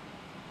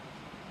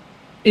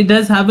 it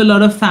does have a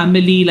lot of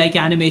family like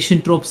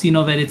animation tropes,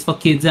 where it's for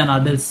kids and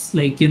adults,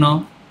 like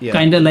Yeah.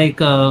 kind of like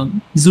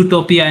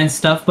Zootopia and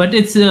stuff. But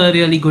it's a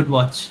really good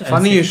watch. I'd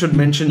Funny say. you should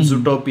mention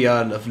Zootopia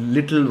a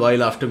little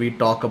while after we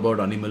talk about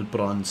Animal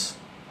Prawns.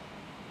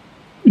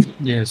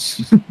 Yes.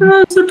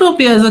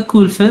 Zootopia is a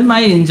cool film.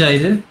 I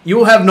enjoyed it.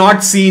 You have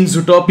not seen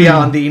Zootopia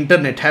on the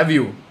internet, have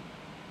you?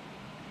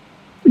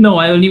 No,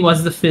 I only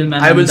watched the film.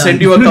 And I I'm will done.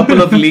 send you a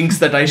couple of links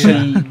that I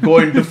shall go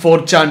into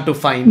 4chan to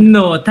find.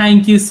 No,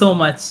 thank you so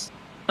much.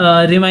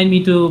 Remind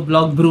me to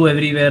block Brew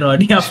everywhere,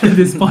 Audi, after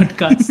this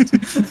podcast.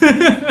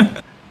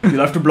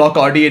 You'll have to block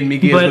Audi and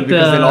Miggy as well But,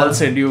 because they'll all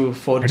send you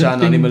 4chan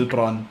think- Animal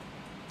Prawn.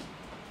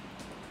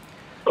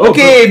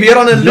 Okay, we are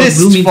on a Block list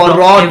Brew means for block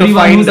Raw to everyone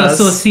find who's us.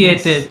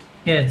 associated.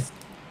 Yes.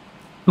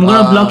 I'm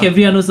gonna block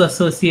everyone who's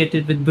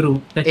associated with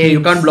Brew. That Hey, you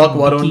means can't block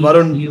Varun. Vicky,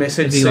 Varun, you,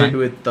 message everyone. send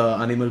with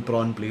Animal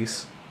Prawn,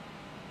 please.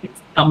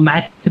 Come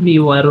at me,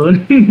 Varun.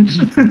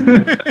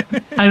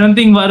 I don't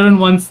think Varun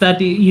wants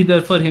that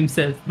either for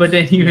himself. But Yeah,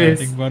 I anyways,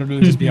 think Varun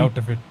will just be out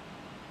of it.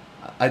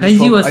 I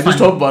Kaiji was just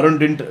fun. hope Varun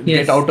didn't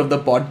Yes. get out of the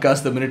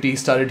podcast the minute he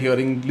started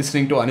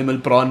listening to Animal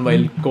Prawn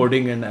while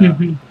coding,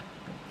 and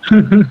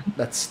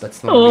that's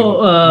not.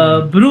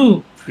 oh,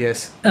 Brew.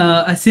 Yes.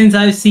 Since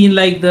I've seen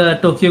like the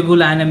Tokyo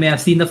Ghoul anime, I've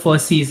seen the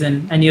first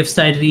season, and you've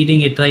started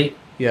reading it, right?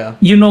 Yeah.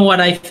 You know what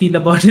I feel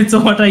about it. So,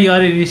 what are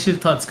your initial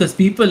thoughts? Because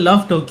people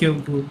love Tokyo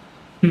Ghoul.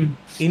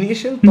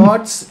 Initial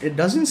thoughts, it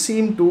doesn't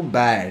seem too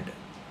bad.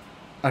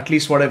 At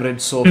least what I've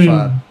read so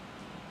far.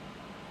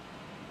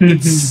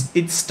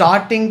 It's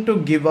starting to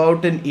give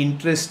out an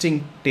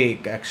interesting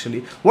take,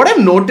 actually. What I've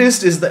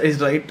noticed is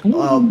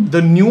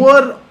the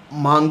newer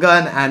manga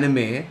and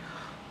anime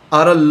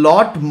are a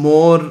lot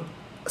more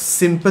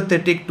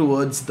sympathetic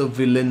towards the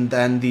villain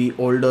than the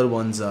older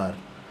ones are.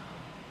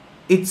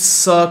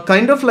 It's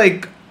kind of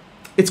like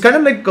with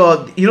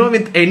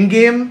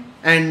Endgame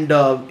and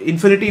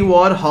Infinity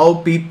War, how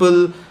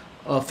people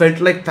felt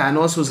like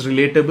Thanos was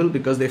relatable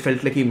because they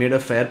felt like he made a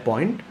fair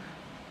point.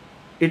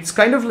 It's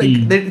kind of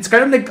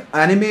like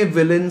anime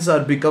villains are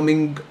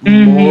becoming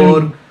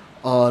more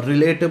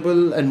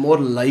relatable and more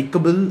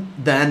likable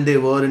than they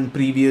were in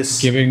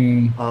previous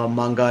Giving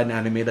manga and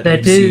anime that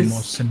That we've seen.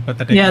 more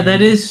sympathetic. Yeah,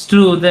 that is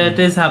true. That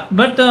is happening.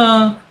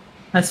 But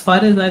as far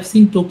as I've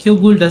seen, Tokyo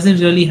Ghoul doesn't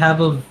really have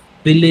a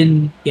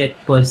villain yet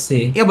per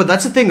se. Yeah, but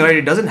that's the thing, right?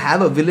 It doesn't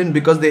have a villain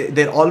because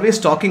they're always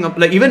talking up.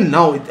 Like even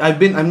now,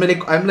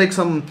 I'm like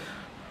some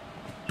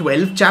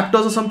 12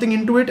 chapters or something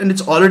into it, and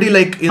it's already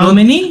like How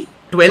many?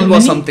 12 How or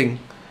many? something.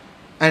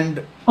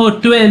 And Oh,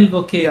 12.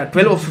 Okay. yeah,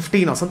 12 or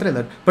 15 or something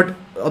like that.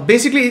 But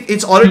basically,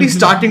 it's already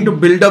starting to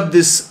build up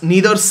this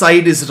neither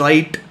side is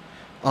right,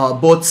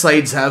 both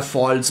sides have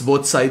faults,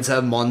 both sides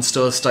have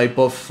monsters type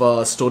of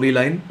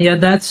storyline. Yeah,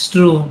 that's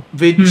true.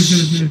 Which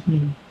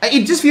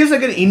it just feels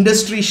like an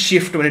industry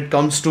shift when it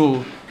comes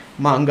to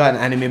manga and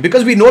anime,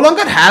 because we no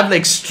longer have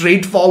like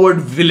straightforward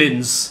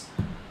villains,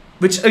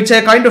 which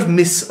I kind of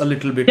miss a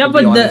little bit, Yeah, to be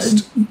but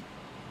honest.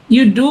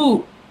 you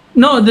do.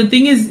 No, the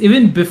thing is,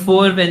 even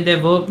before when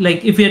there were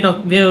like, if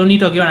we're only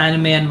talking about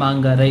anime and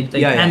manga, right?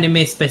 Like Yeah, yeah.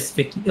 anime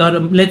specific, or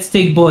let's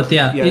take both.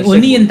 Yeah, Yeah, let's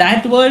only take in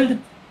that world,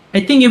 I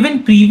think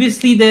even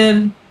previously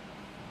there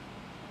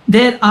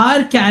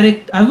are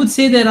I would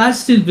say there are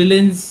still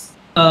villains.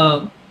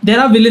 There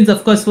are villains,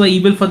 of course, who are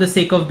evil for the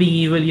sake of being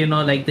evil.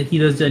 Like the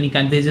hero's journey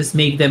kind. They just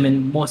make them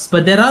in most.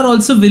 But there are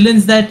also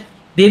villains that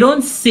they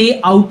don't say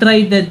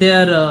outright that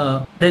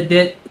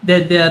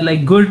they are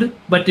like good,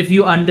 but if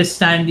you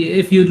understand,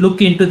 if you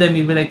look into them,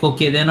 you'll be like,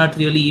 okay, they're not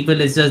really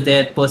evil, it's just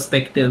their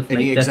perspective.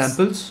 Any like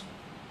examples?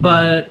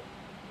 But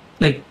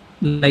like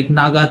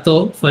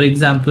Nagato, for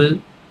example.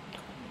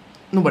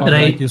 No, but Or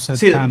Right. like you said,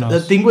 see, Thanos. the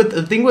thing with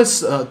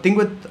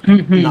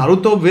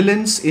Naruto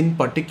villains in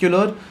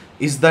particular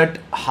is that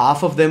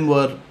half of them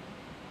were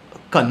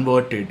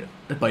converted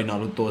by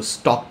Naruto's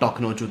talk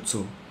no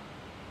jutsu.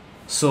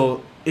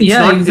 So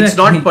it's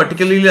not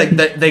particularly like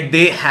that. Like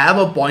they have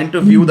a point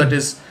of view that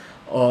is,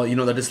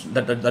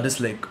 that is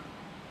like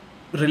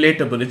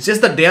relatable. It's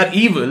just that they are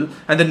evil,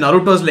 and then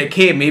Naruto's like,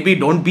 hey, maybe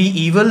don't be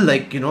evil.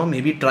 Like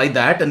maybe try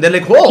that, and they're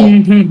like, oh,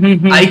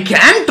 I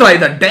can try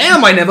that.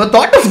 Damn, I never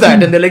thought of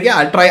that. And they're like, yeah,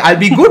 I'll try. I'll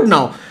be good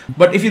now.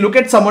 But if you look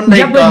at someone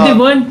like but they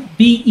weren't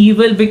be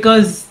evil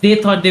because they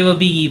thought they were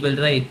being evil,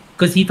 right?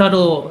 Because he thought,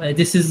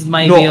 this is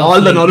my way of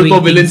all the like, Naruto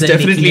doing villains things and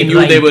definitely making it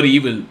knew they right. were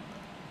evil.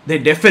 They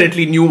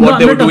definitely knew No, what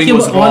they I'm were not doing talking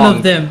was about wrong. all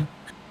of them.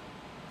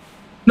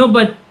 No,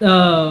 but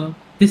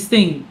this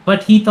thing.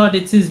 But he thought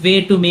it's his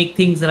way to make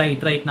things right,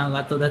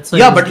 Nagato. That's why.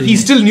 Yeah, but he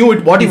still knew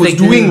what he was like,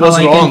 doing this is was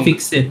how I wrong. can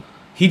fix it.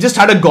 He just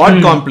had a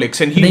god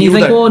complex, and he Then knew he's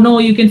like, that. oh no,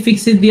 you can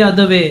fix it the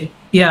other way.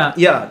 Yeah.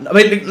 Yeah, I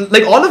mean,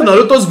 like all of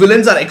Naruto's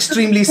villains are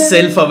extremely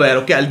self-aware.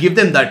 Okay, I'll give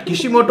them that.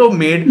 Kishimoto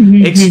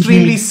made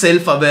extremely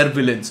self-aware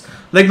villains.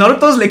 Like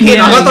Naruto's like, hey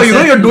Yeah, Nagato, you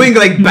know you're exactly. doing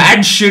like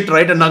bad shit,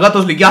 right? And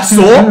Nagato's like, yeah,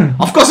 so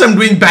of course I'm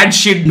doing bad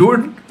shit,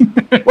 dude.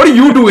 What are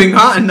you doing,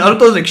 huh? And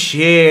Naruto's like,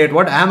 shit,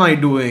 what am I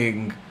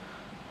doing?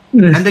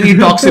 And then he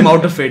talks him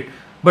out of it.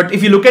 But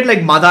if you look at like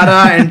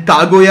Madara and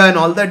Kaguya and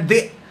all that,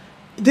 they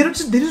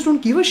just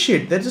don't give a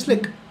shit. They're just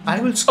like, I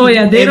will screw Oh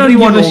yeah, they don't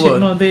everyone give a over. shit.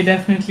 No, they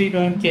definitely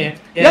don't care.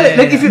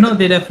 Like if you no,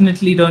 they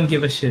definitely don't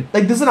give a shit.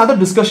 like this is another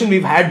discussion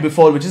we've had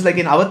before, which is like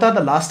in Avatar: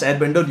 The Last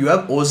Airbender, you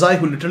have Ozai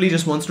who literally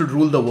just wants to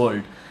rule the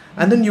world,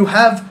 and then you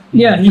have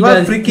He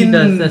does. freaking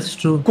That's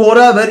true.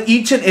 Korra, where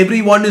each and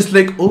every one is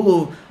like,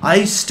 oh,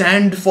 I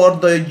stand for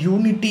the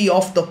unity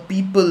of the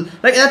people.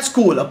 Like that's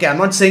cool. Okay, I'm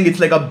not saying it's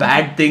like a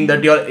bad thing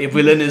that your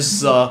villain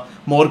is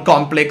more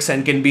complex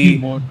and can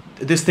be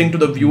this thing to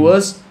the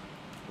viewers.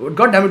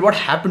 God damn it! What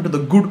happened to the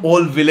good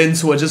old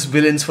villains who are just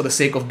villains for the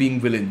sake of being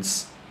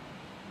villains?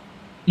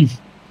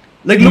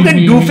 Like look at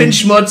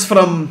Doofenshmirtz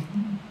from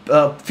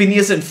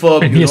Phineas and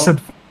Ferb. Phineas and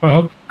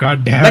Ferb,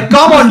 god damn. Like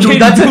come on, dude,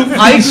 that's an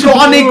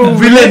iconic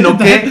villain.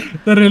 Okay.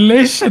 The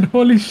relation,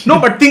 holy shit. No,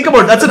 but think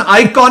about it. That's an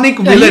iconic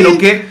villain.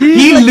 Okay.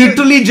 He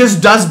literally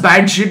just does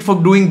bad shit for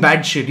doing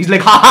bad shit. He's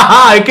like, ha ha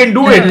ha! I can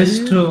do That it.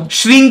 is true.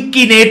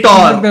 Shrinkinator.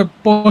 Like the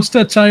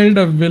poster child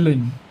of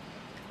villain.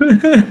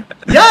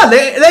 Yeah,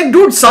 like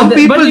dude, some But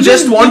people even-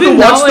 just want to even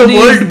watch the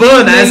nowadays, world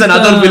burn, as like,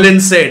 another villain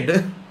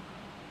said.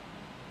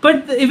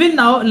 But even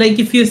now, like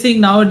if you're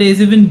saying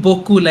nowadays, even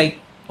Boku, like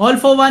All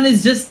for One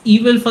is just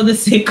evil for the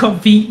sake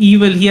of being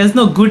evil. He has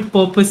no good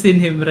purpose in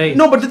him, right?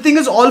 No, but the thing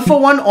is, All for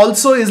One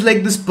also is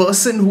like this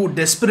person who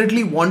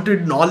desperately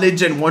wanted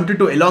knowledge and wanted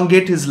to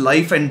elongate his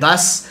life and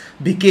thus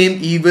became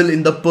evil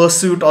in the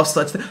pursuit of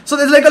such things. So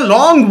there's like a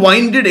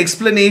long-winded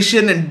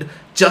explanation and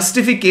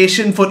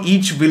justification for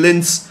each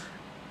villain's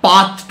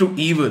path to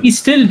evil. He's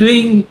still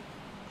doing.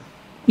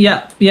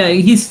 Yeah.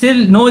 He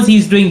still knows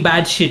he's doing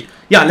bad shit.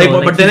 Yeah, like,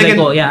 So, but then he's again,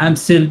 like, oh yeah, I'm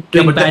still yeah,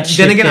 doing but bad then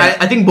shit. again, yeah.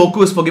 I think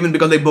Boku is forgiven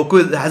because like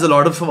Boku has a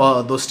lot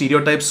of those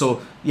stereotypes.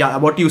 So yeah,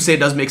 what you say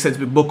does make sense.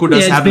 Boku does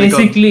it's have like a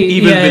basically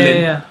evil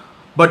villain. Yeah.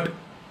 But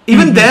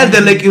even there,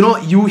 they're like,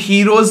 you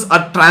heroes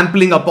are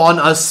trampling upon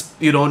us,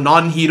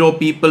 non-hero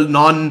people,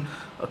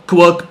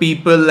 non-quirk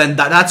people, and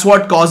that's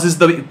what causes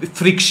the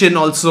friction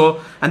also.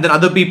 And then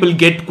other people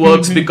get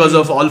quirks because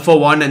of All for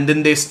One, and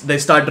then they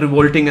start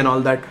revolting and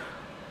all that.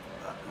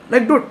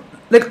 Like, dude,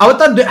 like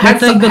Avatar had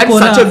That's like the had Korra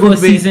such a good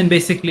first way. season,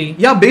 basically.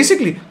 Yeah,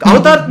 basically,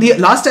 Avatar, the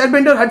Last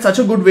Airbender had such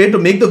a good way to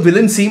make the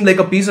villain seem like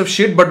a piece of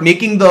shit, but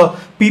making the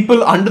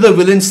people under the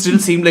villain still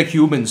seem like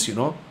humans,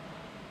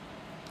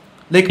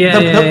 Like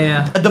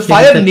the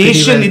Fire that pretty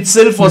Nation well.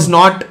 itself was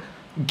not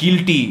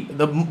guilty.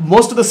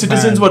 Most of the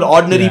citizens were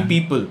ordinary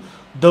people.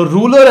 The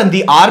ruler and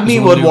the army It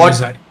was were only what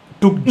Ozai.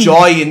 took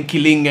joy in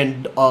killing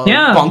and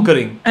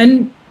conquering.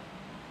 And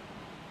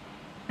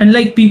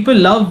like people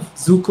love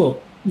Zuko,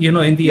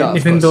 in the Yeah, end,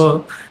 of even course.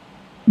 though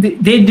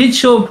they did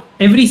show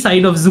every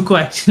side of Zuko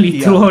actually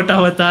throughout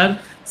Avatar.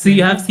 So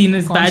you have seen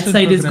his bad Constant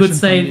side, his good progression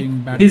from side,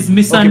 being bad his to good.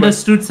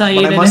 misunderstood side,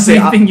 But I and must say,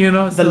 everything,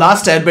 The so-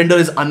 Last Airbender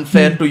is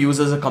unfair to use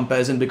as a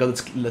comparison because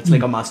it's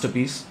like a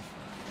masterpiece.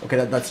 Okay,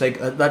 that's like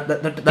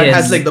that Yes.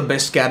 has like the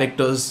best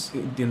characters,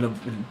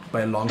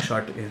 by a long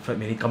shot. If I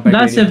mean, compared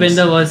Last to any of this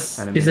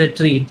Airbender anime. is a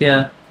treat.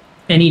 Yeah,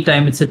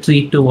 anytime it's a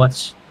treat to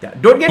watch. Yeah,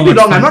 don't get Oh, me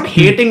it's wrong. I'm fun. not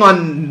hating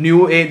on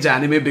new age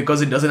anime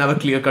because it doesn't have a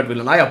clear cut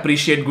villain. I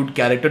appreciate good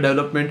character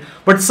development,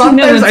 but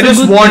sometimes it's I a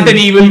just good want thing.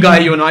 an evil guy.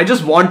 I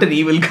just want an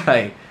evil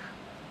guy.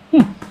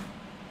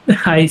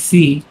 I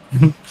see.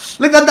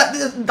 Like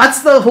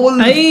that's the whole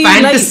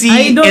fantasy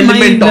I don't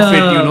element mind,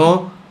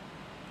 of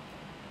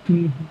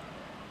it.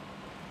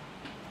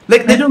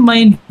 Like I don't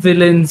mind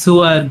villains who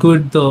are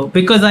good though,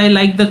 because I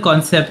like the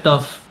concept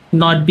of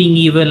not being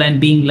evil and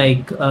being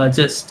like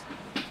just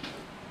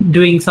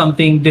doing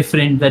something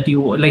different that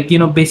you like.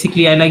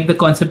 Basically, I like the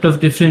concept of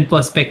different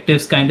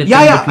perspectives, kind of.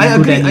 Yeah, thing I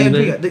between agree. good I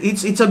and agree.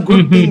 It's a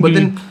good thing, but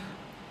then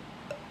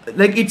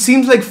like it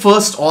seems like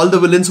first all the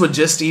villains were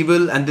just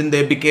evil, and then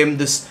there became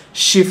this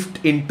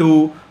shift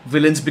into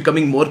villains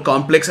becoming more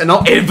complex, and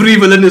now every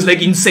villain is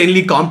like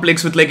insanely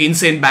complex with like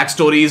insane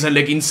backstories and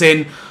like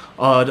insane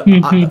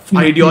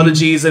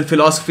ideologies and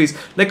philosophies.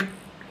 Like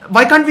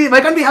why can't we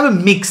have a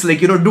mix? Like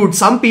dude,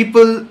 some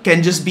people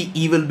can just be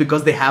evil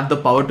because they have the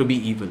power to be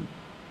evil.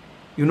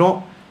 Like,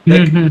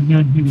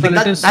 Well,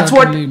 it is that's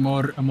what certainly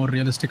a more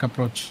realistic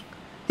approach.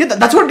 yeah,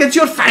 that's what gets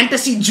your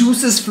fantasy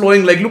juices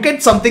flowing. Like, look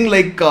at something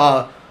like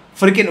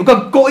freaking.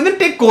 Even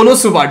take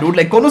Konosuba, dude.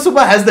 Like,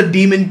 Konosuba has the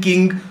Demon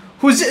King,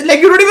 who's just, like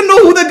you don't even know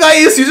who the guy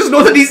is. You just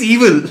know that he's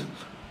evil.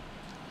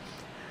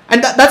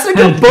 And that's like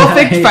a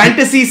perfect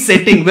fantasy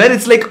setting where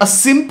it's like a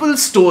simple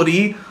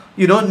story.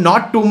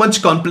 Not too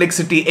much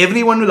complexity.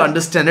 Everyone will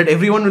understand it.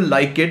 Everyone will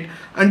like it.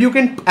 And you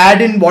can add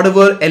in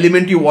whatever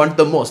element you want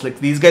the most. Like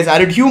these guys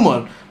added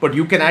humor, but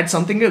you can add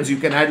something else. You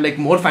can add like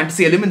more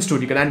fantasy elements to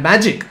it. You can add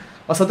magic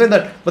or something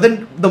like that. But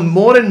then the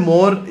more and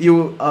more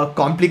you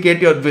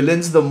complicate your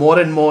villains, the more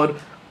and more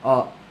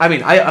I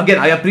mean,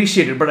 I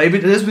appreciate it, but I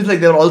just feel like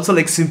there are also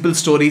like simple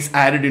stories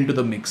added into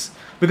the mix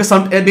because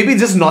maybe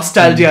it's just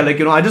nostalgia. Like,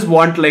 you know, I just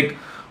want like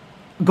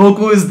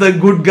Goku is the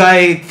good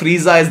guy,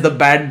 Frieza is the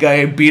bad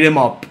guy, beat him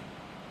up.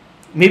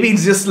 Maybe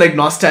it's just like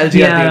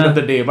nostalgia at the end of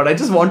the day, but I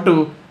just want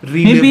to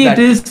relive Maybe that.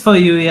 it is for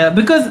you, yeah.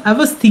 Because I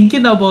was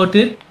thinking about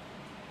it.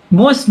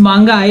 Most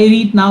manga I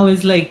read now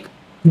is like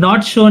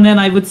not shonen.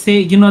 I would say,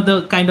 you know,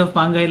 the kind of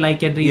manga I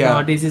like and read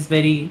nowadays is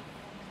very.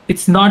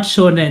 It's not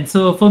shonen.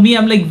 So for me,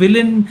 I'm like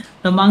villain.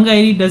 The manga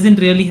I read doesn't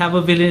really have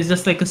a villain. It's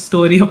just like a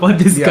story about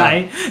this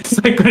guy.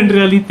 So I couldn't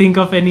really think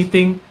of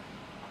anything.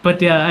 But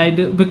yeah, I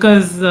do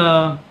because.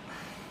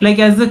 Like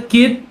as a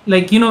kid,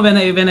 like, you know, when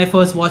I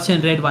first watched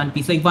and read One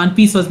Piece, like One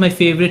Piece was my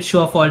favorite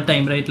show of all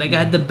time, right? Like I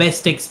had the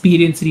best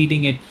experience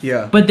reading it.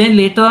 Yeah. But then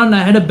later on, I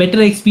had a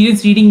better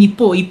experience reading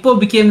Ippo. Ippo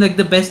became like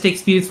the best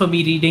experience for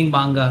me reading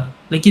manga.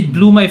 Like it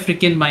blew my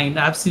freaking mind.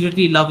 I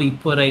absolutely love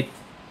Ippo, right?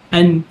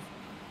 And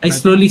I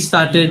slowly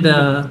started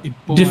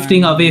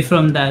drifting away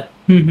from that.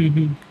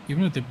 Even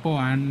with Ippo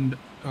and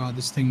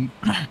this thing,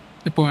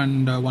 Ippo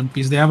and One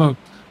Piece, they have a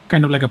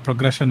kind of like a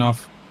progression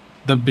of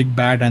the big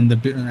bad and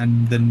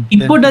then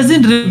Ippo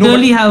doesn't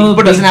really have a big bad.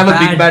 Ippo doesn't have a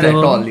big bad at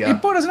all. Yeah.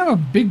 Ippo doesn't have a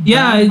big bad.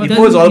 Yeah,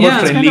 Ippo is all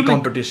about friendly kind of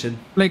competition.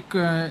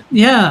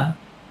 Yeah,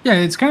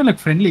 it's kind of like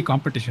friendly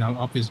competition,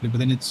 obviously. But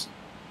then it's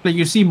like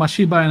you see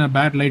Mashiba in a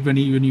bad light when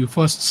you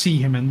first see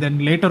him, and then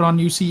later on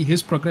you see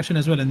his progression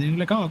as well, and then you're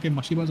like, oh, okay,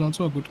 Mashiba is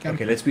also a good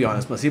character. Okay, let's be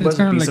honest. Mashiba is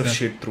a piece of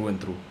shit through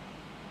and through.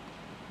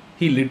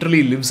 He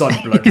literally lives on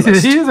blood. He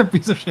is a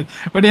piece of shit,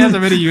 but he has a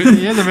very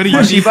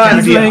Mashiba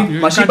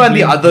and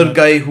the other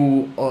guy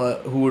who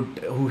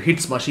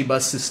hits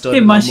Mashiba's sister. Hey,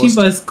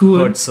 Mashiba's cool.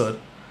 Hurts her.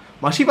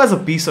 Mashiba's a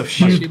piece of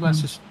shit. Mashiba's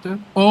sister.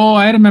 Oh,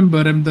 I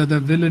remember him. The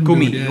villain.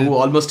 Kumi, dude, who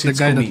almost hits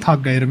Kumi. The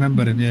thug guy. I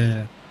remember him.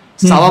 Yeah.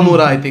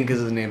 Sawamura, I think,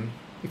 is his name,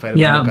 if I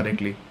remember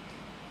correctly.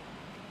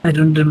 I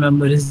don't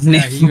remember his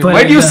name.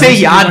 Why do you say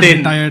yeah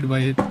then? Tired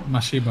by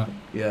Mashiba.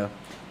 Yeah.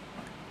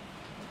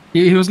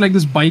 He was like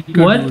this biker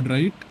dude,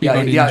 right? He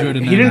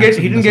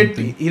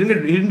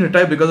didn't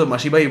retire because of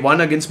Mashiba. He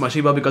won against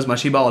Mashiba because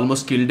Mashiba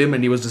almost killed him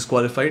and he was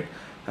disqualified.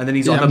 And then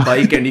he's on a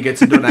bike and he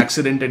gets into an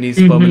accident and he's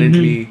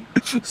permanently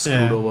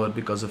screwed over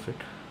because of it.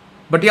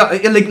 But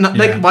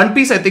like One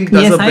Piece, I think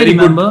does a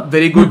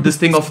very good this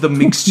thing of the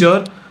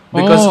mixture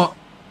because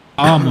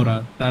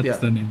Amura, that's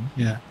the name.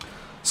 Yeah.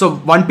 So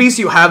One Piece,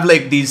 you have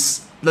like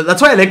these.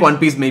 That's why I like One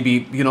Piece. Maybe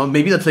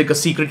that's like a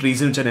secret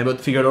reason which I never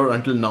figured out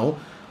until now.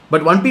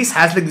 But One Piece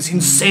has like this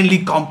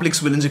insanely complex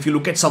villains. If you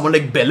look at someone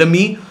like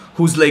Bellamy,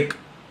 who's like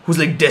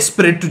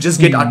desperate to just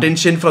get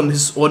attention from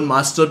his own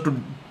master to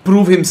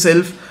prove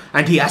himself,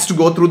 and he has to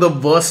go through the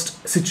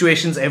worst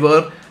situations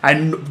ever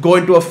and go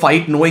into a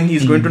fight knowing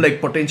he's going to like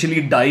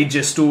potentially die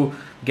just to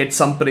get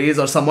some praise.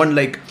 Or someone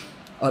like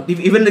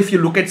even if you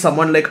look at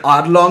someone like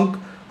Arlong,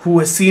 who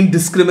has seen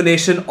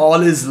discrimination all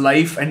his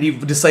life and he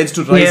decides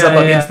to rise up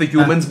against the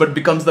humans but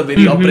becomes the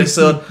very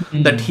oppressor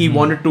that he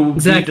wanted to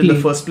beat in the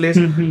first place.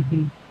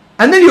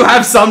 And then you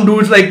have some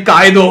dudes like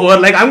Kaido who are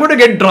like, I'm going to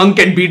get drunk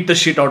and beat the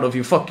shit out of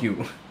you. Fuck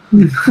you.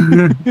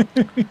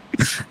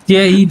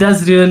 Yeah, he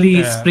does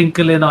really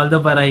sprinkle in all the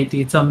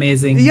variety. It's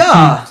amazing.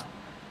 Yeah.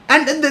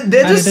 And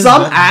there's just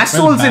some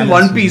assholes in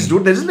One Piece,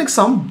 dude. There's just like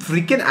some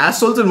freaking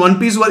assholes in One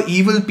Piece who are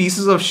evil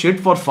pieces of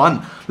shit for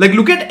fun. Like,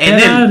 look at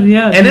Enel.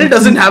 Enel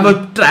doesn't have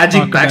a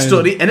tragic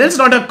backstory. Enel's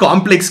not a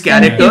complex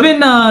character.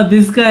 Even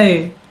this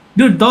guy...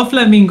 Dude,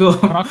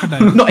 Doflamingo.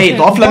 No,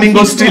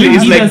 Doflamingo still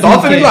is like...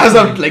 Doflamingo has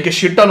a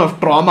shit ton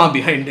of trauma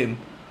behind him.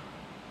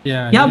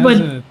 Yeah,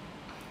 but... A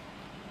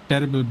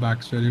terrible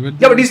backstory.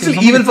 But he's still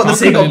evil for the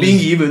sake of being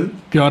evil.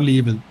 Purely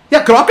evil.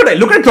 Yeah, Crocodile.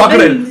 Look at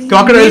Crocodile.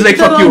 Crocodile is like,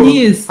 fuck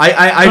you.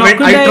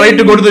 I tried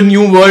to go to the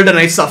new world and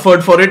I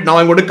suffered for it. Now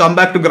I'm going to come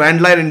back to Grand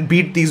Line and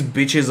beat these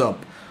bitches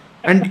up.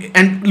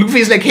 And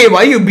Luffy's like, hey, why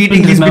are you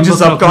beating these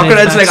bitches up?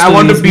 Crocodile's like, I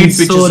want to beat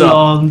bitches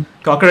up.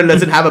 Crocodile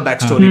doesn't have a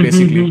backstory,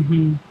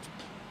 basically.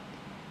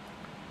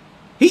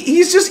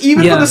 He's just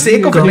evil for the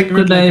sake of it.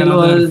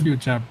 Like, few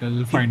chapters,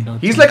 we'll find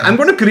out. He's like, I'm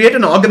going to create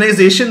an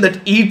organization that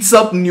eats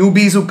up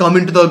newbies who come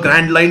into the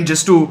Grand Line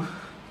just to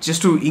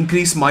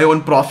increase my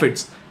own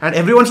profits. And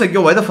everyone's like,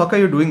 yo, why the fuck are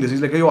you doing this?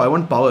 He's like, yo, I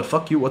want power.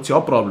 Fuck you. What's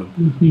your problem?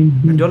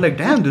 And you're like,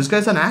 damn, this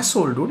guy's an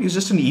asshole, dude. He's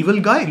just an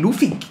evil guy.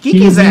 Luffy, kick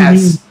his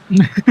ass.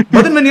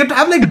 But then when you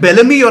have like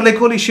Bellamy, you're like,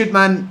 holy shit,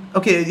 man.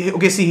 Okay,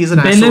 see, he's an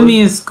asshole. Bellamy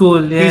is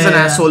cool. Yeah, he's an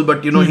asshole,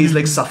 but he's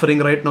like suffering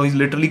right now. He's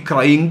literally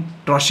crying,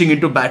 rushing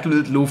into battle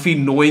with Luffy,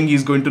 knowing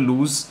he's going to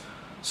lose.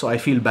 So I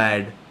feel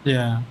bad.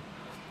 Yeah.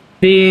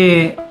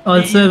 They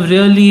also have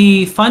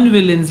really fun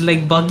villains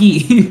like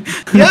Buggy.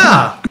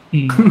 Yeah.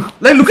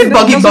 Like, look at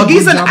Buggy.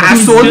 Buggy's an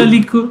asshole,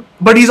 really cool.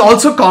 But he's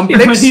also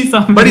complex.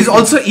 But he's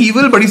also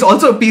evil. But he's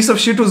also a piece of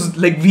shit who's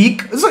like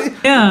weak. So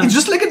it's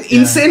just like an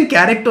insane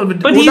character.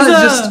 But he's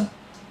a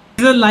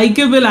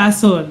likable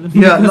asshole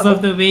because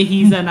of the way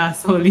he's an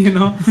asshole.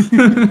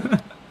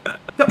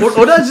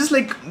 Oda is just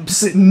like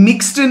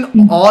mixed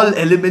in all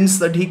elements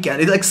that he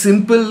can. It's like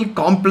simple,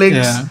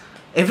 complex.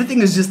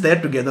 Everything is just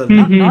there together.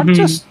 Not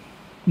just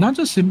not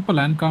just simple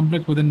and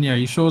complex, but then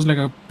he shows like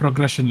a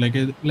progression. Like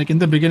in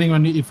the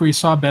beginning, if we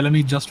saw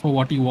Bellamy just for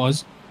what he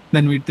was,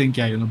 then we'd think,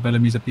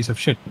 Bellamy's a piece of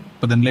shit.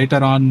 But then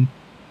later on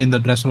in the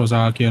Dressrosa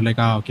arc, you're like,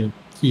 okay,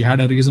 he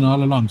had a reason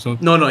all along. So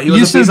no, he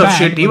was a piece of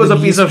shit. He was a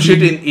piece of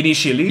shit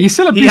initially. He's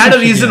still a piece he had of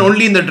a reason shit,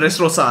 only in the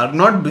Dressrosa arc,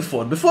 not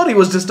before. Before he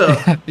was just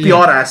a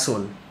pure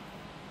asshole.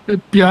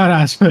 Pure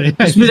asshole. It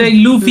used to be like,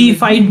 Luffy,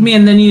 fight me,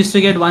 and then he used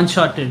to get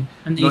one-shotted.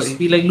 And he used to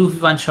be like, Luffy,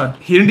 one-shot.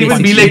 He didn't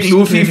even be like,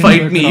 Luffy,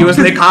 fight me. He was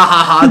like,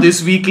 ha,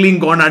 this weakling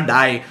gonna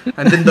die.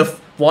 And then the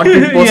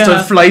wanted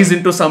poster flies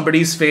into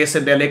somebody's face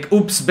and they're like,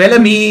 oops,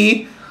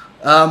 Bellamy,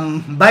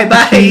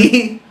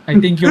 bye-bye. I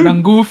think you're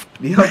done goofed.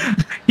 Yep.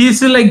 He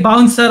used to like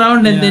bounce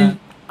around and then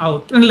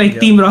out. Like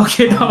Team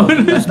Rocket out.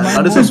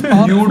 That is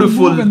a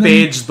beautiful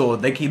page though.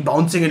 Like he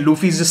bouncing and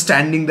Luffy's just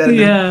standing there. And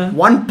then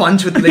one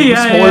punch with like his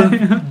whole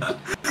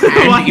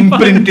hand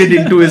imprinted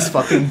into his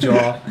fucking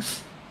jaw.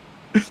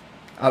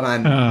 Oh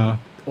man.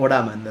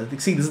 Oda man.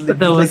 See, this is that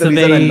like was the a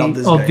reason I very love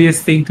this obvious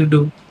guy. thing to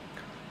do.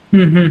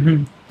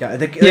 Yeah,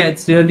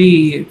 it's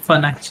really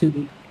fun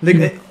actually.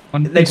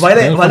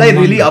 While I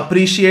really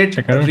appreciate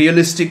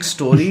realistic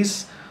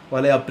stories,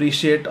 while I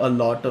appreciate a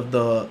lot of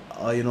the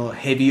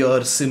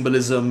heavier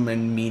symbolism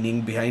and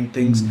meaning behind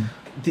things,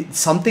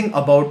 something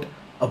about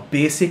a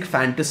basic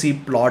fantasy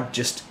plot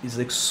just is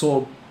like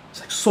so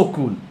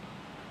cool.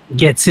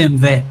 Gets him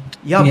wet.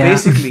 Yeah,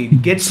 basically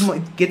gets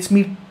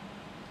me.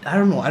 I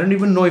don't know. I don't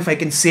even know if I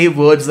can say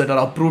words that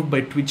are approved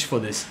by Twitch for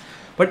this,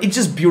 but it's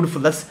just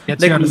beautiful. That's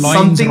gets like your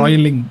loins something.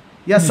 roiling.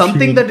 Yeah,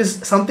 something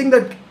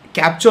that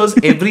captures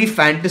every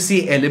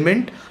fantasy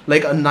element,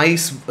 like a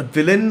nice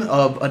villain,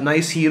 a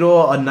nice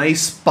hero, a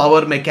nice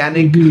power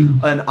mechanic,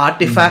 an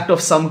artifact of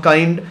some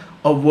kind,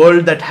 a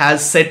world that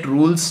has set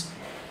rules.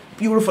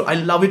 Beautiful. I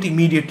love it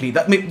immediately.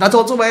 That's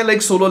also why I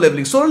like Solo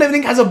Leveling. Solo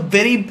Leveling has a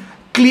very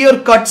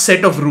clear-cut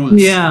set of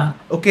rules. Yeah.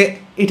 Okay.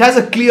 It has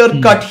a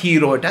clear-cut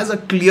hero. It has a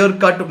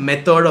clear-cut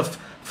method of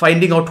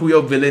finding out who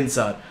your villains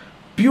are.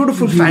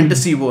 Beautiful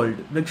fantasy world.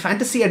 Like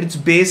fantasy at its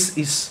base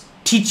is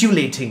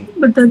titulating.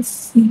 But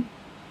that's...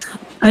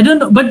 I don't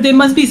know, but there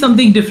must be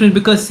something different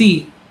because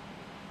see,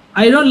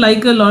 I don't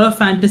like a lot of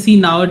fantasy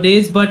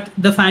nowadays, but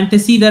the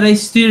fantasy that I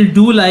still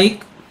do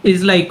like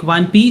is like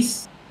One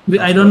Piece.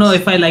 I don't know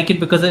if I like it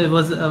because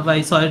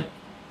I saw it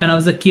when I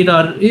was a kid,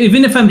 or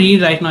even if I'm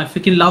reading right now, I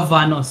freaking love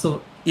Wano.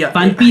 So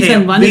One Piece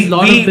and one is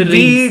Lord of the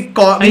Rings.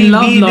 We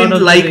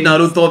didn't like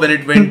Naruto when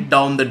it went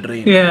down the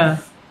drain. Yeah.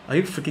 Are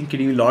you freaking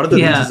kidding me? Lord of the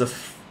Rings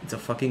is it's a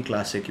fucking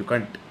classic. You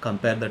can't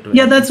compare that to anything.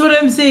 Yeah, that's what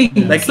I'm saying.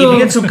 Like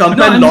idiots who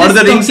compare Lord of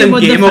the Rings and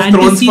Game of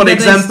Thrones, for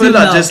example,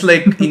 are just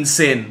like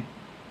insane.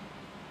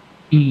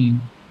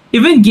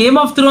 Even Game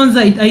of Thrones,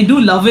 I do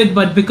love it,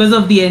 but because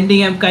of the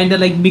ending, I'm kind of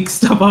like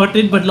mixed about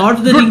it. But Lord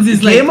of the Rings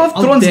is like Game of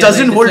Thrones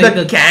doesn't hold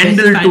a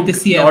candle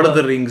to Lord of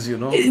the Rings,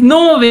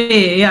 No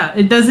way, yeah,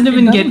 it doesn't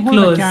even get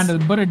close. Candle,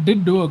 but it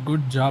did do a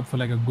good job for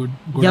like a good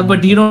yeah,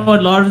 but you know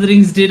what Lord of the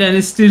Rings did, and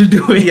is still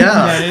doing.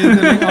 Yeah,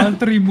 like all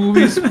 3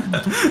 movies,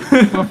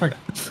 perfect.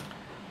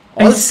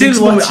 All 6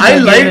 movies.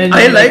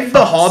 I liked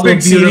the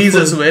Hobbit series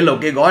as well.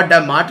 Okay,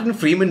 goddamn, Martin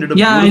Freeman did a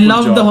beautiful job. Yeah, I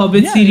love the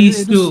Hobbit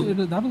series too.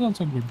 That was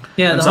also good.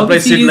 Yeah, I'm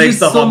surprised Sid likes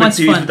the Hobbit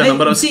series with the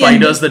number of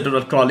spiders that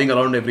are crawling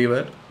around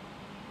everywhere.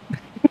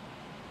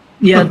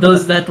 Yeah,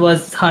 that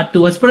was hard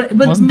to watch, but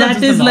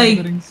that is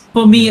like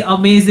for me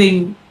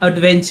amazing,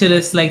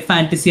 adventurous like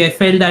fantasy. I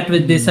felt that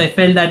with this. I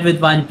felt that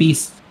with One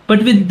Piece.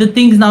 But with the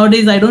things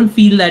nowadays, I don't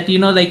feel that.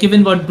 Like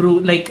even what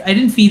like I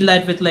didn't feel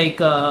that with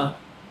like.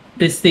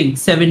 This thing,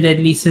 7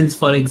 Deadly Sins,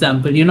 for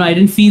example. I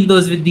didn't feel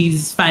those with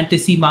these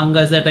fantasy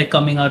mangas that are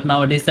coming out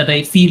nowadays that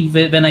I feel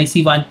when I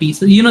see One Piece.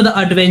 The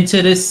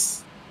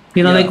adventurous,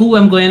 like,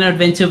 I'm going on an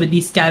adventure with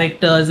these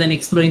characters and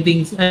exploring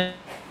things. I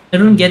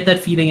don't get that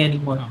feeling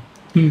anymore.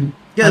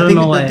 Yeah,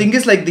 the thing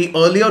is like the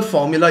earlier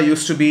formula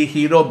used to be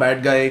hero,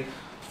 bad guy,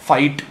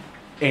 fight,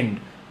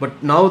 end.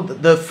 But now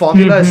the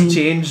formula has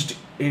changed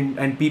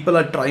and people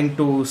are trying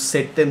to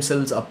set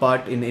themselves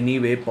apart in any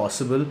way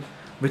possible,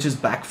 which is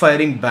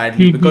backfiring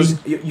badly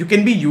because you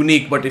can be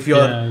unique, but if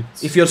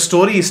your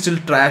story is still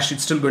trash,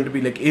 it's still going to be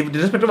like,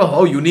 irrespective of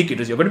how unique it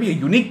is, you're going to be a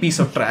unique piece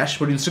of trash,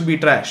 but you'll still be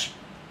trash.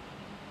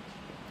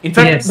 In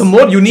fact, the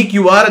more unique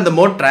you are and the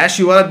more trash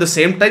you are at the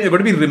same time, you're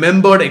going to be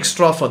remembered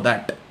extra for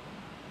that.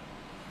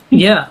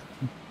 Yeah.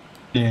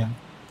 Yeah.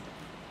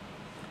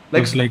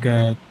 Like, it's like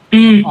a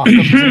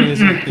Occam's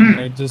razor thing,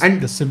 right? And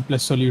the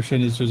simplest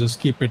solution is to just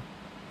keep it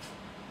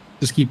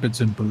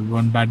simple.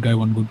 One bad guy,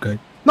 one good guy.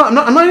 No, I'm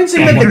not even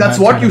saying that that's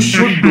what you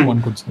should do.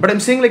 But I'm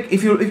saying like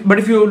if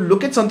you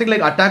look at something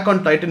like Attack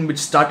on Titan, which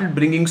started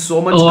bringing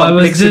so much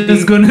complexity. I was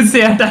just gonna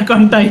say Attack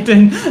on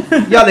Titan.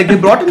 Yeah, like they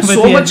brought in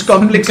so much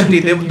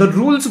complexity. The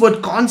rules were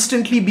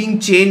constantly being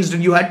changed,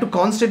 and you had to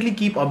constantly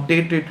keep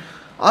updated.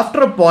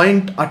 After a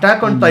point,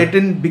 Attack on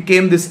Titan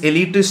became this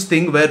elitist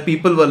thing where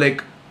people were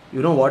like,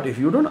 you know what, if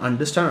you don't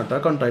understand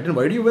Attack on Titan,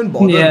 why do you even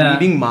bother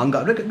reading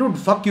manga? Like, dude,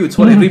 fuck you, it's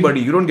for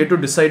everybody. You don't get to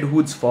decide who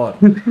it's for.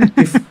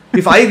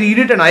 If I read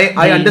it and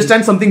I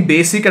understand something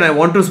basic and I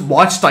want to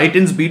watch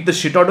Titans beat the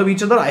shit out of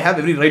each other, I have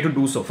every right to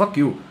do so. Fuck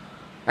you.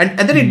 And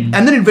then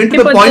it went to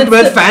the but point that's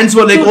where the- fans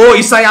were like, "Oh,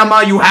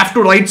 Isayama, you have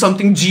to write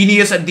something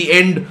genius at the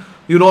end.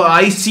 You know,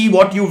 I see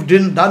what you've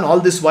done all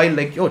this while.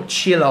 Like, yo,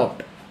 chill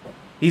out.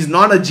 He's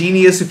not a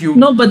genius if you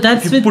No, but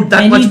that's if you with put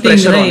that anything, much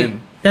pressure right? on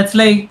him." That's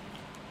like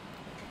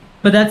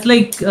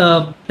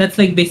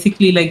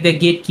basically like they're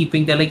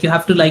gatekeeping. They're like, you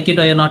have to like it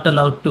or you're not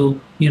allowed to.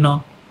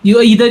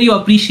 You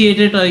appreciate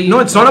it or you. No,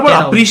 it's not get about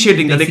out,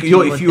 appreciating. Like, basically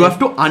yo, if what you have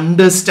to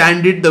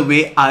understand it the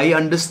way I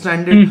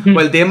understand it,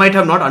 well, they might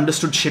have not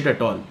understood shit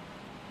at all.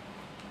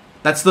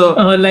 That's the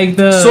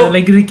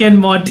like Rick and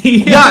Morty.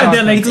 yeah,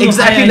 They're like it's so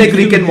exactly high like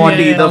Rick and IQ.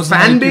 Morty. Yeah, The yeah.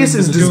 fan base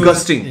is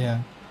disgusting. Yeah.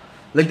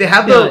 Like they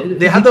have Yeah,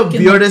 the Rick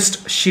and weirdest,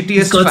 It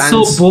shittiest got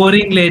fans. so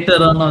boring later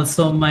on.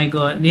 Also, my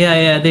God.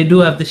 Yeah, they do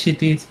have the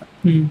shitties.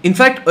 In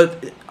fact,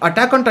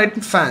 Attack on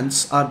Titan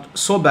fans are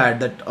so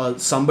bad that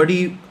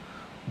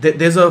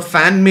there's a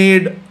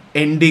fan-made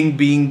ending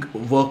being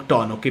worked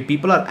on. Okay,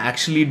 people are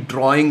actually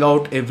drawing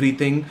out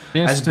everything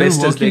They're as still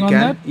best as they working on can.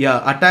 that?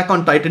 Yeah, Attack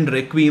on Titan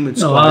Requiem.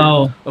 It's Oh, called.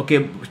 wow.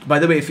 Okay, by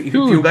the way, if you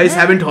Dude, guys yeah.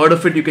 haven't heard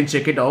of it, you can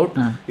check it out.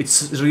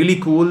 It's really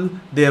cool.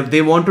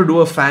 They want to do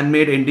a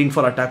fan-made ending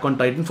for Attack on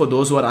Titan for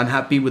those who are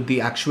unhappy with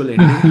the actual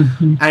ending.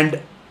 And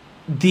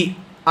the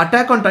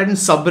Attack on Titan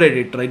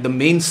subreddit, right, the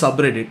main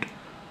subreddit,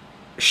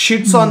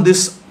 shits on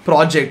this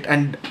project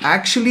and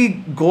actually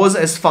goes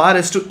as far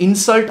as to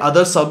insult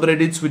other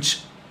subreddits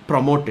which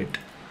promote it,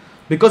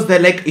 because they're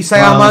like,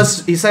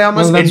 Isayama's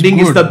Well, that's ending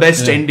is good. the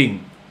best Yeah.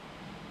 ending.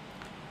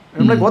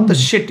 And I'm like, what the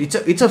shit? It's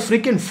a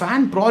freaking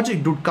fan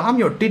project, dude. Calm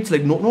your tits.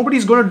 Like,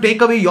 nobody's gonna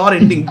take away your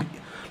ending.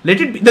 Let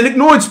it be. They're like,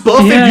 no, it's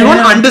perfect. Yeah, You don't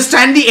yeah.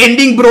 understand the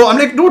ending, bro. I'm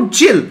like, dude,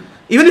 chill.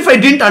 Even if I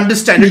didn't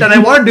understand it and I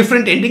want a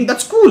different ending,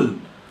 that's cool.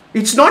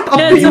 It's not up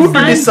to It's a you to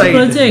fan decide.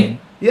 project.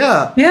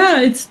 Yeah.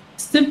 Yeah, it's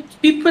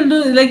people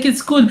do like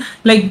it's cool.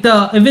 Like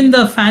even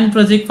the fan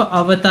project for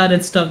Avatar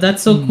and stuff.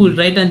 That's so cool,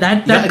 right? And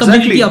that Yeah,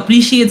 community exactly.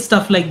 appreciats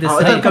stuff like this,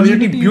 Avatar right?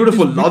 community Community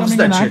beautiful, is loves becoming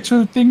that an shit.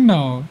 actual thing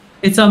now.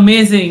 It's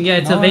amazing. Yeah,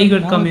 it's a very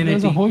good Now community.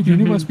 There's a whole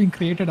universe being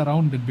created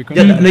around it because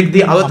Yeah, like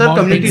the Avatar amount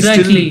of community effort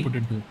Exactly. they put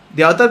into it.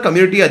 The Avatar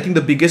community, I think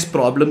the biggest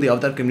problem the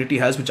Avatar community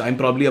has, which I'm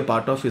probably a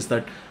part of, is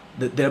that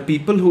there are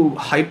people who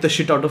hype the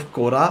shit out of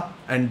Korra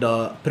and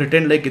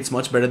pretend like it's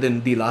much better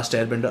than the Last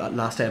Airbender.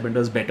 Last Airbender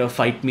is better.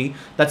 Fight me.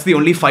 That's the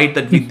only fight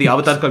that the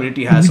Avatar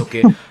community has.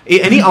 Okay,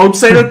 any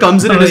outsider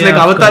comes in and Oh, is like,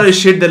 yeah, of Avatar course. is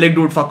shit. They're like,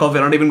 dude, fuck off.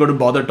 We're not even going to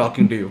bother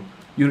talking to you.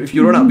 You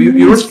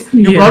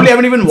Yeah. probably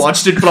haven't even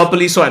watched it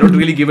properly, so I don't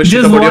really give a shit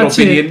Just about your watch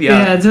opinion. it.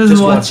 Yeah,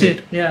 Just watch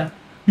it. Yeah.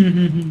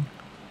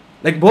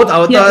 Like both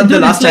Avatar, Yeah, The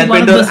dude, Last it's like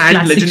one of Airbender those and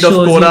classic Legend of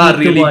shows you Korra are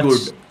need to really watch.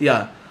 good.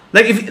 Yeah.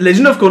 Like if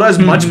Legend of Korra is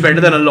much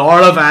better than a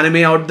lot of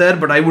anime out there,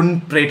 but I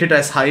wouldn't rate it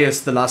as high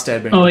as The Last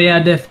Airbender. Oh yeah,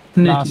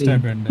 definitely. Last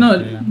Airbender, No,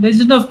 yeah.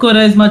 Legend of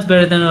Korra is much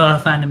better than a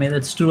lot of anime.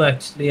 That's true,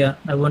 actually. Yeah,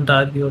 I won't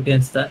argue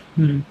against that.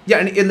 Yeah,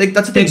 and like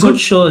that's the They're thing. So good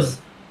shows.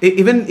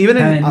 even in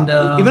And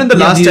even in The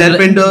Last we would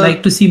Airbender,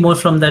 like to see more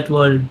from that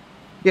world.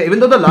 yeah,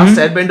 even though The Last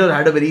Airbender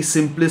had a very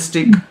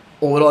simplistic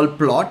overall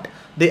plot,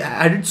 they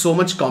added so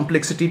much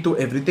complexity to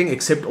everything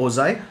except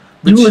Ozai,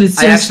 which Dude, it's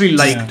I just- actually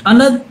liked.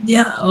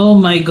 Oh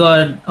my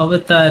god,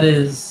 Avatar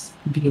is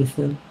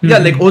beautiful. Yeah,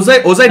 like Ozai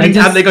I didn't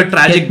just have like a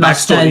tragic get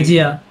backstory.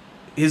 nostalgia.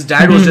 His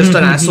dad was just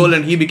an asshole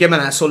and he became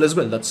an asshole as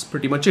well. That's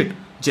pretty much it.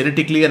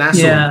 Genetically an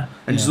asshole. Yeah.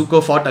 And Yeah.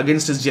 Zuko fought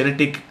against his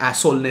genetic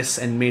assholeness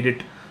and made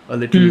it a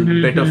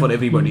little better for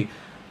everybody.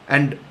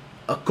 And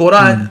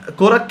Korra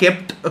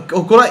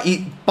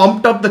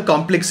pumped up the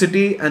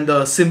complexity, and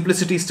the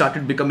simplicity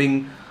started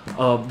becoming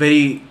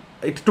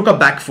it took a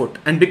back foot.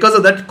 And because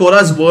of that,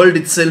 Korra's world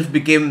itself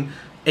became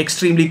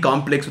extremely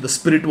complex, with the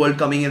spirit world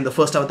coming in, the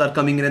first avatar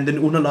coming in, and then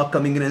Unalaq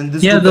coming in, and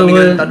this Yeah, dude the coming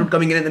in, world- and that dude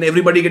coming in, and then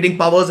everybody getting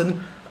powers, and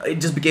it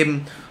just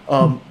became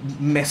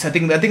mess. I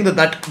think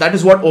that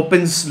is what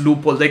opens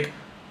loopholes. Like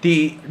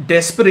the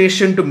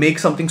desperation to make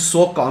something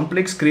so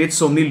complex creates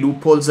so many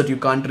loopholes that you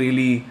can't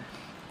really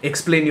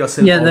explain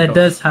yourself. Yeah, out that of.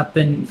 does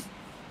happen.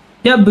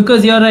 Yeah,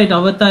 because you're right,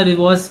 Avatar, it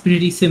was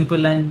pretty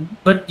simple,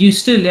 but you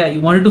still,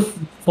 you wanted to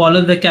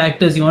follow the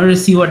characters, you wanted to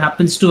see what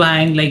happens to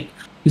Aang, like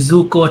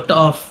Zuko,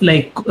 Toph,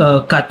 like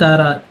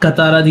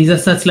Katara. These are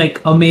such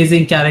like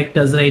amazing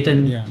characters, right?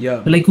 And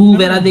Yeah. like,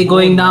 where are they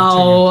going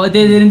now?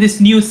 They're in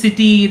this new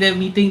city. They're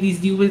meeting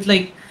these new, it's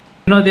like,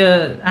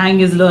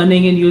 Aang is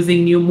learning and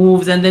using new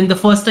moves, and then the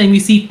first time you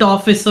see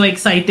Toph is so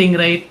exciting,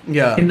 right?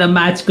 Yeah. In the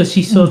match, because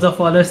she shows off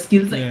all her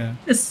skills. Like, Yeah.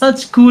 it's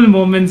such cool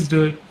moments,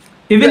 dude.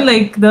 Even Yeah.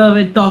 like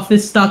when Toph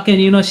is stuck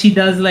and she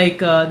does like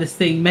this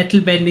thing,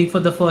 metal bending for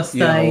the first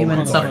Yeah, oh time my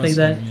and stuff God. like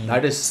that.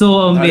 That is So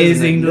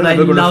amazing, You're dude. I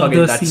never gonna love forget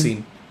those that scenes.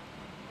 scene.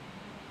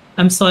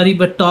 I'm sorry,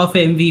 but Toph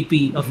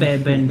MVP of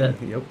Airbender.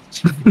 Yep.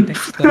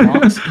 Text the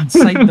rocks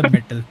inside the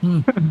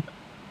metal.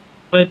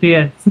 But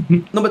yes.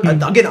 No, but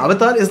again,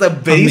 Avatar is a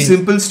very Amazing.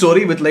 simple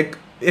story with like,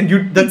 and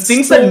the It's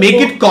things so- that make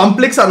it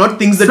complex are not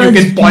things that you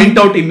Such can point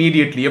out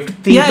immediately. You have to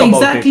think Yeah, about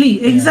exactly.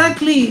 it.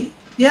 Exactly.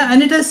 Yeah,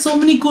 and it has so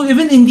many cool,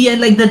 even in the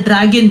end, like the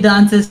dragon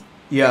dances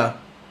Yeah.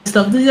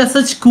 stuff. These are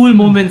such cool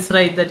moments,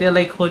 right? That you're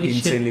like, holy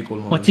Insanely shit, cool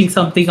moments. watching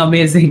something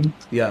amazing.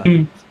 Yeah.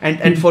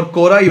 And for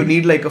Korra, you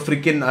need like a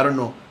freaking, I don't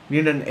know,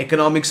 You need an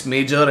economics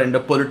major and a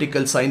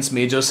political science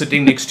major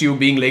sitting next to you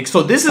being like,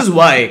 so this is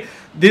why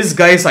this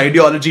guy's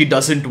ideology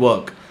doesn't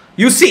work.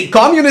 You see,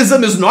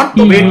 communism is not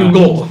the way to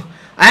go.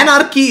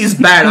 Anarchy is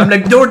bad. I'm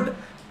like,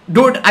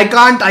 dude,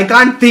 I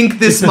can't think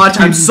this much.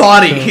 I'm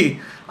sorry.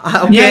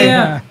 Okay.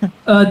 Yeah.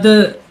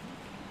 The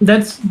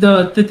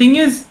thing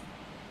is,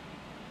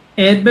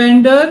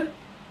 Airbender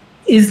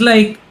is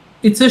like,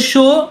 it's a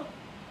show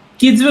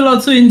kids will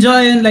also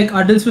enjoy and like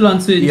adults will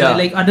also enjoy. Yeah.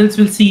 Like adults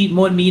will see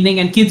more meaning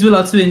and kids will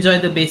also enjoy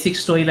the basic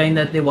storyline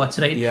that they watch,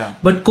 right? Yeah.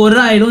 But Korra,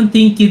 I don't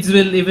think kids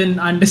will even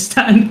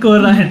understand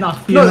Korra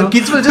enough. No,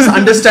 kids will just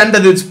understand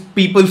that it's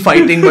people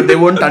fighting, but they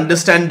won't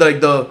understand like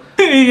the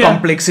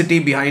complexity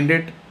behind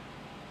it.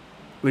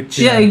 Which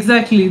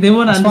exactly. They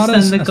won't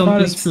understand the as far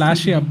complexity. as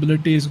flashy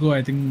abilities go,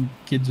 I think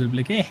kids will be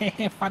like,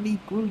 hey, funny,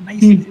 cool,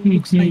 nice, it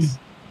looks nice.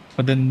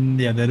 But then,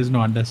 there is no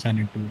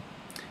understanding to it.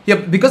 Yeah,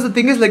 because the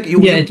thing is like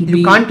you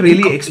can't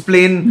really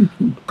explain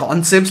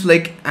concepts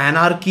like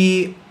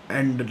anarchy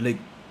and like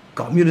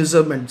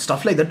communism and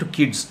stuff like that to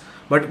kids.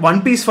 But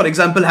One Piece, for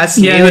example, has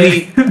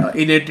slavery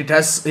in it. It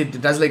has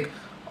like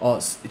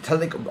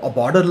a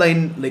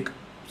borderline like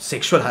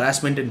sexual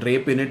harassment and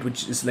rape in it,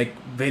 which is like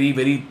very,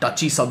 very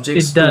touchy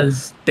subjects. It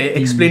does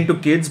explain to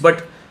kids,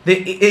 but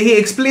he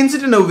explains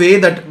it in a way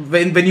that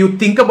when you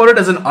think about it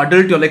as an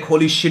adult, you're like,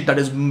 holy shit, that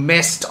is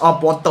messed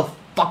up. What the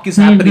fuck is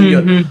happening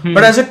here?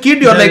 But as a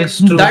kid, you're like,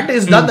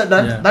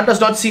 that does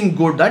not seem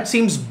good. That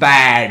seems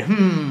bad.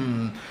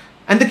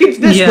 And the kid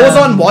just goes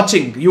on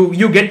watching.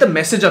 You get the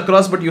message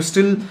across, but you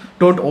still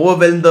don't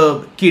overwhelm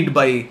the kid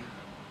by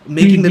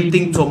making them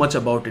think so much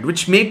about it,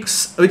 which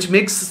makes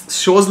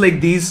shows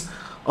like these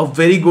a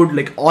very good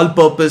like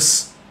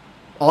all-purpose,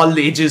 all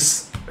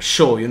ages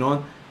show. You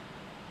know,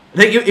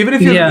 like even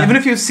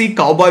if you see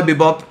Cowboy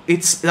Bebop,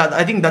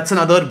 I think that's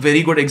another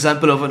very good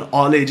example of an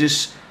all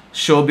ages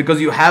show, because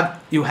you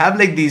have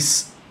like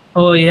these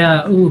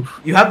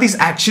you have these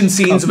action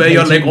scenes where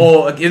you're like,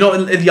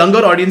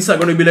 younger audience are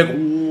going to be like,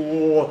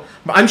 oh.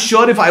 I'm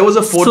sure if I was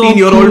a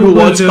 14-year-old who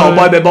watched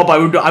Cowboy Bebop,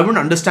 I wouldn't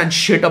understand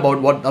shit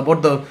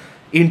about the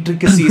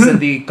intricacies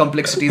and the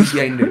complexities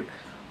behind it.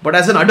 But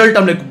as an adult,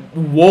 I'm like,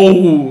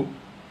 whoa,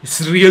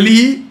 it's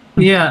really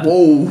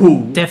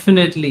whoa,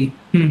 definitely.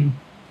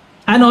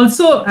 And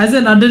also, as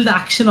an adult,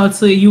 action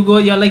also,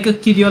 you're like a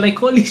kid, you're like,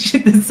 holy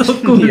shit, this is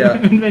so cool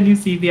when you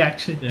see the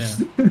action.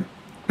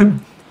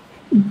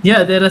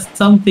 Yeah, there are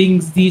some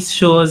things these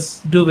shows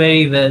do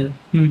very well.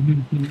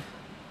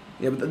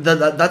 Yeah, but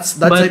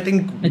that's I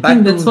think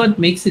that's what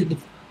makes it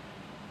different.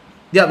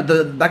 Yeah,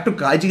 but back to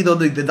Kaiji though,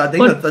 I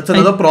think that's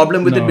another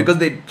problem with it, because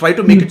they try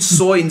to make it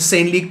so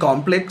insanely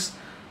complex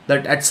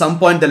that at some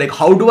point they're like,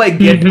 how do I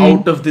get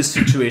out of this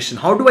situation?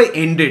 How do I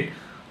end it?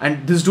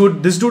 And this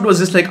dude was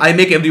just like, I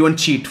make everyone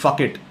cheat. Fuck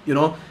it, you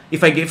know.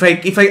 If I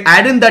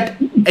add in that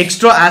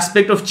extra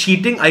aspect of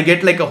cheating, I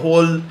get like a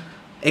whole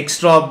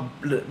extra,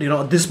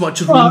 this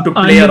much room to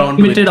play around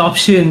with. Unlimited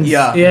options.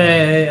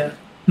 Yeah.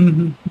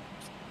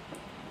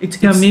 It's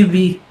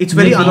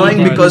very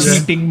annoying because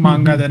cheating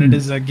manga than it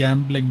is a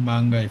gambling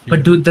manga.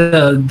 But dude,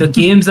 the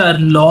games are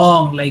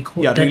long. Like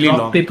that really rock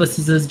long. paper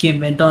scissors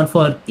game went on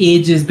for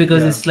ages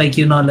because it's like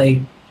like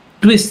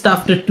twist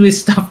after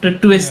twist after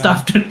twist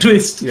after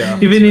twist. Yeah.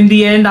 Even in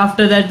the end,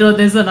 after that,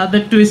 there's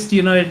another twist.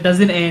 It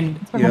doesn't end.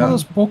 It's like one of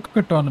those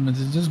poker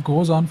tournaments. It just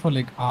goes on for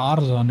like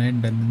hours on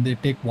end, and then they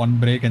take one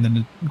break, and then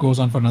it goes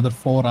on for another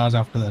 4 hours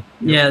after that.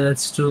 Yeah,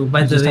 that's true.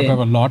 By you the just way, have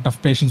to have a lot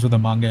of patience with the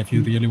manga if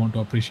you really want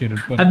to appreciate it.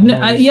 But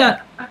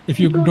if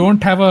you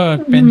don't have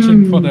a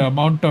penchant for the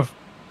amount of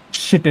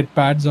shit it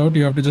pads out,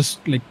 you have to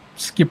just like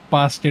skip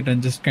past it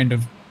and just kind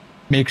of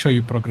make sure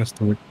you progress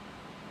through it.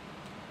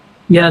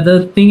 Yeah,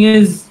 the thing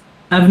is,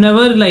 I've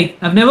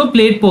never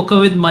played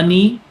poker with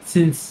money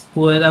since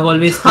I've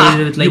always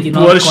played with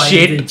coins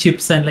and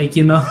chips and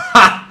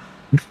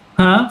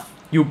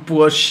You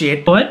poor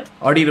shit. What?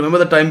 Or do you remember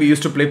the time we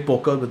used to play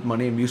poker with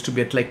money and we used to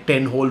get like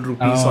 10 whole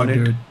rupees on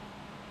it?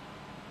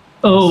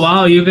 Oh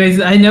wow, you guys!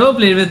 I never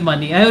played with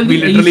money.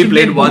 We literally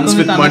played once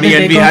with money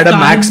and we had a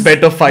max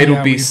bet of 5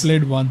 rupees. We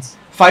played once.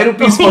 5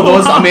 rupees for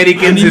those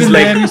Americans is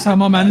like,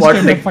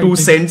 what, like 2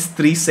 cents,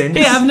 3 cents?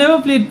 Hey, I've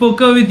never played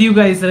poker with you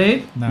guys,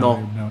 right?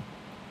 No.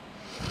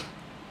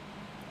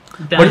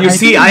 But you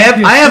see, I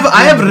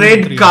have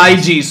read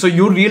Kaiji, so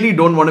you really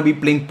don't want to be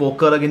playing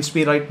poker against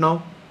me right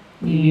now.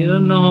 You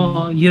don't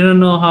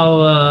know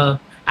how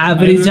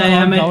average I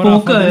am at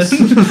poker.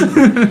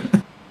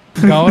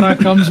 Gaura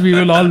comes, we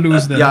will all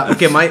lose them. Yeah,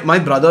 okay, my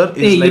brother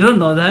is you don't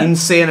know that?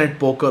 insane at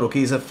poker, okay?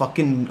 He's a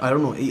fucking, I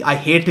don't know, I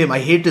hate him, I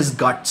hate his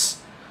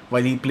guts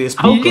while he plays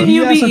poker. How can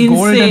you be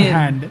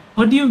insane?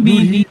 What do you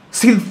mean?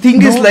 See, the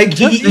thing is like,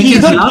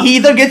 he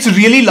either gets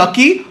really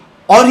lucky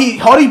or he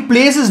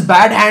plays his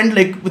bad hand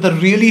like with a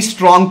really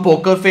strong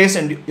poker face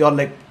and you're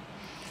like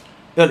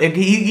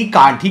he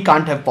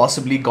can't have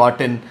possibly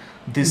gotten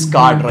this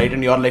card right,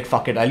 and you're like,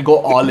 fuck it, I'll go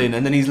all in,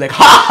 and then he's like,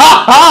 ha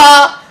ha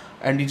ha,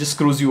 and he just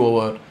screws you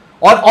over.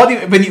 Or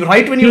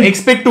when you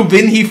expect to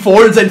win, he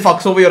folds and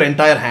fucks over your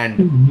entire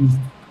hand.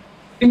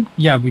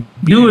 Yeah, we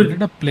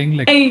ended up playing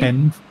like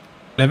 10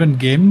 11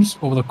 games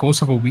over the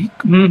course of a week,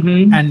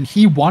 Mm-hmm. and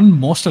he won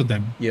most of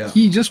them. Yeah.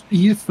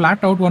 He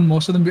flat out won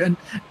most of them, and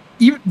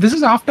even this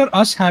is after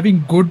us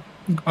having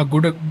a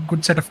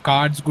good set of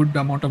cards, good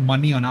amount of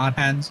money on our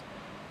hands.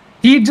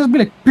 He'd just be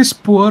like piss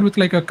poor with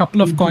like a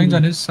couple of coins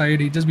on his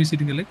side. He'd just be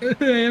sitting there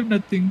like, I have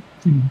nothing.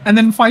 And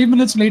then 5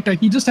 minutes later,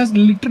 he just has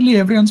literally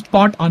everyone's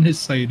pot on his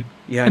side.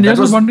 Yeah, and that you're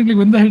just was wondering like,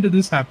 when the hell did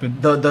this happen?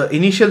 the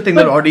initial thing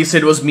that Audie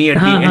said was me at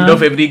the end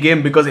of every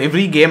game, because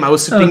every game I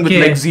was sitting with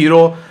like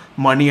zero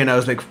money and I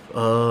was like,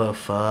 oh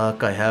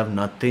fuck, I have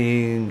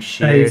nothing.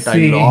 Shit, I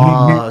see.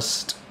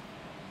 lost.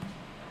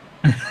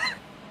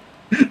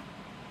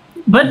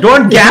 But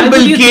Don't why gamble,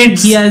 would you think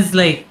kids. He has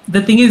like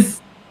the thing is,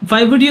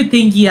 why would you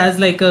think he has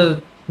like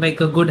a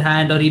good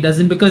hand or he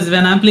doesn't? Because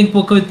when I'm playing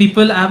poker with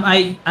people,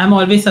 I'm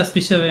always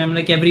suspicious. I'm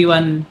like,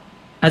 everyone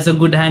has a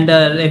good hand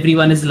or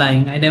everyone is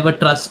lying. I never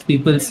trust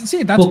people's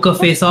poker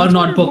face or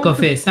non-poker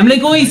face. I'm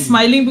like, oh, he's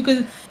smiling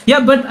because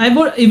but I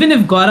would, even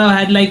if Gaurav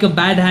had like a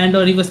bad hand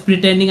or he was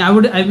pretending,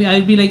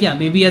 I'd be like, yeah,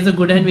 maybe he has a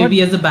good hand, maybe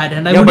he has a bad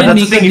hand. I Yeah, but wouldn't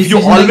that's the make a thing. If you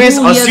decision like, always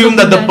oh, he has a assume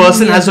that good the hand,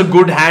 person he has a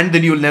good hand,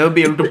 then you'll never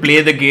be able to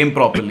play the game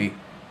properly.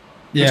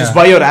 Yeah. Which is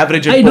why you're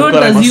average at I poker,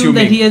 don't I'm assume assuming.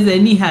 that he has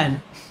any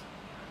hand.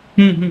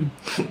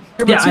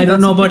 But Yeah, see, I don't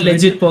that's know the about thing,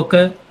 like, legit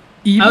poker.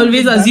 even I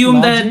always with assume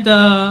logic,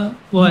 that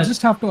you what?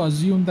 just have to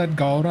assume that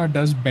Gaura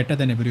does better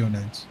than everyone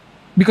else.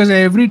 Because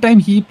every time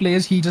he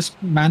plays, he just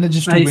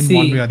manages to I win one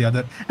see. way or the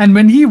other. And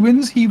when he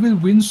wins, he will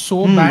win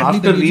so badly After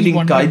that you just reading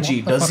wonder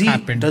Kaiji, what the fuck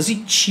happened. does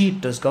he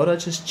cheat? Does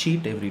Gaura just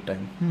cheat every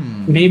time?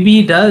 Maybe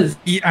he does.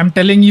 I'm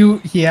telling you,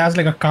 he has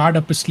like a card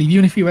up his sleeve.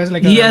 Even if he wears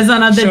like He a has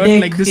another shirt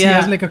deck, like this, he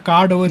yeah. has like a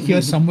card over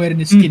here somewhere in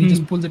his skin. He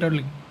just pulls it out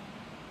like.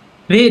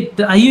 Wait,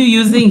 are you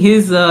using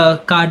his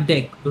card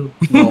deck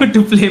No.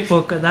 to play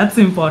poker? That's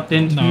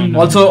important. No, no.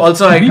 Also,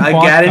 I We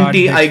bought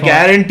guarantee, card I decks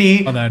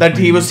guarantee for that that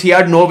he money.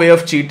 had no way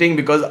of cheating,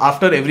 because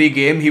after every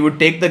game he would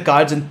take the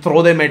cards and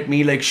throw them at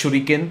me like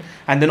shuriken,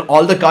 and then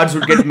all the cards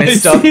would get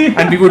messed up,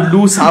 and we would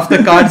lose half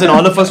the cards, and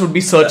all of us would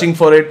be searching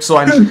for it. So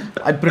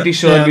I'm pretty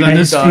sure Yeah, that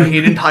is true. he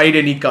didn't hide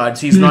any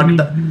cards. He's not.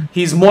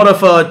 He's more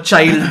of a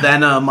child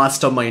than a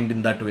mastermind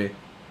in that way.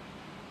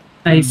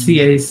 I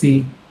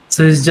see.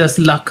 So it's just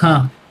luck,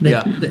 huh?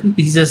 Yeah.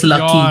 He's just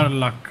lucky. Your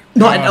luck.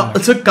 No, Your and, luck.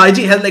 so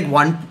Kaiji has like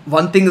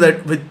one thing that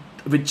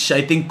which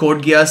I think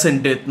Code Geass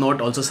and Death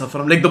Note also suffer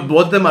from. Like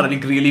both of them are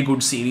like really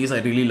good series. I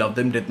really love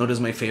them. Death Note is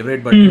my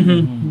favorite, but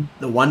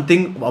the one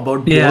thing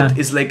about both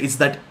is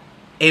that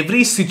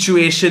every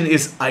situation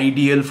is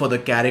ideal for the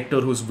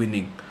character who's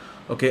winning.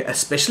 Okay,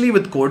 especially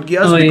with Code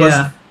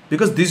Geass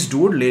because this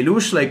dude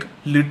Lelouch like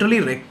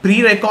literally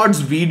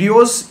pre-records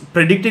videos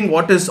predicting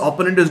what his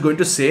opponent is going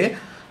to say.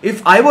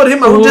 If I were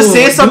him, I would just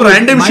say some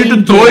random shit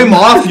to throw him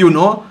off, you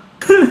know.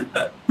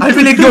 I'll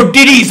be like, yo,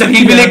 titties, and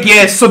he'll be like,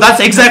 yes. So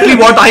that's exactly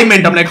what I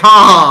meant. I'm like,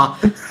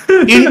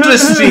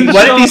 interesting.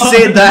 Why did he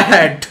say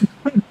that?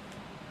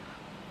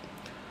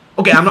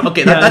 Okay, I'm not.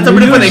 Okay, that's a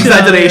bit of an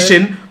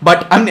exaggeration,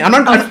 but I'm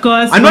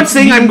not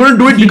saying I'm going to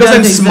do it because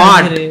I'm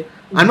smart.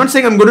 I'm not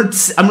saying I'm going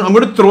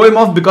to throw him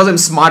off because I'm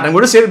smart. I'm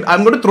going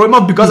to throw him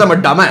off because I'm a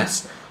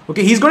dumbass.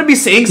 Okay, he's going to be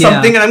saying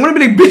something, and I'm going to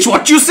be like, bitch,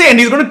 what you say? And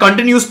he's going to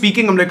continue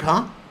speaking. I'm like,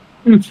 huh?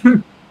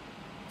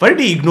 Why did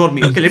he ignore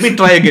me? Okay, let me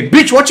try again.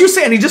 Bitch, what you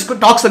say? And he just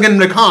talks again. I'm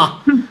like, huh?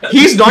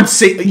 He's not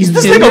saying. Is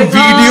this like a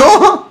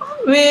video?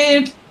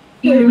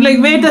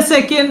 Wait a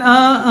second.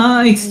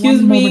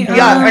 Excuse me.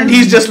 Yeah, and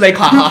he's just like,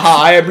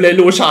 I am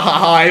Lelouch,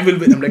 I will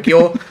win. I'm like,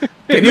 yo,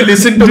 can you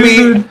listen to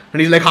me?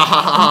 And he's like,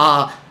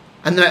 ha.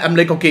 And then I'm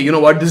like, okay, you know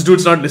what? This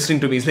dude's not listening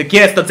to me. He's like,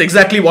 yes, that's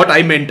exactly what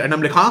I meant. And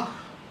I'm like,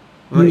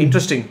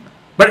 interesting.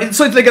 But it's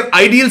like an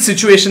ideal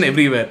situation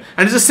everywhere.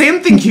 And it's the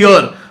same thing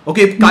here.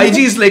 Okay, Kaiji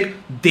is like,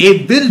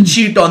 they will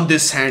cheat on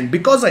this hand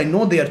because I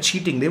know they are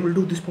cheating. They will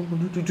do this.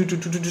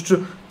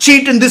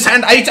 Cheat in this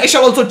hand. I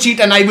shall also cheat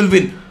and I will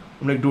win.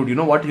 I'm like, dude, you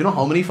know what? You know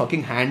how many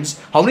fucking hands,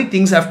 how many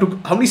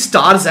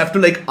stars have to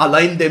like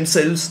align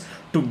themselves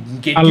to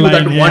get you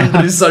that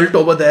one result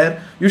over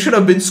there? You should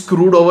have been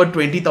screwed over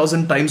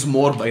 20,000 times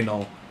more by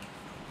now.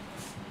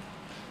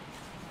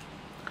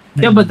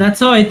 Yeah, but that's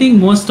how I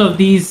think most of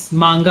these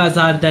mangas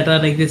are that are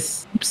like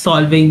this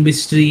solving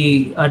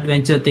mystery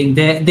adventure thing.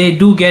 They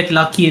do get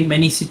lucky in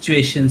many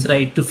situations,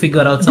 right? To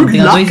figure out something.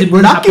 Dude, Otherwise, it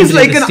wouldn't luck happen is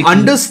like an realistically.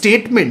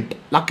 understatement.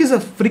 Luck is a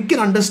freaking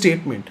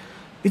understatement.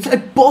 It's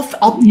like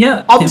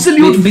Yeah,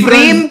 absolute because-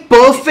 frame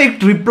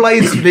perfect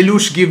replies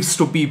Lelouch gives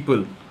to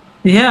people.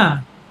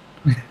 Yeah.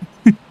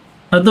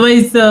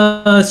 Otherwise,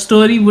 the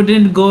story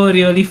wouldn't go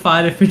really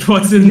far if it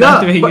wasn't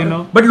that way, you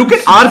know. But look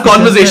at our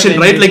conversation,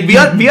 right? Like we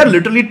are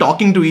literally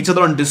talking to each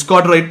other on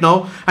Discord right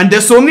now, and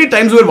there's so many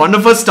times where one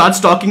of us starts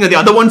talking and the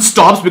other one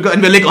stops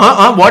and we're like,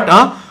 what?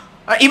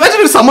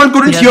 Imagine if someone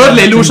couldn't hear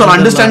Lelouch or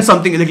understand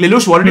something. Like,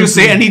 Lelouch, what did you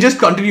say? And he just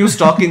continues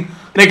talking.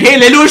 Like, hey,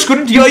 Lelouch,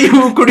 couldn't hear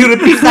you. Could you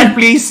repeat that,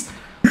 please?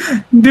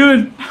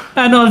 Dude,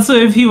 and also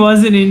if he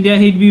was in India,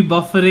 he'd be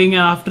buffering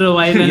after a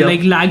while and Yep.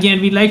 like lagging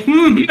and be like,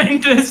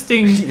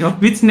 interesting. Yep.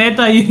 Which net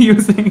are you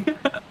using?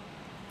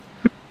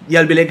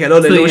 Yeah, I'll be like,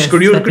 hello, So Lelouch, yes,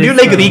 could you that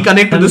like is,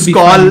 reconnect to that this would be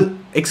call?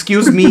 fun.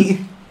 Excuse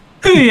me.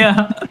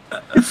 Yeah.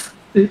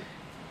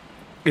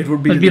 It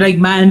would be. I'd be like,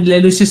 man,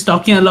 Lelouch is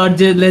talking a lot.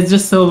 Let's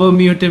just server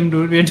mute him,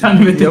 dude. We're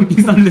done with him.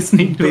 He's not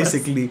listening to us.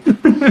 Basically.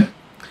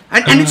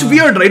 And it's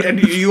weird, right?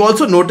 And you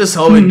also notice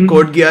how in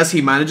Code Geass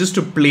he manages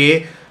to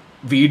play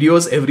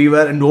videos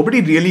everywhere and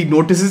nobody really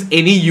notices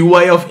any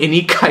UI of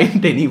any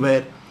kind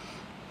anywhere.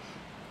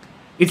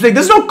 It's like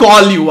there's no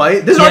call UI.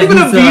 There's not even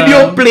a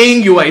video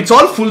playing UI. It's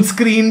all full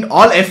screen,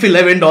 all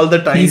F11 all the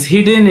time. He's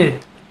hidden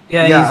it.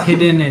 He's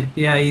hidden it.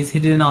 Yeah, he's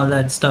hidden all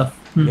that stuff.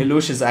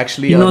 Lelouch is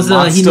actually a master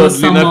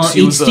Linux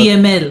user.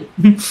 HTML.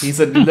 He's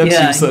a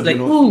Linux user, like,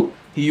 you know.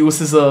 He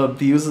uses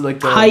like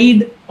the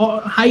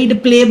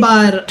hide play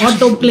bar,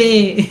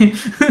 autoplay.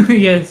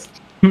 Yes.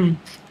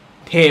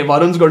 Hey,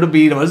 Varun's going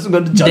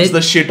to judge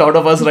the shit out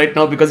of us right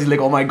now because he's like,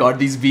 oh my god,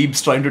 these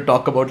weebs trying to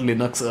talk about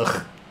Linux.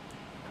 Ugh.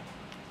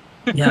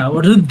 Yeah,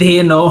 what do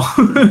they know?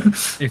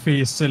 If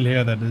he is still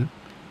here, that is.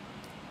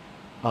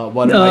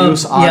 Varun, I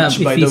use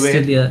Arch, by the way.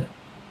 Still here.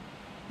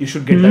 You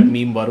should get that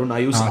meme, Varun. I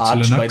use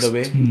Arch, Linux. by the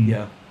way.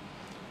 Yeah.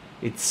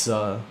 It's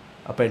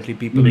apparently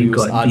people who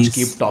use Arch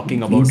keep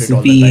talking about it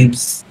all the time.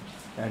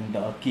 And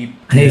keep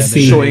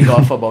showing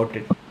off about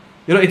it.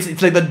 You know,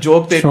 it's like the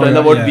joke they tell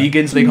about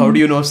vegans. Like, how do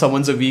you know if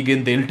someone's a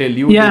vegan? They'll tell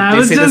you. Yeah,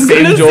 they say the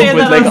same joke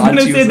with like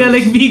Arch users. They're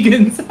like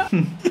vegans.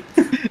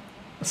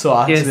 So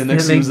Arch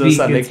Linux like users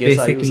are like, yes,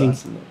 basically. I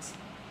use Arch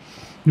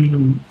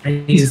Linux. I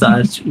use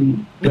Arch.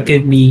 Look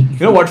at me. You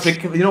know what?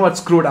 You know what?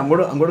 Screwed. I'm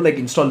gonna like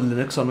install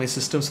Linux on my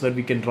system so that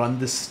we can run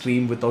this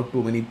stream without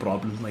too many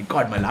problems. My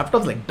God, my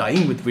laptop's like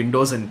dying with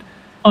Windows and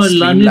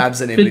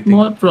Streamlabs and everything.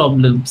 More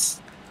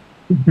problems.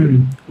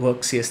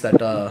 Works, yes. That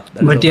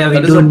but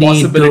that is a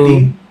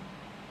possibility.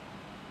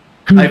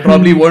 I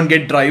probably won't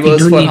get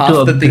drivers for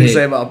half the things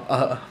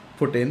I've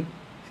put in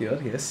here.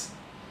 Yes.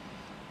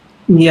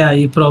 Yeah,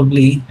 you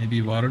probably.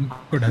 Maybe Varun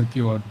could help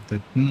you out with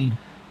it.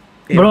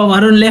 Bro,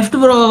 Varun left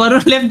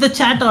the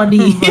chat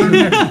already.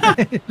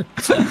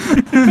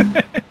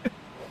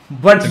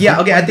 But yeah,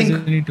 okay, I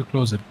think we need to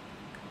close it.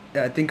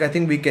 I think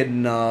we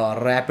can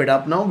wrap it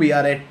up now. We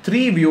are at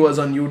 3 viewers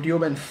on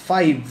YouTube and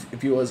 5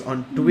 viewers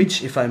on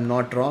Twitch, if I'm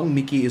not wrong.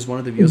 Mickey is one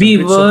of the viewers on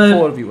Twitch, so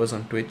 4 viewers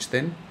on Twitch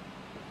then.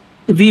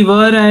 We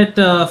were at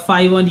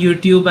 5 on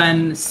YouTube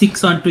and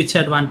 6 on Twitch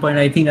at one point.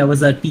 I think that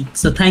was our peak.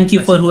 So thank you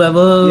for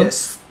whoever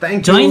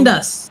joined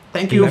us.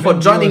 Thank you for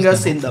joining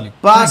us in the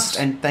past,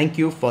 and thank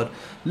you for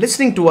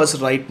listening to us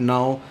right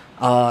now.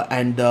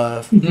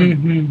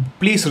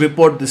 Please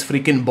report this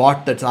freaking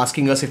bot that's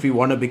asking us if we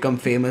want to become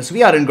famous.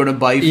 We aren't going to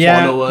buy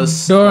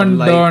followers.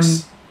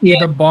 Don't. Yeah.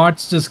 The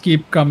bots just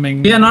keep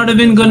coming. We are not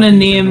even going to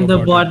name the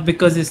bot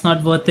because it's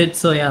not worth it.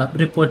 So yeah,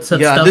 report such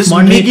stuff. This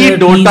Miggy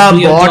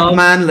Dota bot,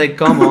 man, like,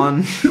 come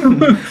on.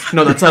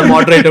 No, that's our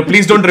moderator.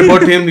 Please don't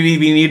report him. We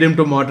need him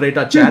to moderate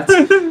our chats.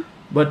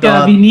 But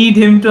we need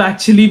him to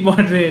actually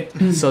moderate.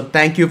 So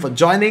thank you for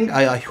joining.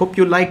 I hope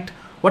you liked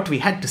what we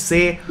had to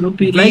say.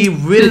 We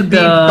will be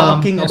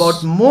talking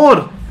about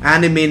more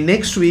anime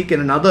next week in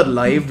another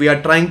live. We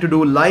are trying to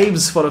do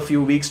lives for a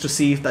few weeks to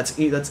see if that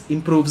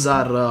improves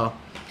our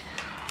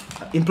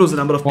improves the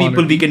number of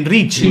people we can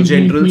reach in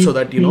general, so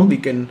that we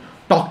can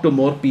talk to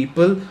more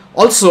people.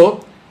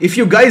 Also, if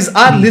you guys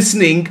are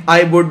listening,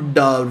 I would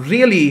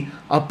really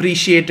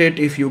appreciate it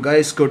if you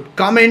guys could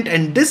comment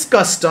and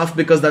discuss stuff,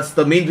 because that's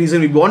the main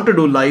reason we want to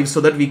do live,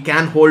 so that we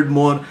can hold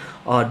more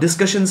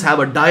discussions, have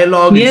a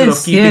dialogue instead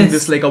of keeping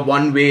this like a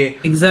one-way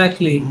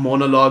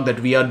monologue that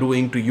we are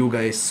doing to you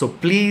guys. So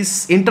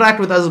please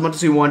interact with us as much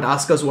as you want.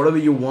 Ask us whatever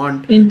you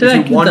want.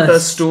 If you want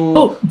us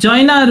to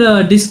join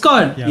our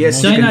Discord.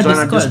 Yes, you can join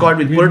our Discord.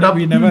 We'll put it up.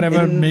 We never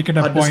ever make it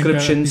a point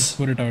descriptions.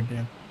 Put it out.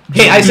 Yeah.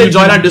 Hey, I said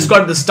join our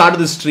Discord at the start of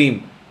the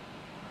stream.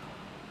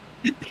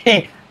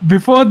 Hey,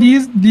 before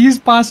these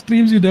past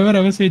streams, you never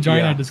ever say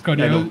join our Discord.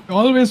 You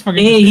always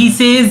forget. Hey, he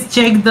says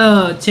check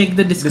the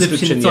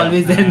description. It's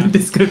always there in the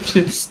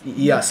description.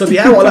 Yeah, so we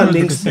have all our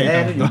links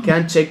there. You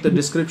can check the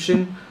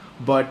description.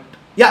 But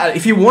yeah,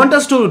 if you want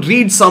us to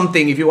read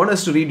something, if you want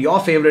us to read your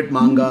favorite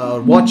manga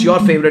or watch your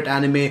favorite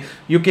anime,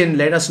 you can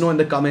let us know in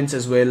the comments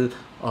as well.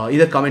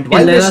 Either comment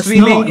while we're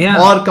streaming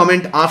or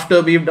comment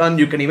after we've done.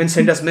 You can even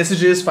send us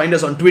messages, find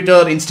us on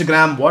Twitter,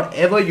 Instagram,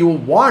 whatever you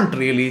want,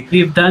 really.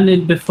 We've done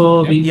it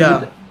before.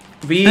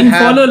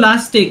 Follow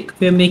Lastic.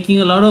 We're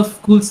making a lot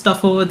of cool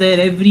stuff over there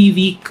every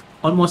week,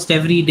 almost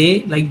every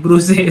day, like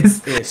Bruce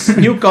says. Yes,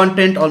 new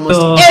content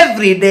almost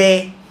every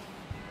day.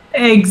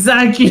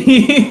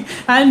 Exactly.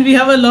 And we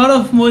have a lot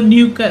of more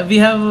new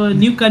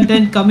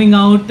content coming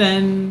out,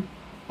 and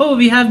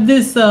we have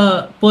this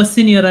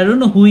person here. I don't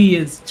know who he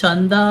is.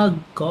 Chanda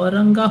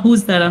Gauranga.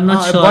 Who's that? I'm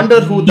not sure. I wonder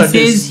who that is.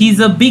 He says he's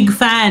a big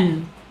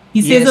fan.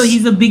 He says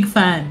he's a big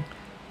fan.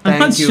 I'm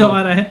not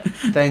sure.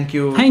 Thank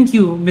you. Thank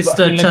you,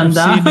 Mr.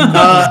 Chanda.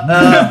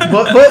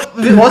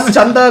 Was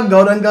Chanda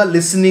Gauranga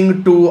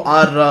listening to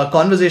our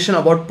conversation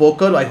about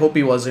poker? I hope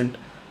he wasn't.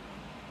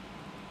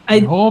 I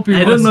hope he I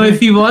don't was, know eh? if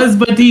he was,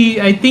 but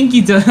I think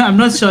he just, I'm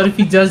not sure if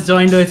he just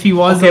joined or if he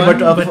was Okay,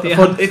 on, but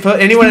yeah. for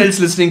anyone else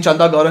listening,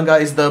 Chanda Gauranga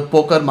is the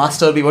poker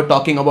master we were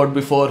talking about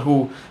before,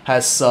 who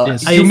has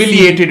Yes.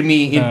 humiliated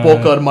me in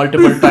poker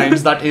multiple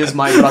times. That is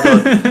my brother,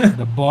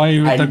 The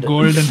boy with the and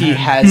golden he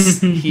hand.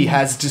 he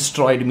has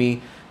destroyed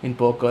me in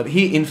poker.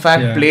 He in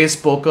fact Yeah. plays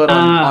poker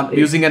on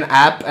using an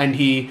app, and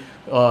he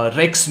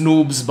wrecks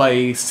noobs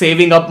by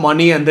saving up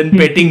money and then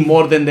betting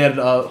more than their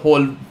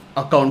whole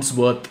account's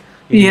worth.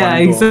 In Yeah,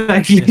 one go.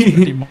 exactly. Yes,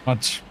 pretty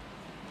much.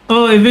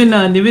 Oh, even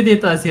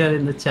Nivedita is here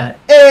in the chat.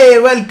 Hey,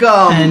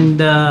 welcome!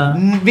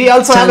 And We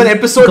also have an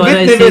episode Gaura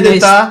with is saying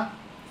Nivedita.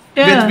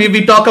 Yeah.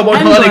 We talk about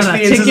And her Gaura,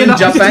 experiences check it in out.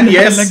 Japan.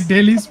 Yes. Like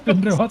daily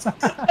spin rewards.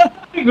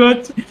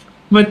 Good.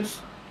 But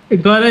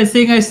Gaura is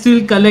saying I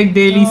still collect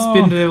daily Oh.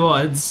 spin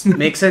rewards.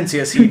 Makes sense.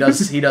 Yes, he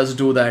does. He does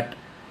do that,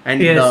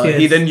 and Yes, he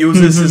yes. then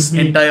uses his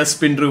entire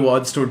spin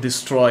rewards to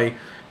destroy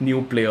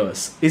new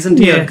players. Isn't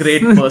he a Yes.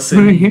 great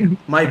person?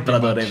 My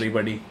brother,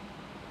 everybody.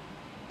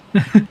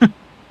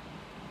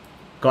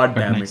 God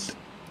damn nice. it!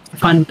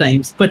 Fun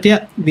times. But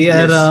yeah, we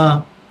are.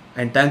 Yes.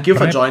 And thank you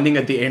for Alright. joining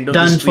at the end of the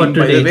Done for stream.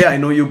 By the today. way, I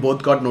know you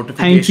both got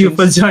notifications. Thank you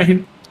for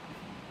joining.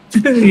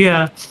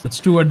 Yeah. That's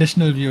 2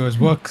 additional viewers.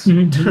 Works.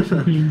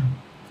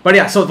 But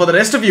yeah, so for the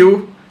rest of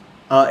you,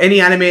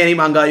 any anime, any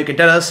manga, you can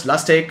tell us.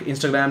 Last Take,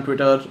 Instagram,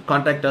 Twitter,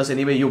 contact us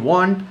any way you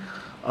want.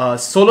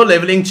 Solo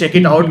Leveling, check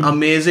it out.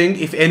 Amazing.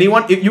 If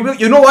anyone, if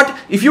you know what,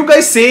 if you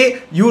guys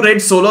say you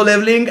read Solo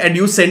Leveling and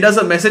you send us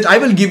a message, I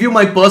will give you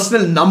my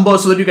personal number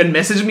so that you can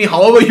message me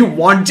however you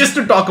want just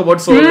to talk about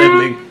Solo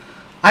Leveling.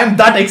 I'm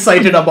that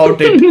excited about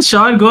it.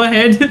 Sure, go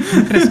ahead.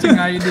 Interesting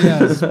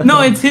ideas.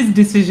 No, it's his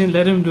decision.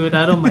 Let him do it.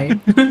 I don't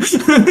mind.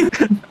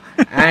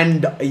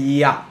 And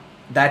yeah,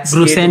 that's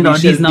Bruce, it. send We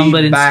Audie's shall be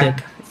number back.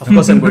 instead. Of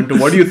course, I'm going to.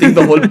 What do you think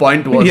the whole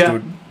point was, Yeah.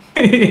 dude?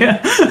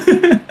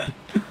 Yeah.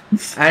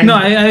 And No,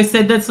 I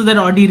said that so that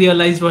Audie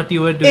realized what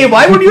you were doing. hey,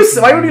 why would you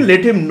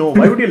let him know?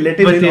 Why would you let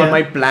him But in yeah. on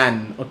my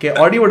plan? Okay,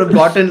 Audie would have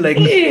gotten like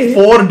Hey,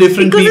 4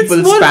 different because people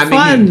it's more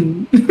spamming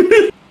him.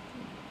 fun.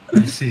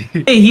 I see.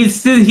 Hey, he's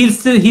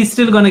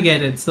still gonna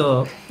get it.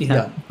 So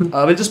yeah.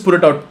 Yeah, we'll just put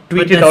it out,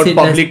 tweet But it that's out it,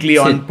 that's publicly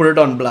it. put it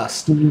on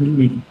blast.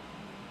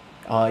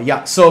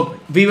 Yeah, so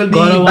we will be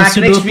Gaurav wants back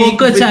to do next a week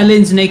poker with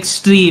challenge next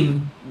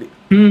stream.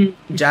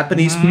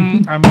 Japanese.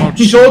 I'm out.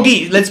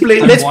 Shogi, let's play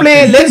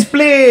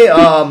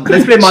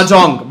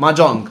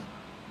mahjong.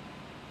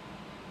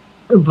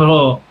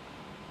 Bro,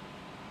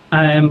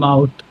 I am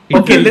out.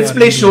 Okay, let's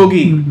play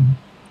shogi.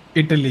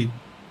 Italy.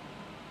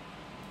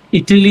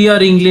 Italy or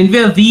England? We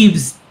are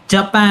weaves.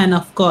 Japan,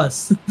 of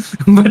course.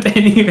 But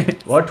anyway,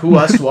 What? Who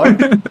asked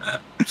what?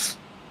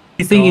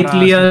 he's saying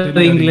Italy or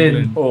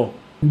England. Oh,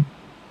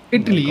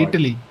 Italy, God.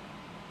 Italy.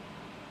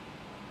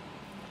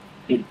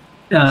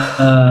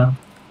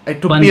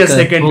 it took One me a card,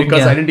 second ho because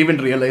gaya. I didn't even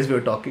realize we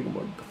were talking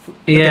about the food.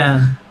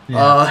 Yeah.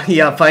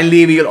 Yeah,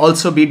 finally we will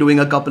also be doing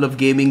a couple of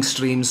gaming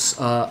streams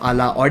a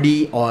la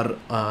Audi or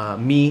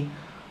me.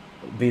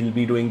 We'll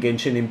be doing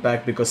Genshin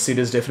Impact because Sid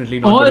is definitely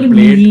not Or going to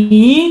play it.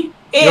 me.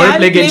 Hey, wanna I'll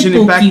play play Genshin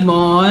Impact?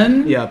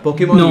 Pokemon. Yeah,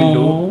 Pokemon No.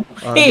 will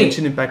do. Hey,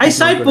 Genshin Impact I is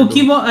not started gonna do.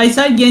 Pokemon. I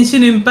started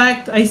Genshin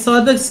Impact. I saw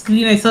the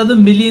screen. I saw the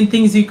million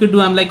things you could do.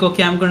 I'm like,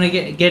 okay, I'm gonna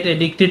get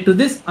addicted to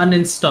this.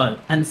 Uninstall.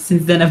 And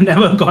since then, I've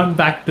never gone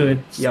back to it.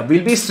 Yeah,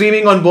 we'll be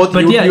streaming on both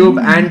But yeah.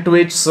 YouTube and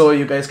Twitch, so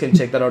you guys can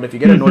check that out. If you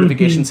get a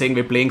notification saying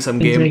we're playing some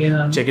game, Check it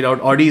out. check it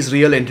out. Audi is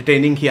real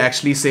entertaining. He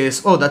actually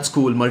says, "Oh, that's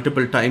cool,"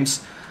 multiple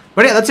times.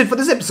 But yeah, that's it for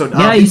this episode. Yeah,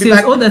 We'll he be says,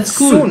 back "Oh, that's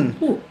cool." soon.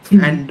 Cool.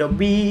 And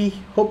we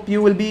hope you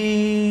will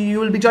be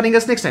joining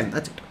us next time.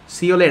 That's it.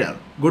 See you later.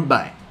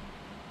 Goodbye.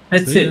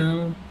 That's See it.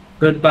 you.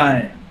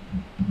 Goodbye.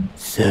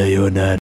 Sayonara.